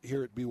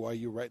here at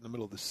BYU right in the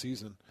middle of the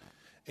season,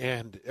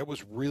 and it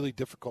was really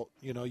difficult.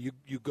 You know, you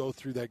go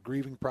through that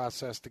grieving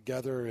process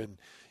together, and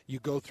you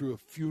go through a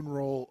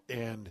funeral,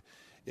 and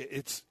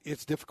it's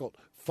difficult.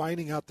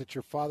 Finding out that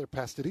your father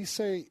passed, did he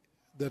say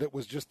that it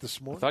was just this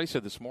morning? I thought he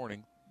said this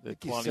morning. That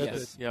Kalani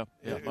said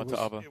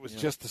that it was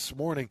just this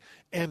morning.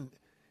 And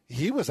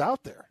he was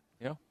out there.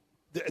 Yeah.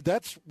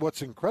 That's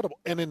what's incredible.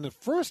 And in the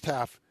first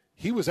half,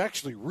 he was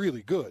actually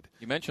really good.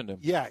 You mentioned him.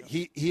 Yeah,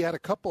 he had a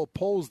couple of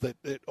pulls that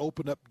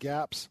opened up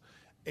gaps,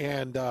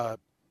 and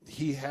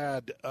he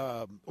had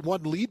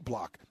one lead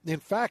block. In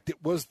fact,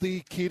 it was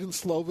the Keaton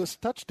Slovis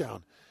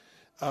touchdown.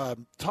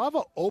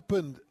 Tava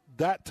opened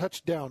that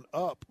touchdown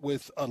up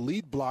with a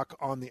lead block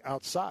on the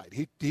outside.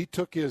 He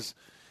took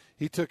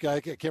I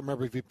can't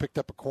remember if he picked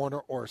up a corner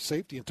or a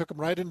safety and took him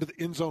right into the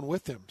end zone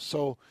with him.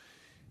 So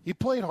he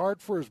played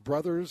hard for his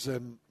brothers,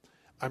 and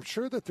I'm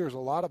sure that there's a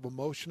lot of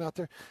emotion out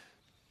there.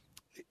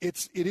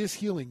 It is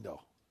healing,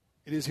 though.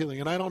 It is healing.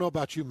 And I don't know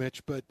about you,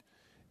 Mitch, but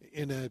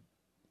in a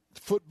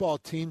football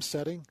team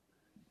setting,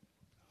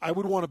 I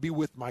would want to be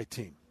with my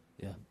team.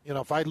 Yeah. You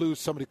know, if I lose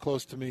somebody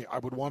close to me, I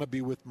would want to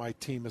be with my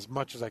team as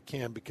much as I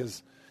can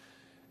because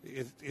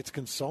it's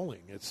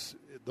consoling.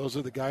 Those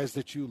are the guys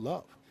that you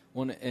love.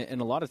 Well, and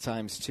a lot of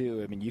times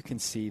too, I mean, you can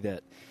see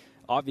that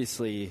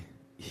obviously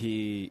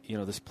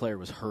this player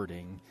was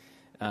hurting.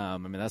 I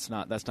mean, that's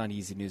not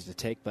easy news to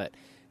take, but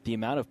the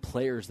amount of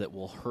players that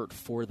will hurt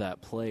for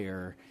that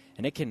player,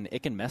 and it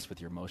can mess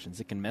with your emotions,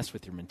 it can mess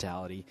with your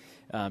mentality,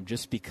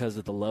 just because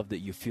of the love that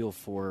you feel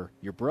for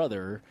your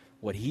brother,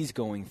 what he's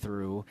going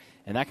through,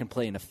 and that can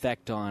play an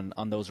effect on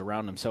those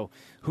around him. So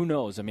who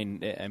knows? I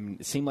mean,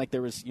 it seemed like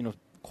there was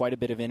quite a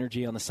bit of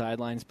energy on the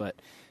sidelines, but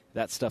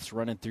that stuff's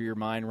running through your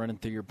mind, running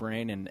through your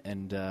brain,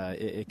 and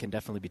it can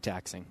definitely be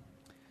taxing.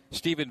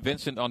 Stephen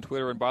Vincent on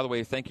Twitter, and by the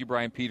way, thank you,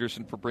 Brian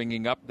Peterson, for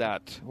bringing up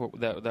that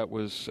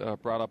was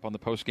brought up on the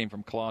postgame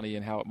from Kalani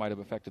and how it might have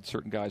affected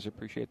certain guys. I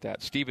appreciate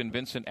that. Stephen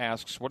Vincent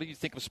asks, what do you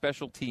think of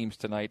special teams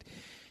tonight?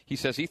 He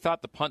says he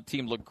thought the punt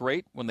team looked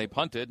great when they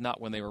punted, not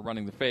when they were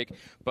running the fake.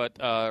 But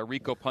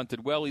Rico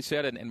punted well, he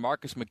said, and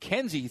Marcus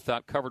McKenzie, he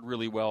thought, covered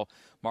really well.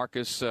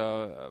 Marcus,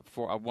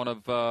 for one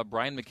of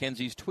Brian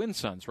McKenzie's twin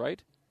sons,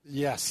 right?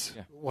 Yes,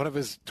 yeah. One of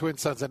his twin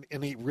sons,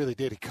 and he really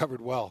did. He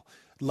covered well.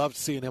 Loved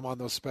seeing him on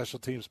those special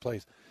teams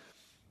plays.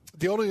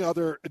 The only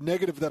other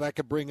negative that I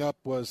could bring up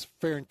was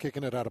Farron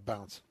kicking it out of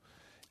bounds.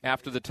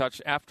 Was it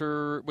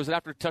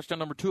after touchdown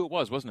number 2? It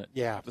was, wasn't it?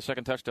 Yeah. The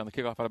second touchdown, the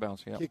kickoff out of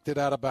bounds. Yeah. Kicked it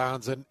out of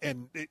bounds, and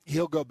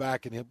he'll go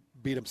back and he'll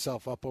beat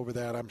himself up over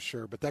that, I'm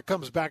sure. But that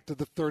comes back to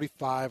the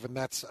 35, and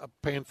that's a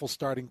painful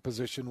starting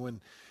position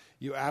when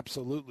you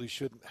absolutely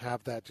shouldn't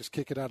have that. Just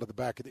kick it out of the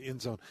back of the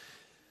end zone.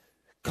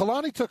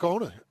 Kalani took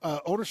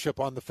ownership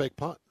on the fake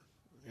punt,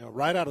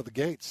 right out of the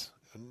gates.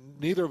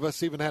 Neither of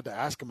us even had to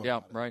ask him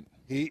about it. Right.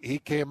 He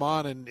came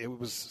on, and it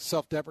was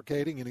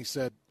self-deprecating, and he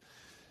said,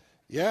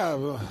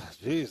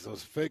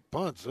 those fake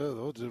punts,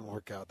 those didn't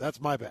work out.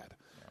 That's my bad.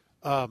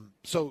 Yeah.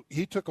 So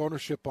he took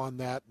ownership on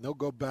that, and they'll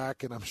go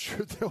back, and I'm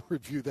sure they'll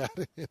review that.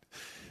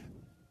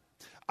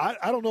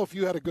 I don't know if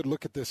you had a good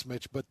look at this,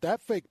 Mitch, but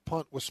that fake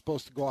punt was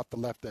supposed to go off the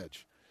left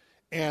edge,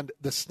 and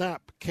the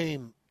snap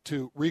came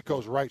to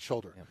Rico's right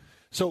shoulder. Yeah.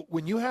 So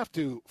when you have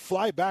to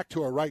fly back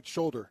to a right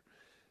shoulder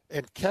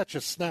and catch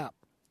a snap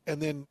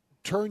and then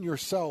turn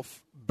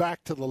yourself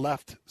back to the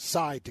left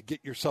side to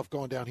get yourself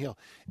going downhill,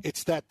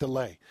 it's that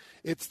delay.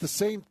 It's the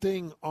same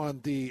thing on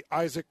the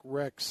Isaac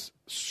Rex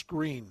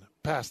screen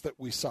pass that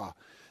we saw.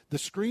 The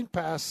screen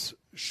pass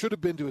should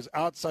have been to his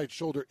outside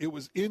shoulder. It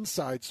was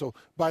inside, so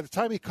by the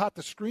time he caught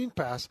the screen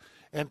pass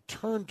and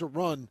turned to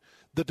run,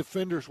 the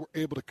defenders were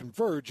able to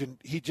converge, and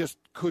he just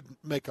couldn't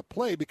make a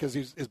play because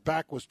his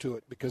back was to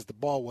it because the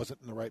ball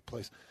wasn't in the right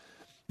place.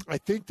 I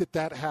think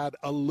that had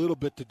a little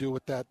bit to do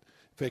with that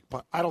fake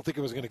punt. I don't think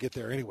it was going to get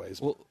there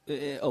anyways. Well,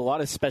 a lot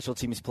of special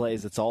teams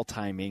plays, it's all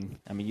timing.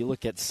 I mean, you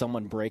look at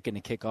someone breaking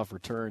a kickoff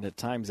return. At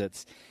times,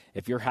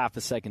 if you're half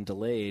a second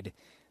delayed,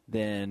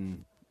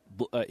 then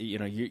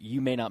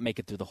you may not make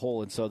it through the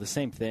hole. And so the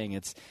same thing.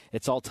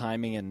 It's all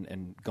timing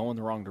and going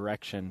the wrong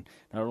direction.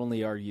 Not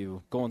only are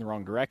you going the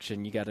wrong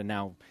direction, you got to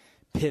now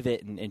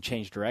pivot and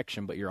change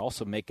direction, but you're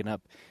also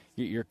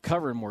you're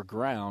covering more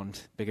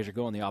ground because you're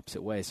going the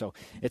opposite way. So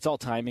it's all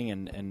timing,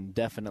 and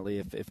definitely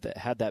if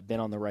had that been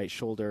on the right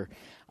shoulder,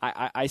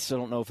 I still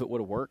don't know if it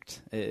would have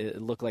worked.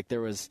 It looked like there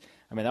was,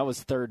 that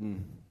was third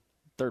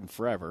and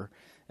forever.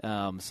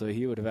 So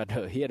he would have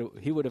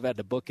had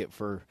to book it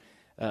for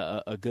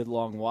a good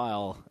long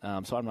while.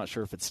 So I'm not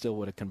sure if it still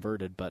would have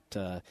converted,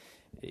 but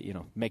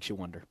makes you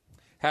wonder.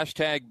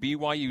 Hashtag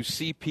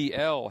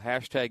BYUCPL,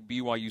 hashtag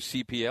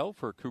BYUCPL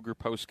for Cougar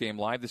Postgame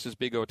Live. This is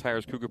Big O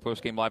Tires Cougar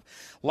Postgame Live.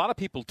 A lot of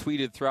people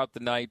tweeted throughout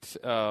the night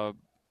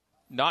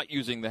not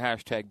using the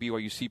hashtag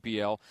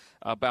BYUCPL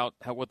about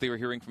what they were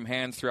hearing from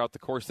Hans throughout the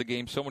course of the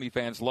game. So many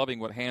fans loving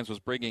what Hans was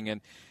bringing.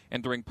 And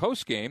during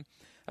postgame,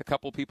 a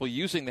couple people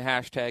using the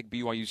hashtag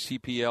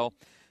BYUCPL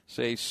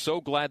say,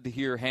 so glad to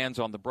hear Hans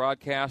on the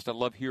broadcast. I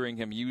love hearing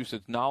him use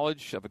his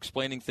knowledge of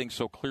explaining things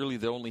so clearly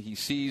that only he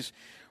sees.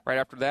 Right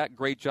after that,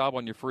 great job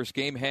on your first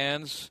game,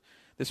 Hans.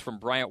 This from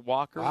Bryant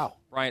Walker. Wow.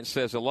 Bryant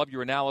says, I love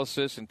your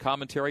analysis and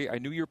commentary. I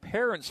knew your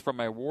parents from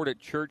my ward at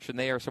church, and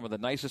they are some of the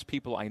nicest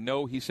people I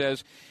know, he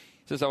says.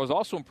 He says, I was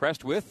also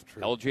impressed with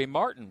L.J.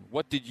 Martin.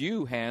 What did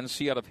you, Hans,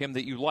 see out of him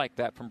that you liked?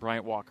 That from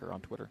Bryant Walker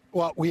on Twitter.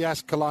 Well, we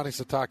asked Kalani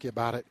Sitake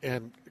about it,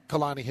 and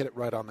Kalani hit it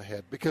right on the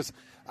head because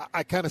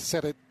I kind of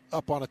set it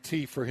up on a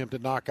tee for him to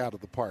knock out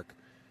of the park,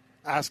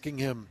 asking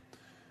him,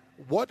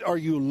 what are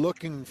you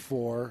looking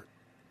for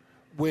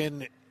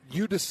when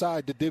you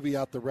decide to divvy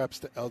out the reps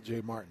to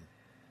L.J. Martin?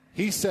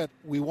 He said,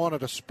 we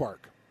wanted a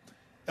spark.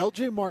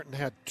 L.J. Martin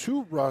had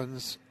 2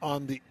 runs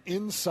on the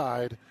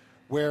inside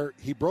where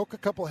he broke a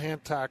couple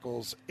hand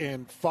tackles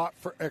and fought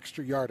for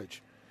extra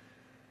yardage.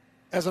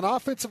 As an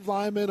offensive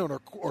lineman or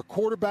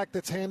quarterback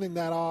that's handing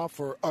that off,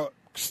 or a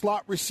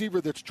slot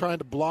receiver that's trying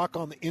to block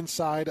on the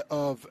inside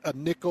of a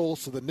nickel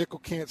so the nickel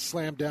can't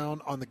slam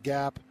down on the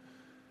gap,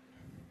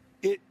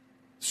 it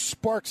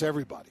sparks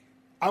everybody.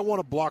 I want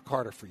to block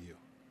harder for you.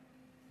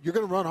 You're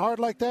going to run hard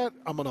like that,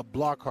 I'm going to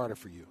block harder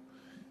for you.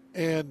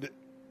 And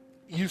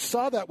you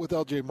saw that with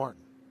L.J.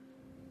 Martin.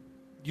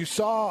 You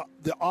saw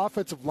the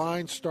offensive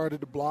line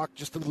started to block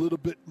just a little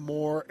bit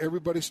more.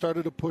 Everybody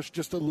started to push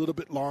just a little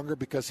bit longer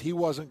because he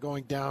wasn't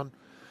going down.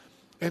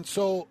 And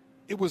so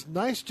it was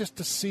nice just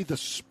to see the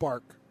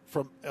spark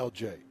from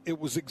L.J. It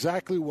was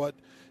exactly what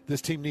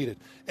this team needed.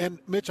 And,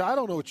 Mitch, I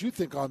don't know what you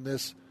think on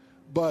this,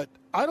 but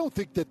I don't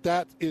think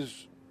that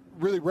is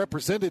really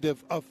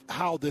representative of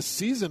how this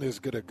season is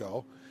going to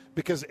go.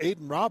 Because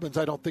Aiden Robbins,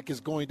 I don't think is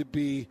going to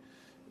be,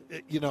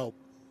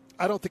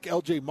 I don't think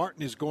L.J.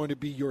 Martin is going to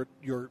be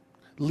your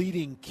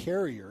leading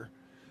carrier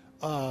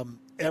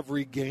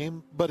every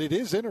game. But it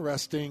is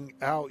interesting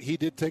how he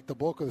did take the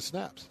bulk of the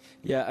snaps.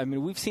 Yeah,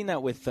 we've seen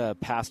that with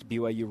past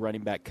BYU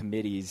running back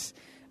committees.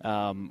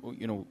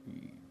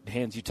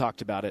 Hans, you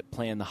talked about it,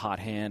 playing the hot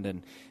hand,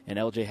 and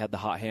LJ had the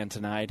hot hand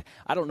tonight.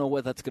 I don't know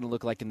what that's going to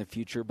look like in the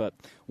future, but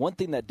one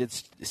thing that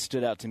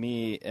stood out to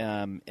me,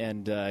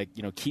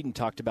 Keaton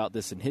talked about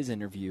this in his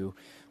interview,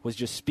 was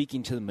just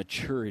speaking to the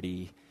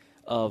maturity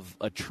of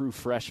a true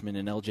freshman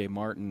in LJ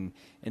Martin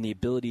and the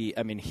ability.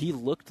 He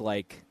looked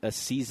like a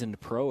seasoned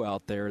pro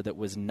out there that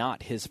was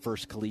not his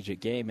first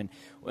collegiate game,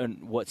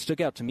 and what stuck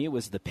out to me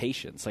was the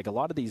patience. Like a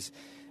lot of these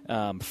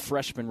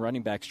freshman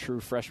running backs, true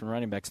freshman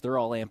running backs, they're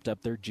all amped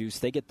up, they're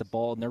juiced, they get the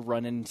ball and they're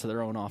running into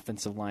their own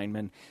offensive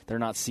linemen. They're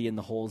not seeing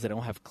the holes, they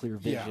don't have clear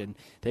vision.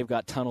 Yeah. They've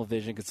got tunnel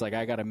vision. It's like,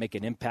 I got to make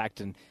an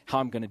impact, and how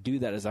I'm going to do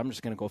that is I'm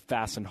just going to go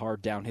fast and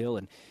hard downhill,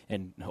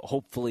 and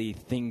hopefully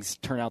things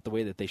turn out the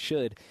way that they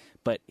should.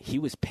 But he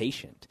was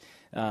patient,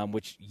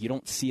 which you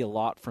don't see a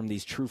lot from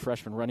these true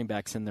freshman running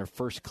backs in their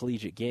first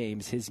collegiate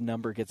games. His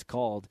number gets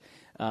called.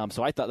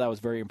 So I thought that was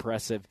very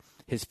impressive.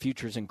 His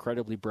future is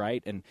incredibly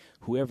bright, and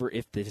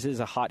if this is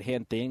a hot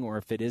hand thing or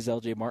if it is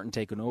L.J. Martin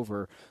taking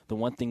over, the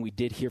one thing we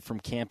did hear from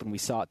camp and we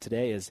saw it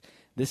today is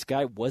this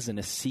guy wasn't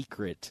a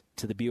secret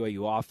to the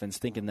BYU offense,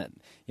 thinking that,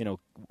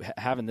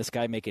 having this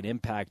guy make an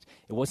impact,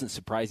 it wasn't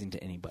surprising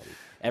to anybody.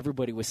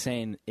 Everybody was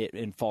saying it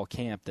in fall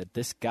camp that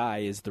this guy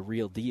is the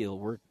real deal.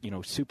 We're,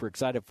 super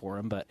excited for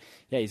him, but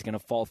yeah, he's going to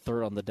fall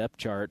third on the depth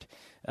chart,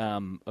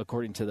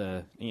 according to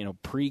the,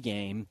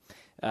 pregame,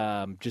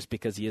 just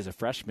because he is a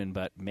freshman.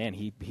 But man,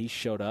 he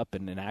showed up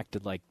and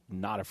acted like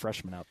not a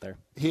freshman out there.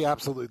 He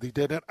absolutely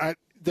did. And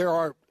there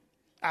are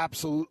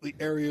absolutely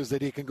areas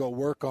that he can go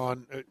work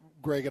on.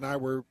 Greg and I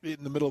were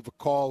in the middle of a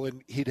call,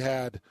 and he'd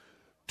had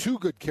 2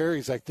 good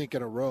carries, I think,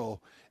 in a row,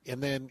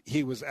 and then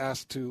he was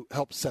asked to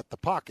help set the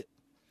pocket.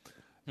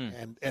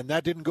 And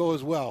that didn't go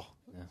as well.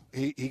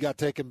 Yeah. He got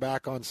taken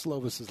back on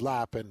Slovis's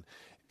lap, and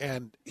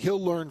And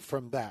he'll learn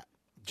from that.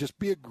 Just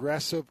be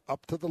aggressive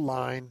up to the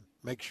line.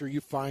 Make sure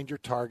you find your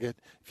target.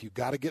 If you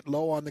got to get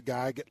low on the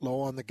guy, get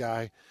low on the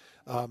guy.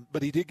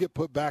 But he did get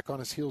put back on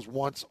his heels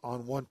once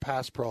on one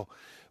pass pro.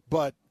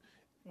 But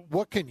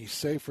what can you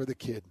say for the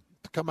kid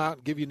to come out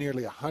and give you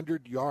nearly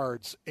 100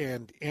 yards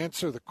and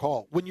answer the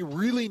call when you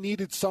really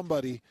needed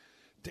somebody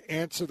to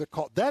answer the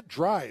call? That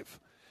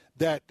drive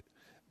that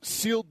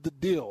sealed the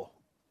deal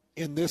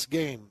in this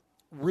game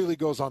really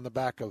goes on the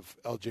back of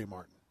L.J.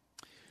 Martin.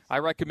 I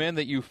recommend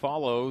that you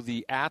follow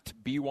the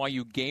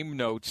 @BYU Game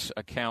Notes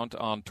account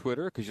on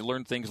Twitter because you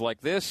learn things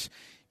like this.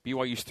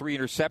 BYU's 3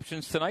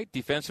 interceptions tonight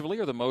defensively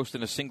are the most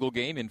in a single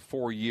game in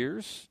 4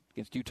 years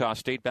against Utah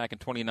State back in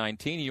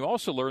 2019. You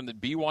also learned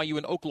that BYU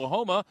and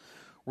Oklahoma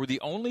were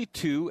the only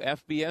 2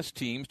 FBS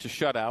teams to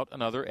shut out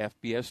another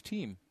FBS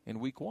team in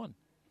Week 1.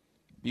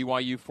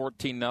 BYU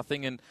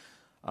 14-0 and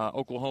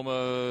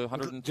Oklahoma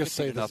 150. Just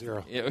say the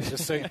 0.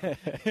 Just say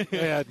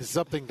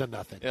something to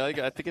nothing. Yeah,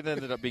 I think it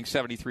ended up being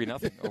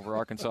 73-0 over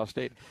Arkansas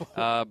State.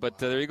 But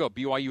there you go.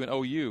 BYU and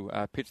OU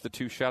pitched the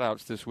 2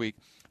 shutouts this week.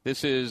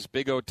 This is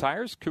Big O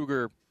Tires,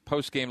 Cougar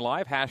Postgame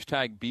Live,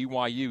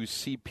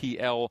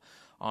 #BYUCPL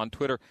on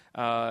Twitter.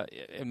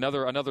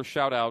 Another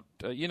shout out.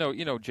 You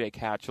know Jake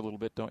Hatch a little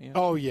bit, don't you?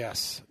 Oh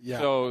yes, yeah.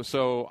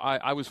 So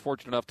I was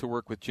fortunate enough to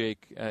work with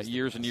Jake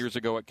years and years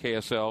ago at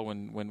KSL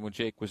when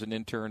Jake was an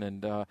intern,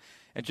 and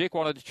Jake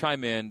wanted to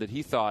chime in that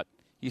he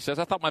says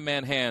I thought my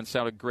man Hans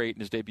sounded great in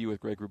his debut with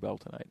Greg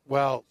Wrubell tonight.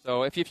 Well,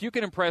 so if you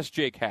can impress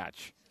Jake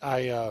Hatch,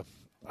 I'm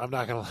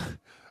not gonna.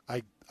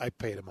 I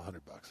paid him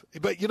 $100,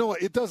 but you know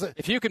what? It doesn't.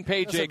 If you can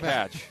pay Jake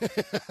Hatch,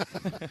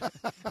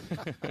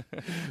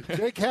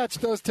 Jake Hatch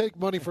does take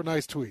money for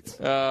nice tweets.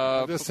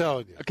 I'm just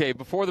telling you. Okay,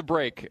 before the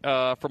break,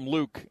 from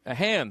Luke,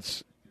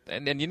 Hans,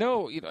 and you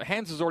know,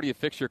 Hans is already a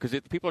fixture because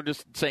people are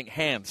just saying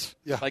Hans,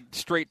 like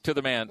straight to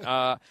the man.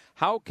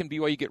 How can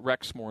BYU get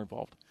Rex more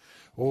involved?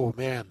 Oh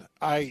man,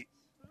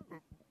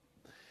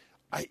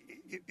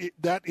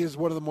 that is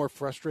one of the more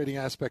frustrating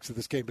aspects of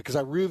this game because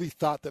I really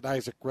thought that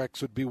Isaac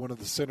Rex would be one of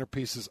the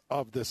centerpieces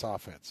of this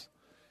offense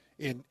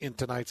in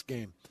tonight's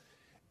game.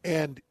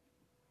 And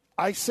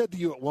I said to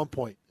you at one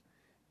point,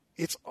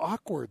 it's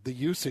awkward. The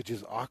usage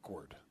is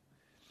awkward.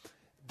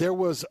 There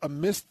was a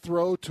missed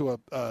throw to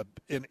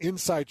an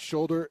inside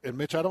shoulder, and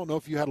Mitch, I don't know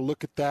if you had a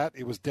look at that.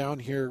 It was down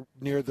here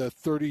near the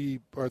 30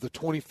 or the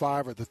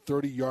 25 or the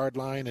 30-yard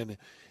line, and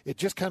it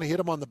just kind of hit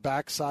him on the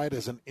backside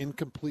as an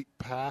incomplete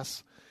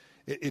pass.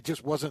 It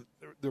just wasn't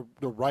the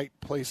right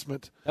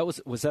placement.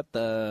 Was that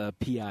the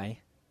PI?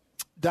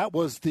 That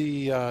was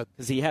the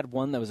because he had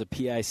one that was a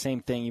PI.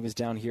 Same thing. He was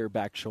down here,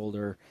 back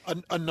shoulder.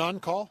 A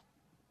non-call?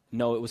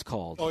 No, it was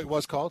called. Oh, it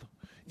was called?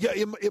 Yeah,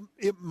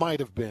 it might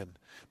have been,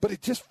 but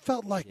it just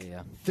felt like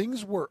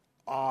things were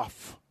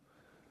off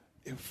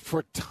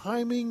for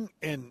timing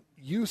and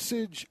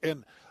usage.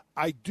 And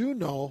I do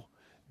know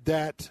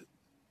that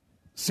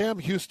Sam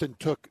Houston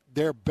took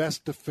their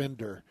best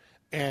defender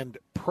and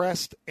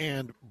pressed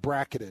and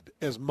bracketed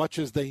as much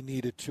as they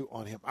needed to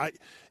on him. I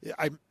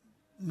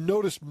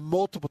noticed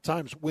multiple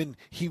times when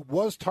he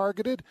was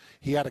targeted,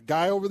 he had a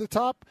guy over the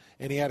top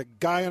and he had a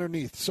guy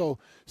underneath. So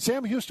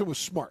Sam Houston was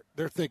smart.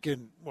 They're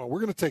thinking, well, we're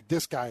going to take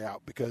this guy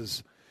out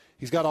because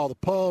he's got all the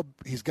pub,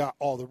 he's got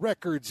all the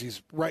records,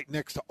 he's right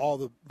next to all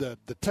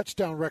the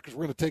touchdown records.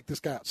 We're going to take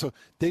this guy out. So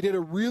they did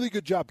a really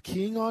good job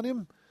keying on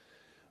him.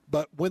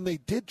 But when they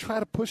did try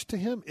to push to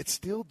him, it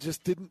still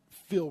just didn't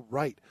feel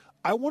right.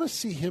 I want to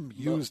see him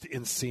used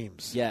in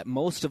seams. Yeah,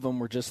 most of them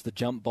were just the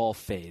jump ball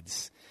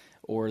fades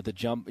or the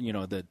jump,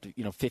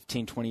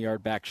 15,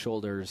 20-yard back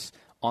shoulders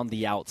on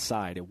the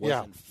outside. It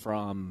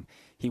wasn't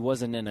he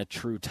wasn't in a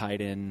true tight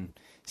end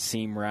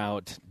seam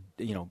route,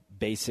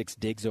 basics,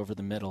 digs over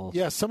the middle.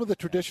 Yeah, some of the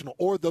traditional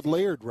or the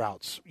layered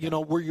routes,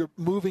 where you're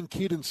moving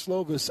Keaton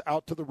Slovis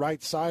out to the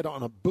right side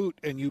on a boot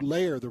and you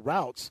layer the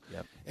routes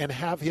and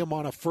have him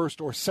on a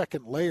first or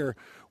second layer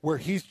where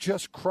he's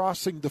just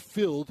crossing the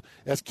field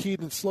as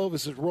Keaton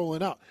Slovis is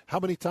rolling out. How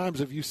many times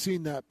have you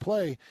seen that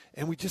play?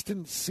 And we just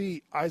didn't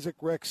see Isaac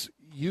Rex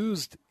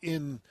used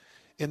in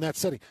that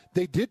setting.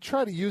 They did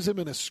try to use him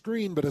in a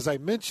screen, but as I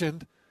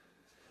mentioned,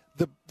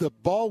 the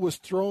ball was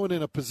thrown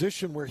in a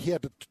position where he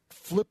had to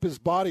flip his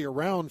body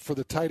around for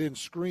the tight end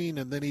screen,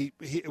 and then he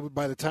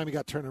by the time he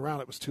got turned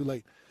around, it was too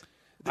late.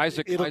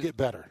 It'll get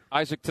better.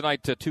 Isaac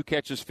tonight, 2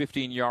 catches,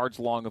 15 yards,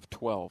 long of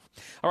 12.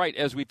 All right,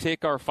 as we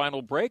take our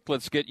final break,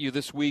 let's get you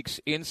this week's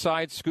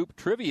Inside Scoop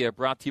Trivia,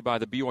 brought to you by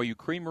the BYU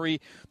Creamery.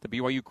 The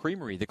BYU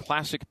Creamery, the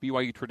classic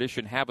BYU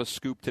tradition, have a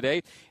scoop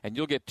today, and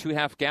you'll get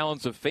 2.5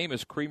 gallons of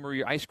famous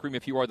Creamery ice cream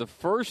if you are the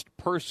first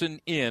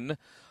person in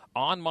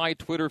on my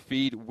Twitter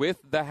feed with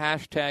the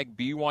hashtag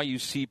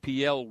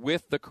BYUCPL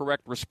with the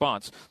correct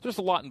response. There's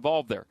a lot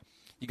involved there.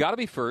 You got to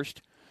be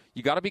first,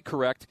 you got to be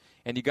correct,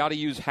 and you got to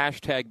use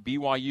hashtag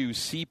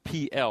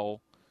BYUCPL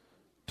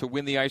to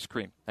win the ice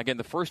cream. Again,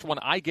 the first one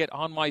I get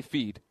on my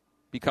feed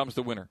becomes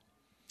the winner.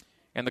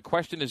 And the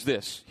question is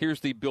this.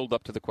 Here's the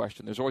build-up to the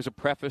question. There's always a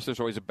preface.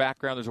 There's always a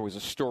background. There's always a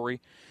story.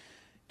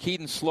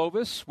 Keaton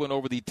Slovis went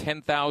over the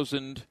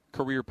 10,000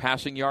 career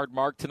passing yard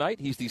mark tonight.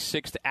 He's the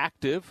 6th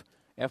active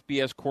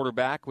FBS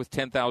quarterback with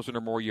 10,000 or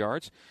more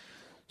yards.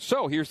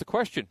 So here's the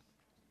question.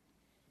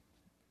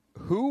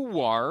 Who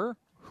are,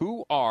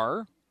 you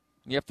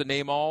have to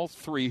name all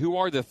three, who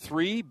are the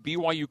three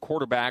BYU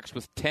quarterbacks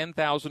with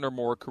 10,000 or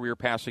more career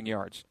passing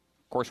yards?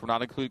 Of course, we're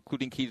not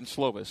including Keaton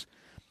Slovis.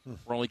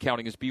 We're only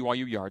counting his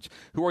BYU yards.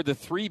 Who are the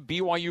three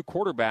BYU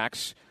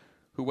quarterbacks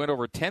who went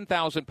over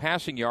 10,000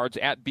 passing yards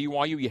at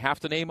BYU? You have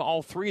to name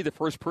all three. The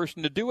first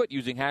person to do it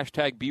using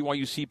hashtag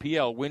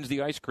BYUCPL wins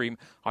the ice cream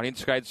on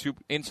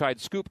Inside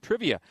Scoop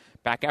Trivia.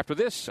 Back after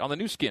this on the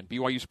new skin,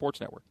 BYU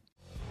Sports Network.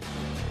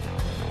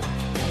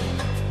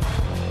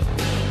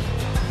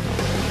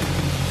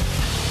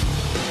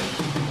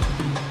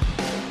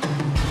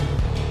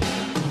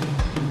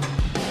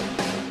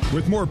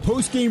 With more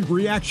post-game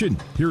reaction,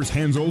 here's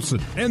Hans Olsen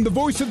and the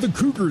voice of the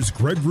Cougars,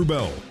 Greg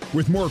Wrubell,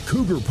 with more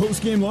Cougar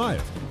Post-Game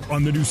Live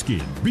on the new skin,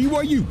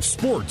 BYU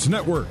Sports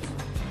Network.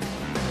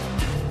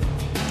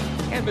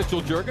 And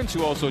Mitchell Juergens,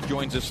 who also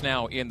joins us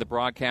now in the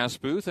broadcast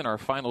booth in our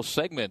final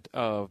segment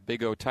of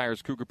Big O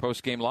Tires Cougar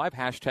Post-Game Live,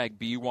 hashtag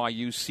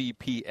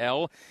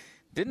BYUCPL.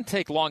 Didn't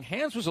take long.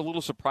 Hans was a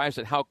little surprised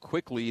at how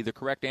quickly the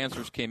correct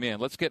answers came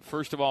in. Let's get,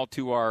 first of all,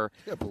 to our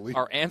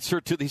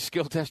answer to the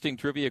skill testing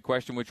trivia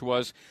question, which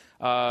was,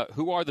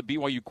 who are the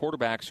BYU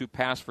quarterbacks who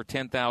passed for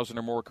 10,000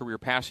 or more career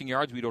passing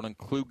yards? We don't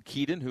include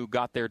Keaton, who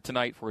got there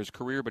tonight for his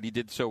career, but he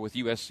did so with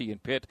USC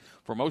and Pitt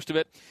for most of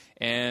it.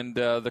 And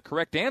the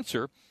correct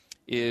answer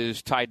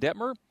is Ty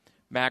Detmer,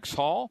 Max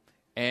Hall,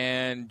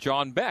 and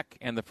John Beck.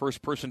 And the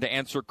first person to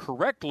answer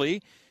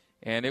correctly,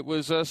 and it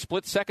was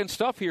split-second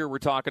stuff here we're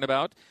talking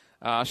about,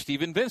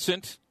 Stephen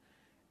Vincent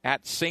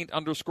at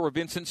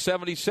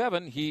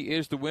Saint_Vincent77. He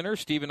is the winner.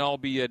 Stephen, I'll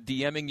be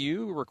DMing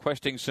you,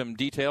 requesting some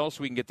details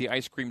so we can get the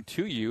ice cream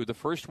to you. The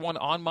first one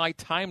on my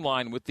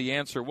timeline with the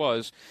answer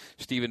was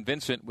Stephen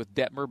Vincent with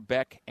Detmer,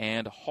 Beck,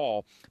 and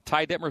Hall.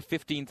 Ty Detmer,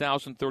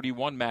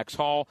 15,031. Max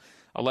Hall,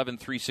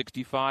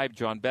 11,365.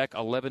 John Beck,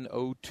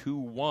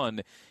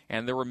 11,021.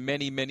 And there were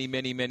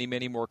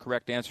many more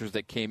correct answers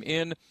that came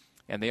in,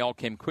 and they all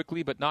came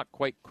quickly, but not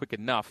quite quick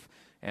enough,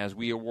 as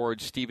we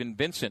award Stephen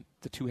Vincent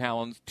the 2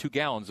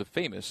 gallons of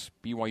famous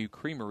BYU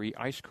Creamery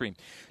ice cream.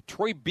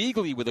 Troy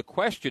Beagley with a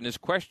question. His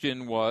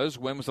question was,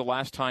 when was the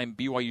last time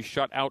BYU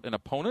shut out an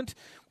opponent?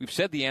 We've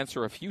said the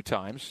answer a few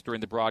times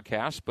during the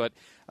broadcast, but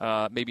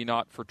maybe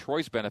not for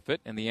Troy's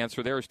benefit. And the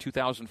answer there is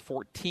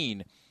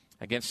 2014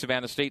 against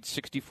Savannah State,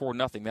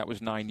 64-0. That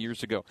was 9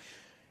 years ago.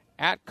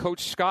 At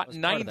Coach Scott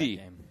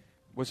 90.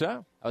 Was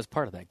that? I was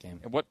part of that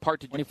game. And what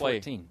part did you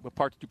play? What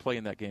part did you play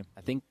in that game?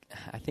 I think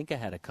I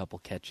had a couple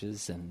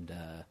catches and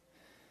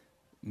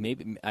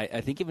maybe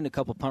I think even a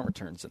couple punt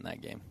returns in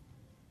that game.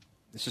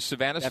 This is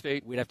Savannah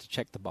State. We'd have to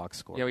check the box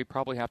score. Yeah, we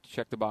probably have to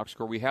check the box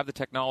score. We have the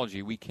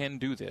technology. We can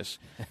do this.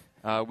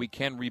 We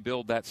can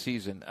rebuild that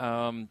season.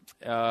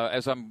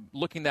 As I'm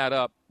looking that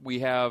up,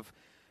 we have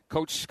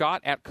Coach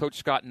Scott at Coach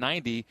Scott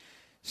 90.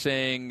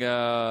 Saying,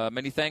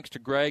 many thanks to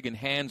Greg and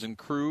Hans and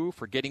crew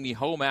for getting me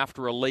home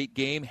after a late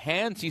game.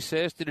 Hans, he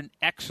says, did an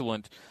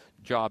excellent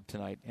job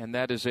tonight. And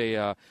that is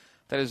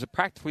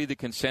practically the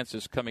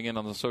consensus coming in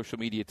on the social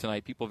media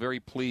tonight. People very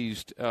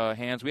pleased.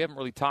 Hans, we haven't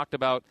really talked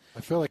about... I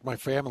feel like my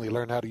family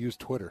learned how to use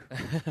Twitter.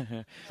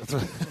 I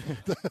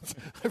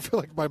feel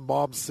like my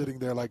mom's sitting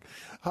there like,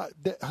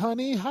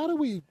 honey, how do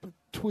we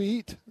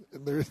tweet?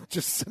 And they're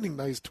just sending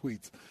nice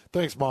tweets.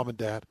 Thanks, Mom and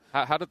Dad.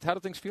 How did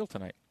things feel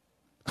tonight?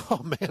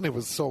 Oh, man, it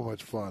was so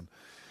much fun.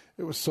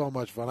 It was so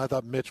much fun. I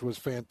thought Mitch was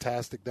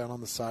fantastic down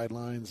on the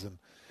sidelines, and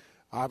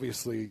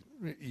obviously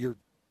your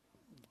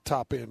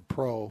top-end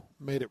pro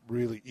made it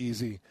really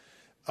easy.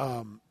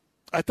 I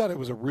thought it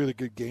was a really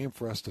good game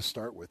for us to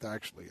start with,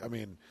 actually. I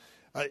mean,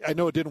 I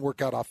know it didn't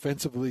work out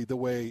offensively the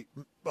way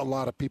a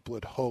lot of people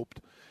had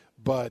hoped,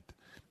 but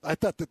I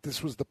thought that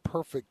this was the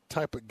perfect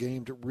type of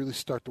game to really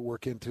start to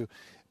work into.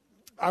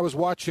 I was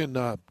watching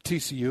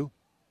TCU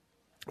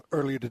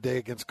earlier today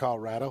against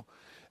Colorado.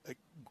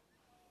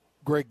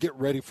 Greg, get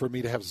ready for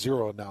me to have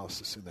zero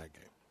analysis in that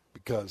game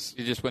because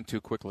it just went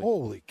too quickly.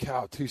 Holy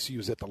cow,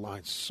 TCU's at the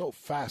line so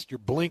fast. You're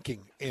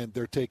blinking, and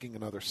they're taking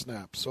another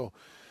snap. So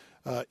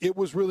it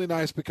was really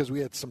nice because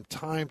we had some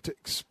time to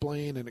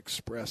explain and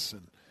express.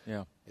 And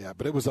yeah,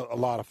 but it was a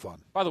lot of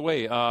fun. By the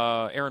way,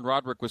 Aaron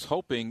Roderick was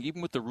hoping,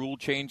 even with the rule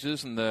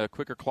changes and the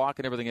quicker clock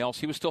and everything else,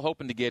 he was still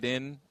hoping to get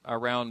in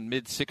around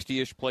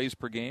mid-60-ish plays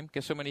per game.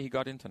 Guess how many he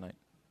got in tonight?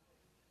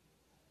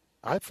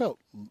 I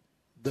felt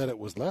that it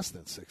was less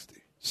than 60.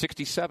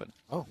 67.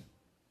 Oh.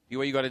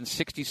 BYU got in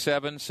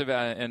 67,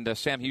 and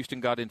Sam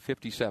Houston got in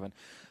 57.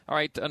 All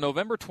right,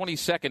 November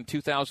 22nd,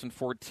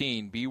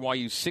 2014,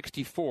 BYU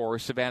 64,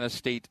 Savannah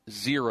State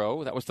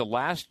 0. That was the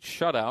last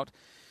shutout.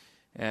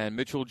 And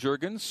Mitchell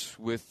Juergens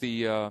with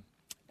the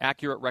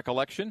accurate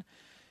recollection.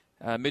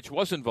 Mitch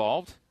was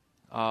involved.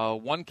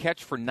 One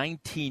catch for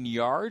 19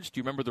 yards. Do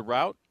you remember the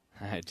route?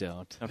 I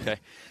don't. Okay.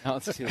 No,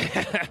 let's do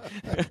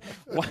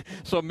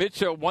So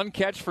Mitch, one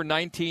catch for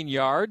 19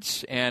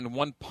 yards and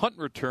one punt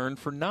return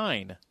for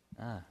 9.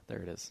 Ah,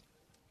 there it is.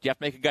 you have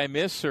to make a guy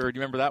miss, or do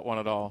you remember that one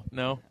at all?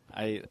 No?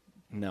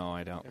 No,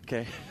 I don't.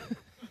 Okay.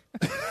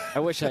 I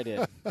wish I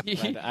did.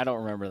 I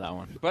don't remember that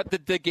one. But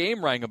the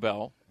game rang a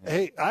bell.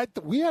 Hey,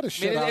 we had a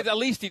shutout. At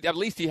least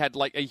he had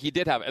he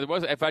did have. It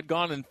was if I'd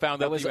gone and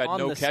found out that you had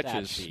no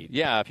catches.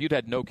 Yeah, if you'd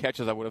had no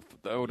catches, I would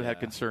have had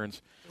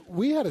concerns.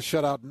 We had a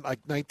shutout in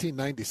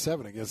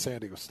 1997 against San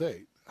Diego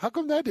State. How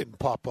come that didn't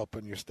pop up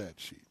on your stat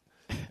sheet?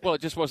 Well,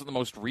 it just wasn't the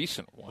most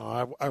recent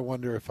one. I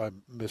wonder if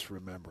I'm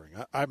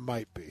misremembering. I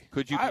might be.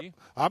 Could you be?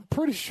 I'm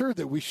pretty sure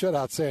that we shut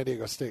out San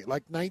Diego State,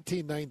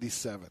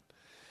 1997.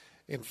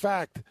 In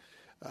fact,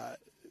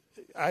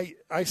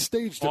 I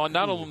staged. Well,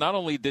 not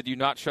only did you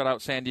not shut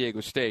out San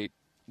Diego State,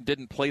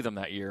 didn't play them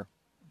that year.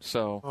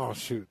 So. Oh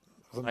shoot!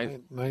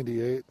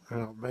 98.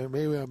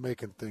 Maybe I'm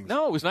making things.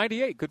 No, it was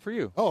 98. Good for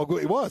you. Oh,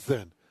 it was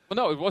then. Well,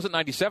 no, it wasn't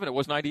 97. It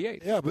was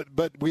 98. Yeah,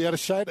 but we had a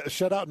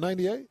shutout in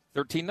 98.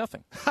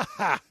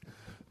 13-0.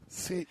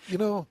 See,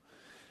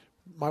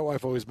 my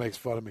wife always makes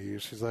fun of me.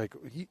 She's like,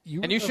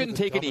 "You." And you shouldn't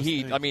take any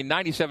heat. Thing. I mean,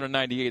 97 and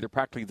 98 they're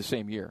practically the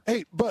same year.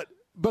 Hey, but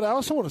I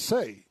also want to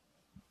say.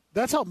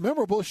 That's how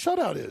memorable a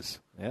shutout is.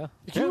 Yeah.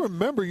 You can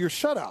remember your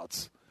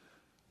shutouts.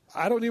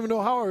 I don't even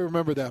know how I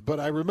remember that, but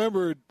I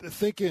remember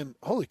thinking,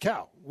 holy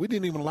cow, we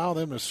didn't even allow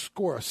them to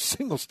score a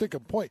single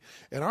sticking point.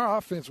 And our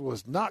offense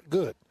was not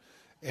good.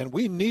 And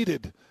we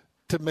needed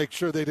to make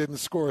sure they didn't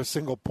score a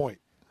single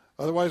point.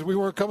 Otherwise, we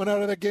weren't coming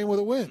out of that game with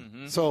a win.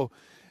 Mm-hmm. So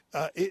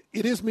it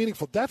is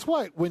meaningful. That's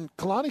why when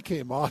Kalani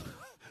came on,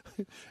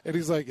 and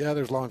he's like, yeah,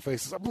 there's long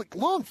faces. I'm like,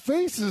 long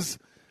faces?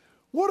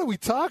 What are we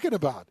talking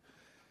about?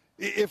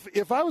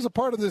 If I was a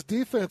part of this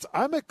defense,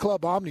 I'm at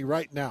Club Omni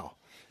right now.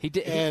 He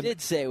did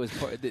say it was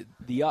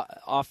the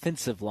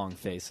offensive long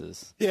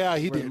faces. Yeah,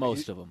 he did.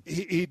 Most of them.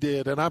 He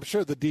did, and I'm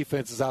sure the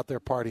defense is out there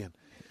partying.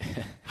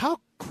 How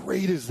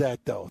great is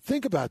that, though?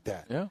 Think about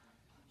that. Yeah.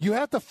 You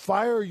have to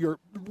fire your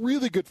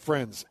really good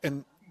friends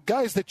and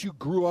guys that you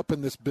grew up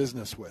in this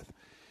business with.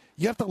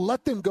 You have to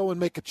let them go and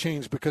make a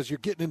change because you're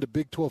getting into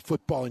Big 12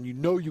 football and you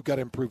know you've got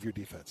to improve your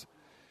defense.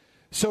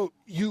 So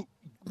you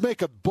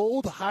make a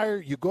bold hire,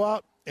 you go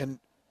out, and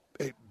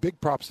big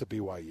props to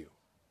BYU.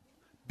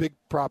 Big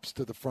props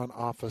to the front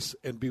office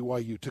and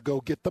BYU to go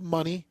get the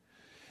money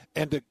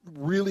and to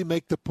really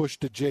make the push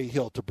to Jay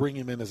Hill to bring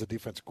him in as a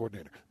defensive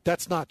coordinator.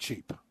 That's not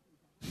cheap.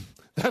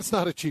 That's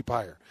not a cheap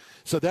hire.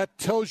 So that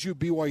tells you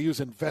BYU's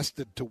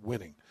invested to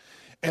winning.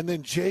 And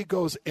then Jay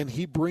goes and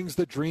he brings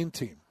the dream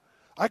team.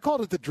 I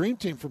called it the dream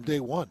team from day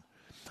one.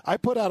 I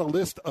put out a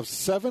list of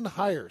 7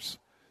 hires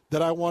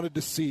that I wanted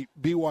to see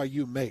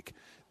BYU make.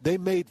 They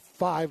made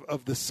 5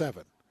 of the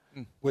 7.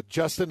 With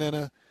Justin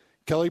Enna,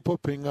 Kelly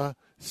Popinga,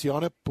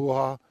 Sione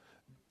Puha,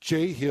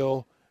 Jay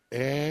Hill,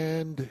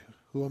 and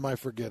who am I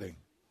forgetting?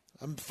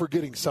 I'm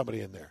forgetting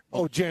somebody in there.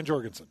 Oh, Jan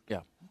Jorgensen.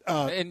 Yeah.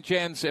 And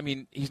Jan's, I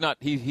mean, he's not.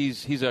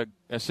 He's a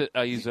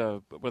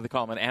what do they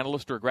call him? An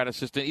analyst or a grad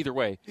assistant? Either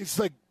way, it's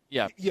like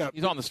yeah.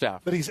 He's on the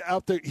staff, but he's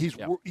out there. He's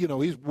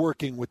he's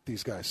working with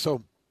these guys.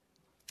 So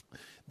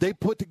they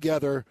put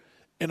together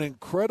an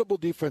incredible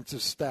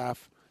defensive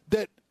staff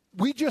that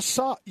we just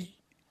saw.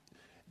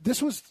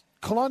 This was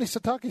Kalani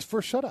Sitake's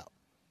first shutout.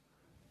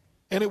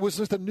 And it was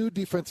just a new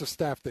defensive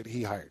staff that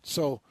he hired.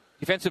 So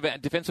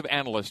defensive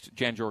analyst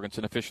Jan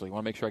Jorgensen officially. I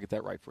want to make sure I get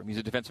that right for him. He's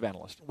a defensive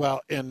analyst.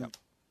 Well, and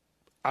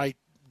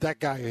that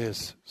guy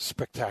is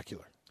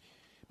spectacular.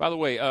 By the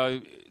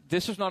way,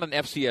 this is not an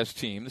FCS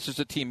team. This is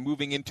a team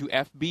moving into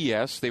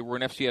FBS. They were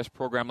an FCS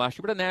program last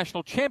year, but a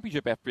national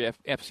championship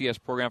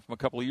FCS program from a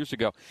couple of years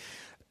ago.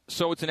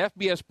 So it's an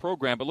FBS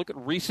program, but look at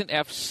recent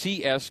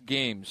FCS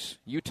games.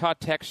 Utah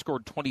Tech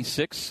scored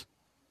 26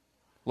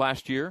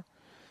 last year.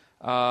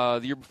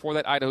 The year before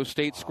that, Idaho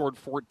State scored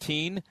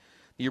 14.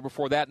 The year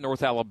before that,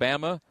 North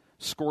Alabama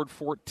scored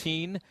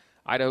 14.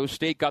 Idaho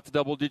State got to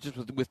double digits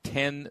with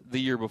 10 the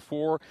year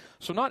before.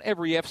 So not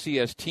every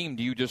FCS team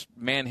do you just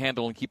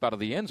manhandle and keep out of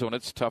the end zone.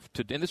 It's tough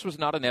to. And this was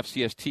not an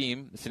FCS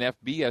team. It's an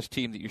FBS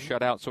team that you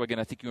shut out. So, again,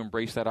 I think you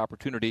embrace that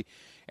opportunity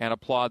and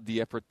applaud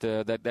the effort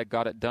that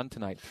got it done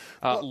tonight.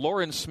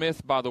 Lauren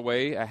Smith, by the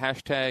way, a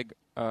hashtag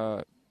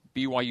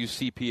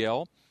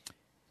BYUCPL.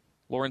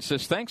 Lauren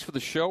says, thanks for the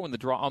show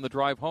and on the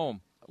drive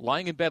home.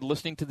 Lying in bed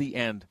listening to the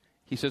end.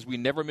 He says, we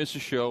never miss a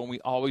show and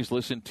we always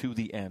listen to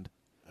the end.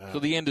 So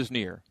the end is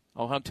near.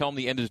 I'll tell him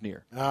the end is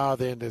near. The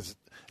end is.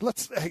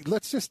 Let's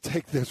just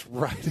take this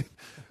right.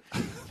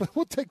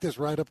 We'll take this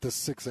right up to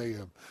 6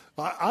 a.m.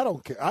 I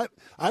don't care.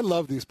 I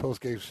love these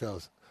post-game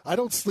shows. I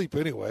don't sleep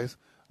anyways.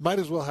 Might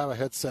as well have a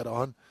headset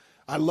on.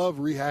 I love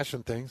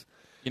rehashing things.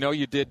 You know,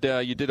 you did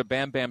a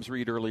Bam Bam's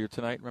read earlier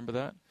tonight. Remember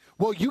that?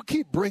 Well, you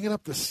keep bringing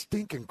up the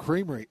stinking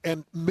creamery,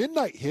 and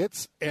midnight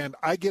hits, and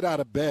I get out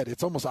of bed.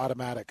 It's almost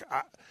automatic.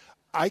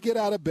 I get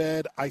out of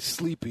bed, I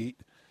sleep eat,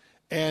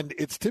 and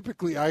it's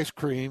typically ice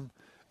cream.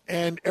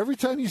 And every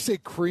time you say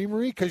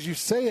creamery, because you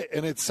say it,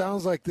 and it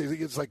sounds like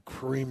it's like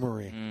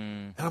creamery.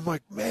 And I'm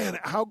like, man,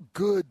 how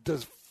good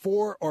does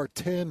 4 or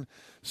 10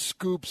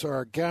 scoops or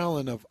a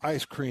gallon of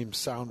ice cream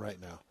sound right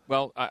now?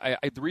 Well,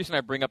 the reason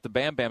I bring up the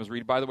Bam Bam's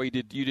read, by the way,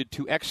 you did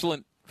 2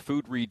 excellent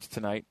food reads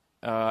tonight.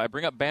 I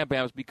bring up Bam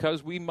Bam's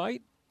because we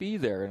might be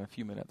there in a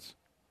few minutes.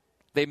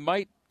 They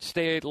might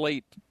stay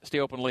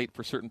open late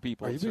for certain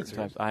people at certain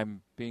times.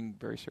 I'm being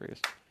very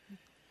serious.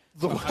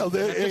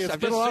 It's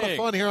been a lot of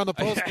fun here on the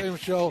postgame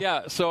show.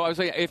 Yeah, so I was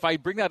saying, if I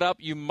bring that up,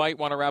 you might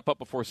want to wrap up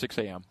before 6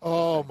 a.m.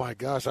 Oh, my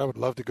gosh. I would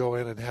love to go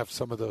in and have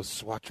some of those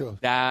swachos.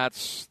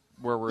 That's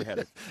where we're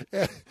headed.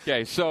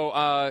 Okay, so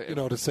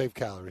to save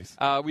calories.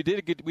 We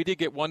did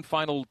get one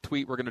final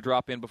tweet we're going to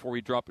drop in before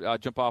we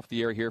jump off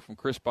the air here from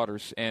Chris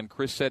Butters, and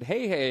Chris said,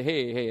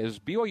 "Hey, has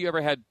BYU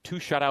ever had 2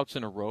 shutouts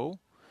in a row?"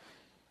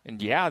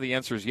 And yeah, the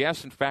answer is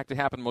yes. In fact, it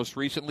happened most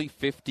recently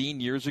 15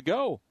 years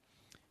ago.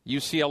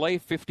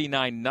 UCLA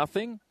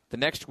 59-0. The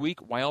next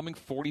week, Wyoming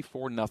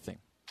 44-0.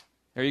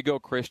 There you go,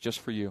 Chris, just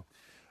for you.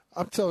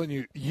 I'm telling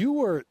you, you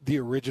were the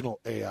original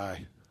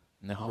AI.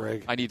 No,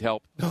 Greg. I need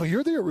help. No,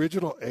 you're the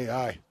original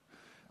AI.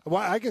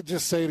 Well, I could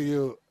just say to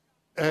you,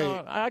 hey,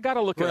 I got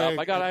to look Greg, it up.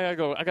 I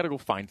got to go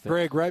find things.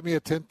 Greg, write me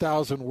a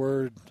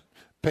 10,000-word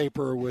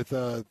paper with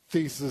a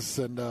thesis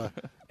and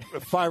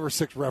 5 or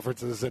 6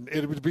 references, and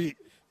it would be.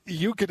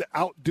 You could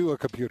outdo a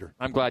computer.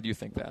 I'm glad you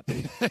think that.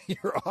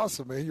 You're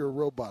awesome, man. You're a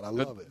robot. I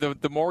love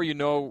it. The more you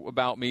know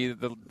about me,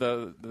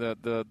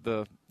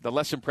 the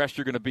less impressed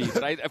you're going to be.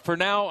 But for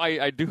now,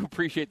 I do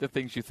appreciate the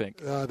things you think.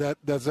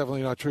 That's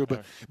definitely not true.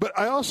 But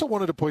I also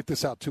wanted to point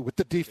this out, too, with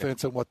the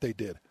defense and what they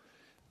did.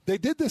 They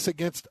did this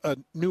against a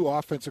new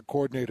offensive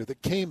coordinator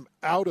that came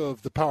out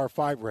of the Power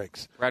 5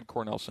 ranks. Brad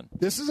Cornelson.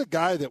 This is a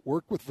guy that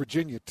worked with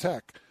Virginia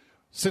Tech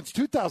since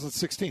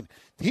 2016.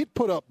 He'd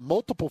put up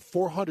multiple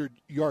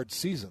 400-yard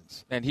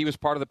seasons. And he was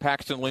part of the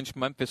Paxton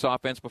Lynch-Memphis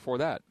offense before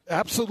that.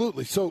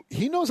 Absolutely. So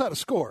he knows how to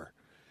score.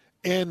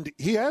 And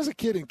he has a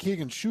kid in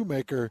Keegan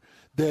Shoemaker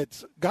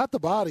that's got the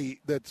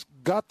body, that's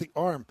got the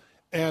arm.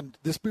 And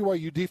this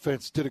BYU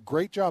defense did a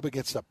great job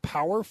against a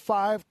Power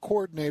 5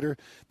 coordinator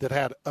that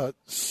had a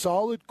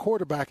solid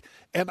quarterback.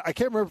 And I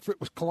can't remember if it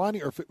was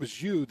Kalani or if it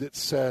was you that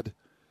said,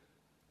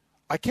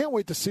 I can't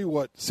wait to see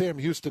what Sam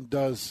Houston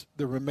does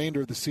the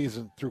remainder of the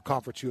season through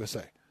Conference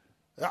USA.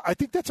 I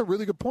think that's a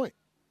really good point.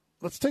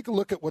 Let's take a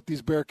look at what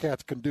these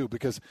Bearcats can do,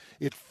 because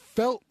it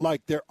felt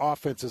like their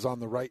offense is on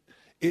the right.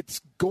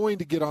 It's going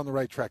to get on the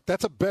right track.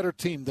 That's a better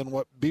team than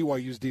what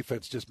BYU's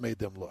defense just made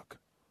them look.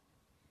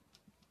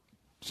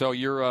 So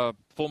you're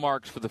full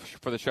marks for the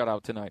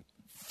shutout tonight.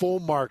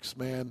 Full marks,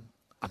 man.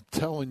 I'm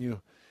telling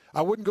you.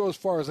 I wouldn't go as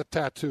far as a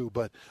tattoo,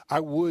 but I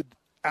would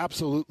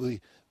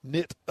absolutely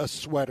knit a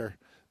sweater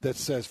that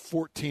says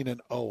 14-0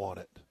 on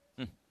it.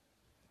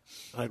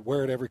 I'd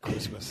wear it every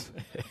Christmas.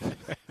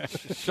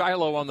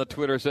 Shiloh on the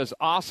Twitter says,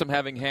 awesome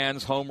having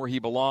Hans home where he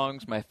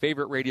belongs. My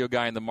favorite radio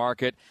guy in the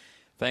market.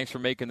 Thanks for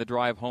making the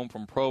drive home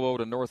from Provo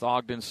to North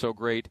Ogden so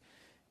great.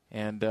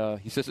 And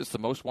he says it's the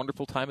most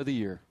wonderful time of the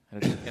year.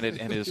 And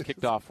it has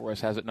kicked off for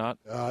us, has it not?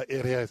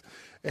 It has.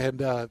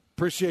 And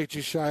appreciate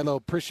you, Shiloh.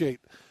 Appreciate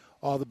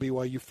all the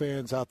BYU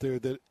fans out there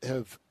that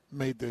have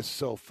made this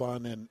so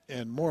fun.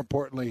 And more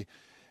importantly,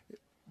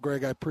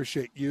 Greg, I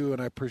appreciate you,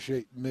 and I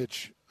appreciate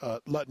Mitch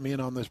letting me in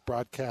on this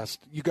broadcast.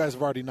 You guys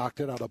have already knocked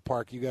it out of the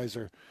park. You guys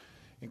are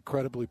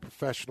incredibly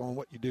professional in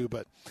what you do,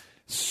 but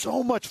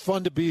so much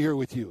fun to be here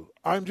with you.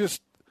 I'm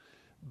just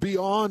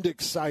beyond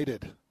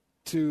excited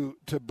to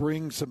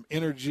bring some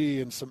energy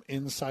and some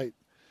insight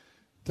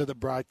to the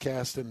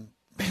broadcast. And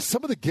man,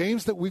 some of the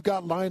games that we've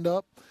got lined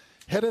up,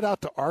 headed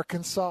out to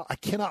Arkansas, I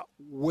cannot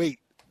wait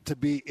to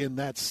be in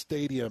that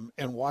stadium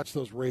and watch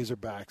those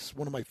Razorbacks.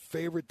 One of my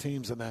favorite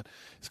teams in that.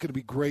 It's going to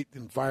be great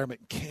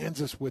environment.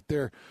 Kansas with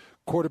their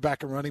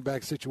quarterback and running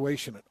back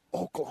situation, and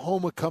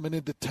Oklahoma coming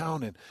into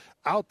town, and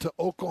out to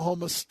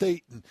Oklahoma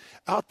State and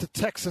out to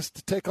Texas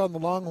to take on the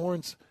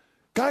Longhorns.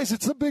 Guys,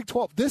 it's the Big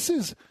 12.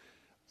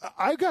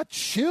 I got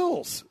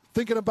chills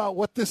thinking about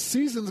what this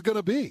season's going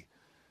to be.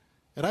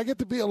 And I get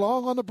to be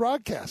along on the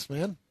broadcast,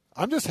 man.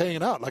 I'm just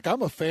hanging out like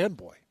I'm a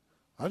fanboy.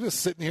 I'm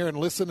just sitting here and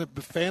listening,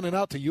 fanning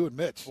out to you and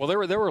Mitch. Well,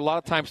 there were a lot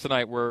of times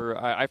tonight where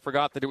I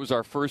forgot that it was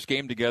our first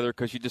game together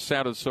because you just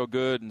sounded so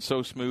good and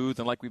so smooth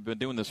and like we've been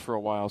doing this for a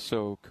while.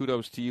 So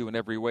kudos to you in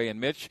every way. And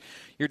Mitch,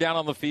 you're down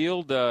on the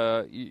field.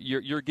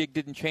 Your gig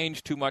didn't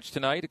change too much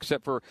tonight,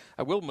 except for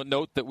I will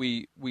note that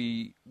we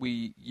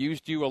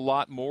used you a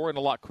lot more and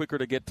a lot quicker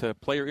to get to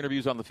player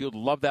interviews on the field.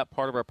 Love that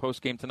part of our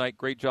post game tonight.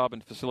 Great job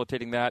in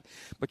facilitating that.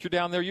 But you're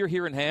down there. You're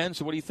here in Hans.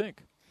 So what do you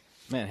think?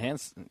 Man,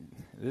 Hans,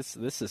 this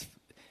is.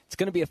 It's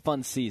going to be a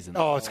fun season.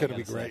 Oh, it's going to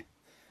be great.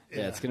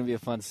 Yeah, it's going to be a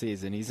fun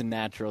season. He's a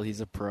natural. He's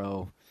a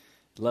pro.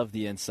 Love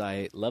the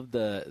insight. Love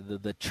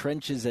the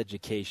trenches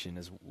education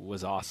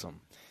was awesome.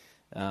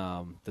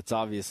 That's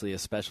obviously a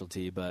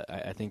specialty, but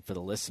I think for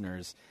the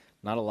listeners,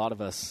 not a lot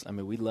of us, I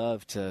mean, we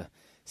love to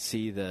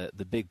see the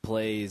big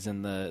plays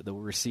and the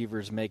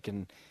receivers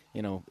making,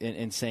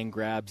 insane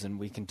grabs, and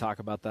we can talk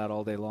about that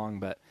all day long.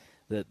 But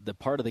the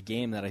part of the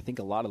game that I think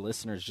a lot of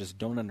listeners just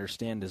don't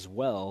understand as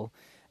well,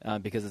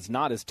 because it's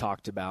not as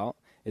talked about,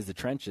 is the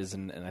trenches.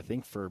 And I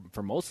think for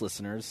most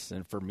listeners,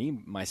 and for me,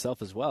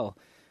 myself as well,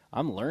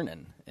 I'm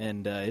learning.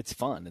 And it's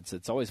fun.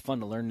 It's always fun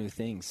to learn new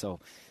things. So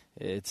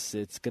it's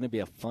going to be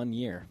a fun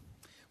year.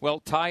 Well,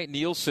 Ty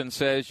Nielsen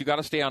says you got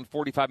to stay on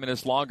 45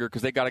 minutes longer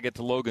because they got to get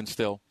to Logan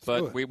still.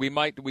 But we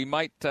might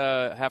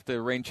have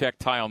to rain check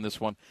Ty on this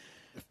one.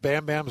 If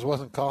Bam Bams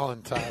wasn't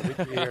calling, Ty,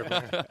 we'd be here,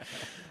 man.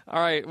 All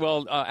right.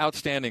 Well,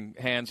 outstanding,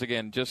 Hans.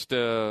 Again, just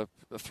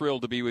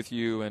thrilled to be with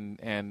you,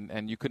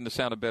 and you couldn't have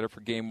sounded better for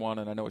Game 1,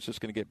 and I know it's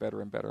just going to get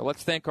better and better.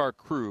 Let's thank our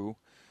crew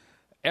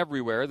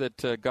everywhere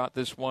that got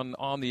this one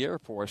on the air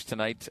for us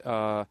tonight.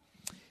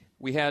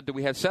 We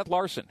had Seth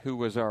Larson, who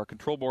was our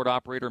control board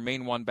operator,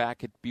 main one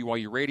back at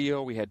BYU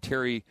Radio. We had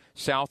Terry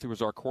South, who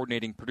was our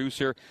coordinating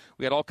producer.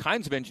 We had all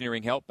kinds of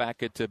engineering help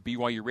back at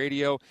BYU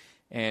Radio.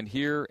 And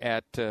here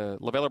at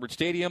LaVell Edwards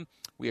Stadium,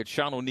 we had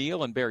Sean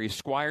O'Neill and Barry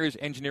Squires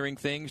engineering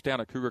things down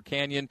at Cougar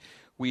Canyon.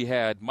 We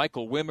had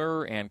Michael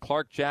Wimmer and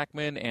Clark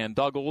Jackman and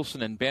Doug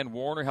Olson and Ben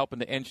Warner helping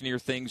to engineer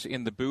things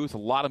in the booth. A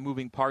lot of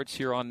moving parts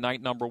here on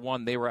night number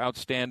 1. They were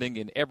outstanding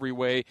in every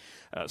way.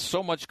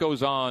 So much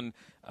goes on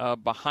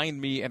behind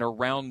me and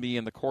around me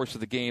in the course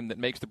of the game that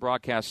makes the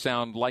broadcast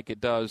sound like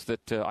it does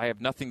that I have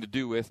nothing to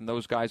do with, and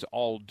those guys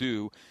all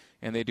do.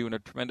 And they do a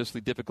tremendously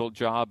difficult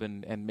job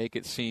and make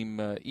it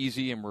seem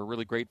easy, and we're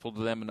really grateful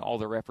to them and all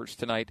their efforts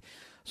tonight.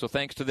 So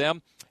thanks to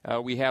them.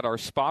 We had our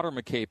spotter,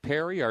 McKay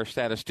Perry, our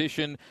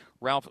statistician,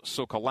 Ralph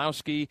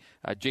Sokolowski.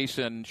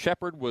 Jason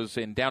Shepard was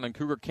down in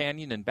Cougar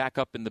Canyon and back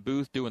up in the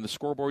booth doing the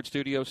scoreboard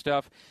studio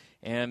stuff.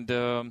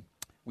 And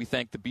we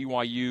thank the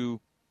BYU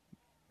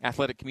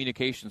Athletic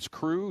Communications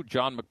crew,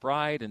 John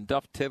McBride and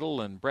Duff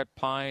Tittle and Brett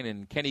Pine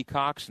and Kenny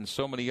Cox and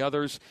so many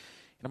others.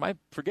 Am I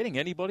forgetting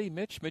anybody,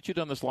 Mitch? Mitch, you've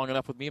done this long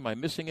enough with me. Am I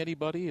missing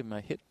anybody? Am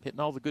I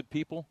hitting all the good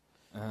people?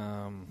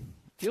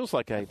 Feels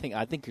like I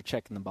think you're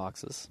checking the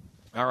boxes.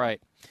 All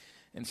right.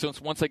 And so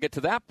once I get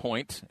to that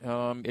point,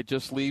 it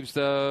just leaves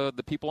the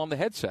people on the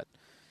headset.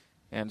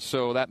 And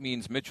so that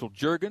means Mitchell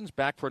Juergens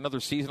back for another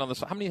season on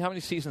this. How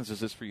many seasons is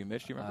this for you,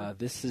 Mitch? Do you remember?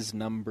 This is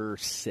number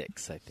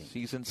 6, I think.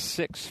 Season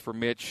 6 for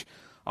Mitch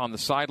on the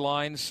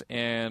sidelines.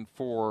 And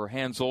for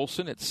Hans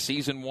Olsen, it's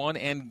season 1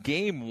 and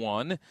game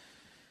 1.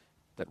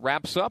 That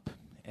wraps up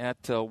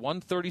at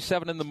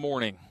 1:37 in the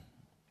morning,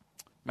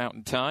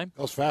 Mountain Time.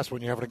 Goes fast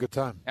when you're having a good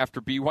time.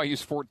 After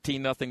BYU's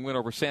 14-0 win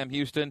over Sam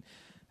Houston.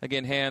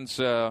 Again, Hans,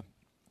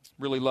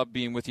 really love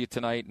being with you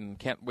tonight and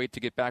can't wait to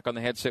get back on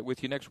the headset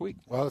with you next week.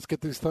 Well, let's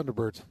get these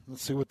Thunderbirds.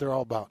 Let's see what they're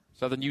all about.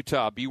 Southern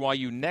Utah,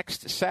 BYU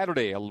next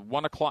Saturday, a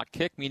 1 o'clock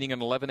kick, meaning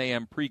an 11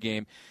 a.m.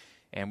 pregame,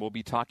 and we'll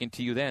be talking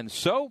to you then.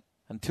 So,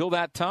 until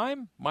that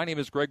time, my name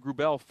is Greg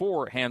Wrubell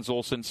for Hans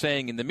Olsen,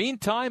 saying in the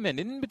meantime and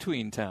in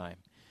between time,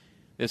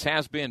 this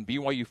has been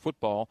BYU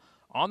Football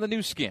on the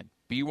new skin,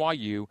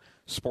 BYU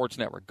Sports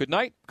Network. Good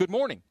night, good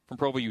morning from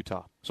Provo,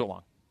 Utah. So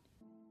long.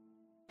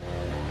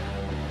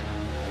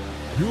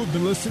 You have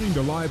been listening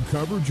to live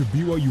coverage of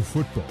BYU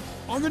football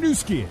on the new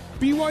skin,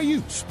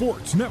 BYU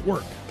Sports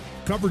Network.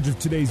 Coverage of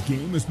today's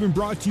game has been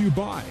brought to you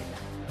by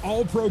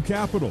All Pro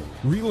Capital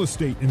Real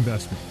Estate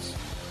Investments,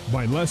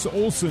 by Les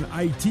Olson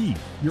IT,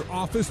 your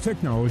office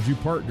technology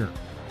partner.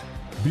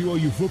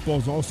 BYU football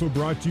is also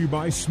brought to you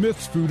by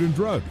Smith's Food and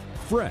Drug,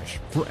 fresh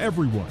for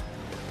everyone.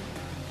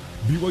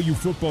 BYU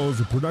Football is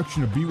a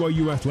production of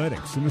BYU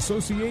Athletics in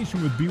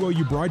association with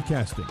BYU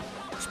Broadcasting.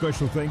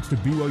 Special thanks to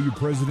BYU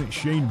President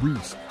Shane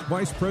Reese,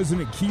 Vice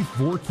President Keith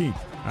Vorkink,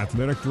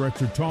 Athletic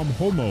Director Tom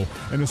Homo,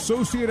 and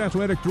Associate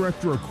Athletic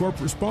Director of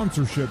Corporate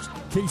Sponsorships,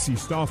 Casey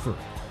Stauffer.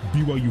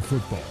 BYU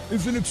Football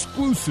is an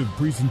exclusive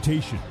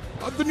presentation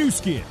of the new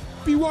skin,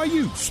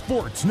 BYU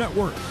Sports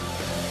Network.